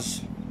much, guys.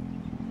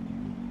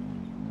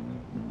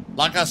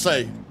 Like I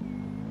say,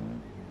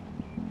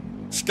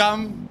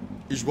 Scum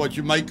is what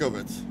you make of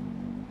it.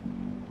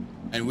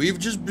 And we've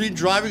just been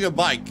driving a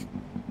bike.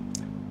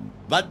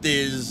 But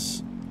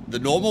there's the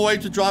normal way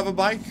to drive a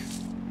bike.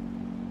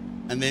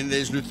 And then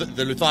there's the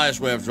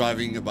Luthais way of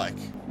driving a bike.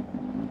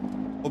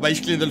 Or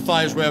basically the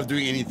Luthais way of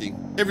doing anything.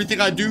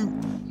 Everything I do,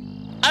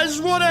 I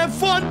just want to have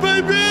fun,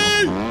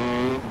 baby!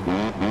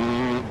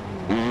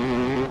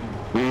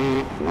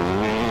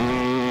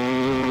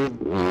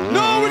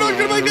 No, we're not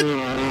going to make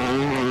it!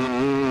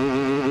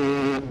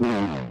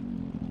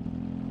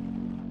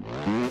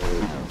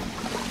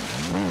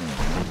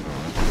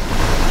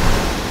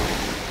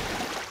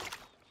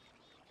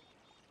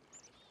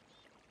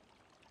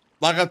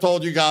 Like I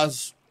told you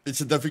guys,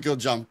 it's a difficult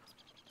jump.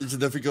 It's a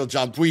difficult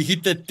jump. We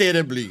hit it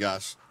terribly,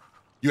 guys.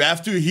 You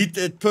have to hit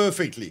it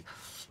perfectly.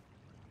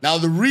 Now,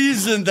 the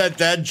reason that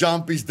that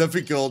jump is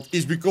difficult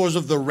is because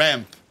of the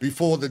ramp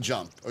before the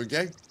jump,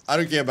 okay? I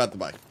don't care about the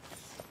bike.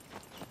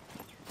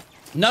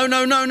 No,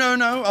 no, no, no,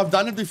 no. I've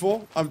done it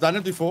before. I've done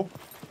it before.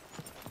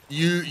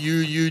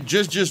 You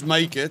just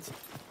make it.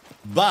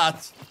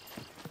 But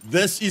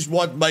this is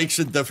what makes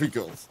it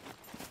difficult.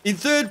 In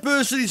third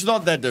person, it's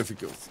not that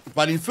difficult.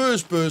 But in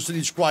first person,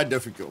 it's quite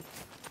difficult.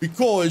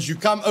 Because you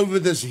come over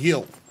this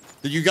hill.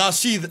 Did you guys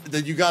see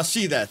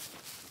that?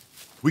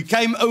 We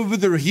came over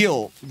the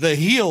hill. The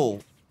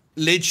hill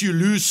lets you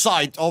lose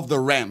sight of the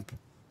ramp.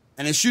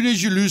 And as soon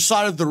as you lose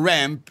sight of the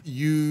ramp,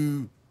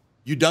 you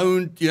you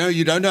don't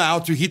know how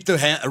to hit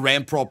the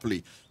ramp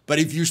properly. But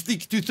if you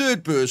stick to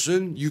third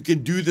person, you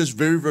can do this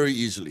very, very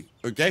easily,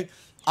 okay?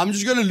 I'm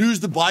just going to lose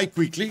the bike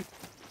quickly.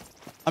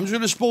 I'm just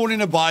going to spawn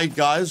in a bike,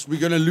 guys. We're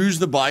going to lose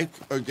the bike,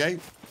 okay?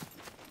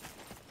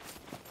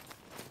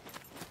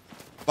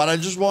 But I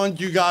just want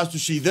you guys to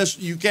see this.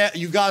 You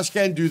guys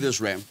can do this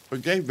ramp,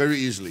 okay? Very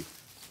easily.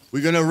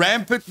 We're going to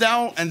ramp it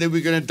now, and then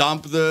we're going to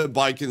dump the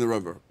bike in the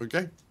river,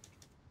 okay?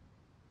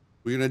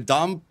 We're going to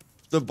dump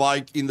the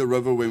bike in the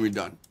river when we're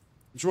done.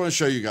 Just want to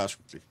show you guys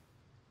quickly.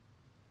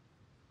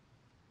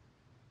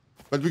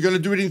 But we're going to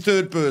do it in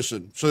third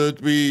person so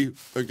that we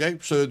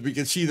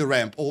can see the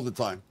ramp all the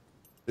time.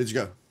 Let's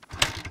go.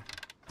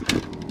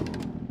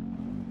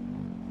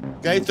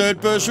 Okay,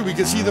 third person, we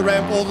can see the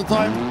ramp all the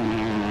time.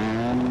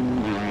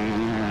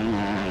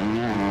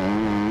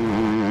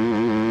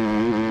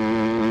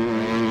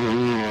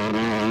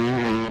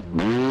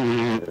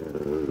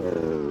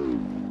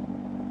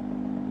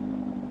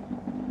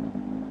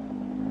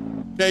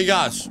 Okay,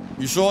 guys,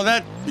 you saw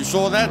that? You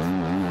saw that?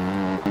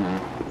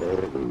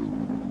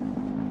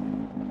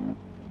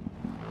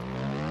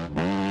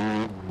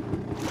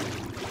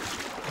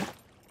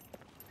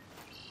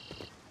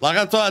 Like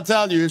I thought I'd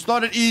tell you, it's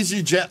not an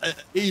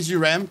easy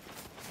ramp,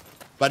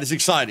 but it's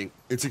exciting.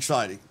 It's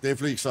exciting.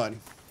 Definitely exciting.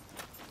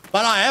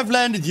 But I have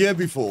landed here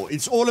before.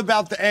 It's all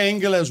about the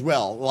angle as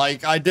well.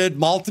 Like, I did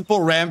multiple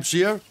ramps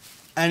here,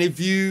 and if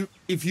you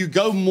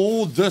go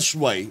more this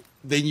way,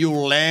 then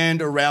you'll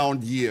land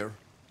around here.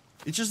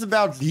 It's just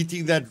about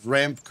hitting that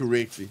ramp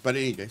correctly. But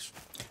in any case.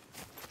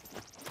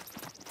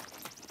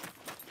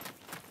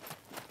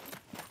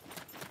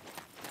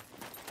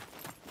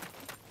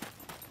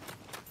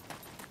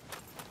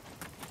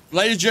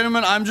 Ladies and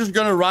gentlemen, I'm just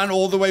going to run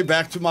all the way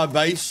back to my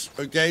base.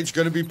 Okay, it's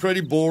going to be pretty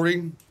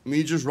boring.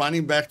 Me just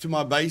running back to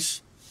my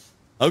base.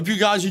 Hope you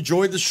guys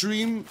enjoyed the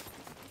stream.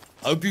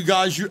 Hope you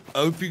guys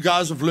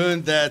have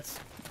learned that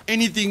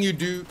anything you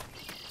do,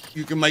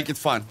 you can make it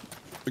fun.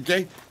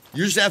 Okay?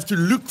 You just have to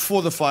look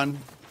for the fun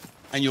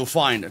and you'll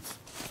find it.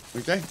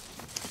 Okay?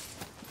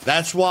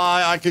 That's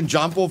why I can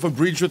jump off a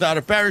bridge without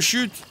a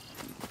parachute,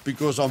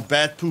 because I'm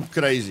bad poop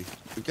crazy.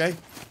 Okay?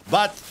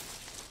 But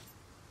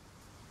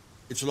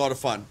it's a lot of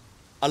fun.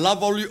 I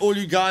love all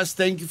you guys.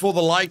 Thank you for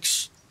the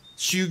likes.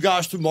 See you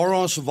guys tomorrow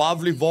on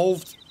Survival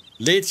Evolved.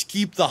 Let's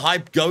keep the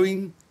hype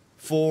going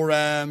for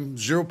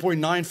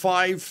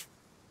 0.95.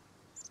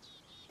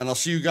 And I'll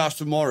see you guys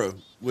tomorrow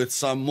with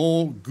some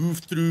more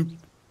goofy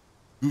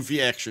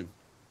action.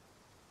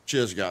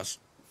 Cheers, guys.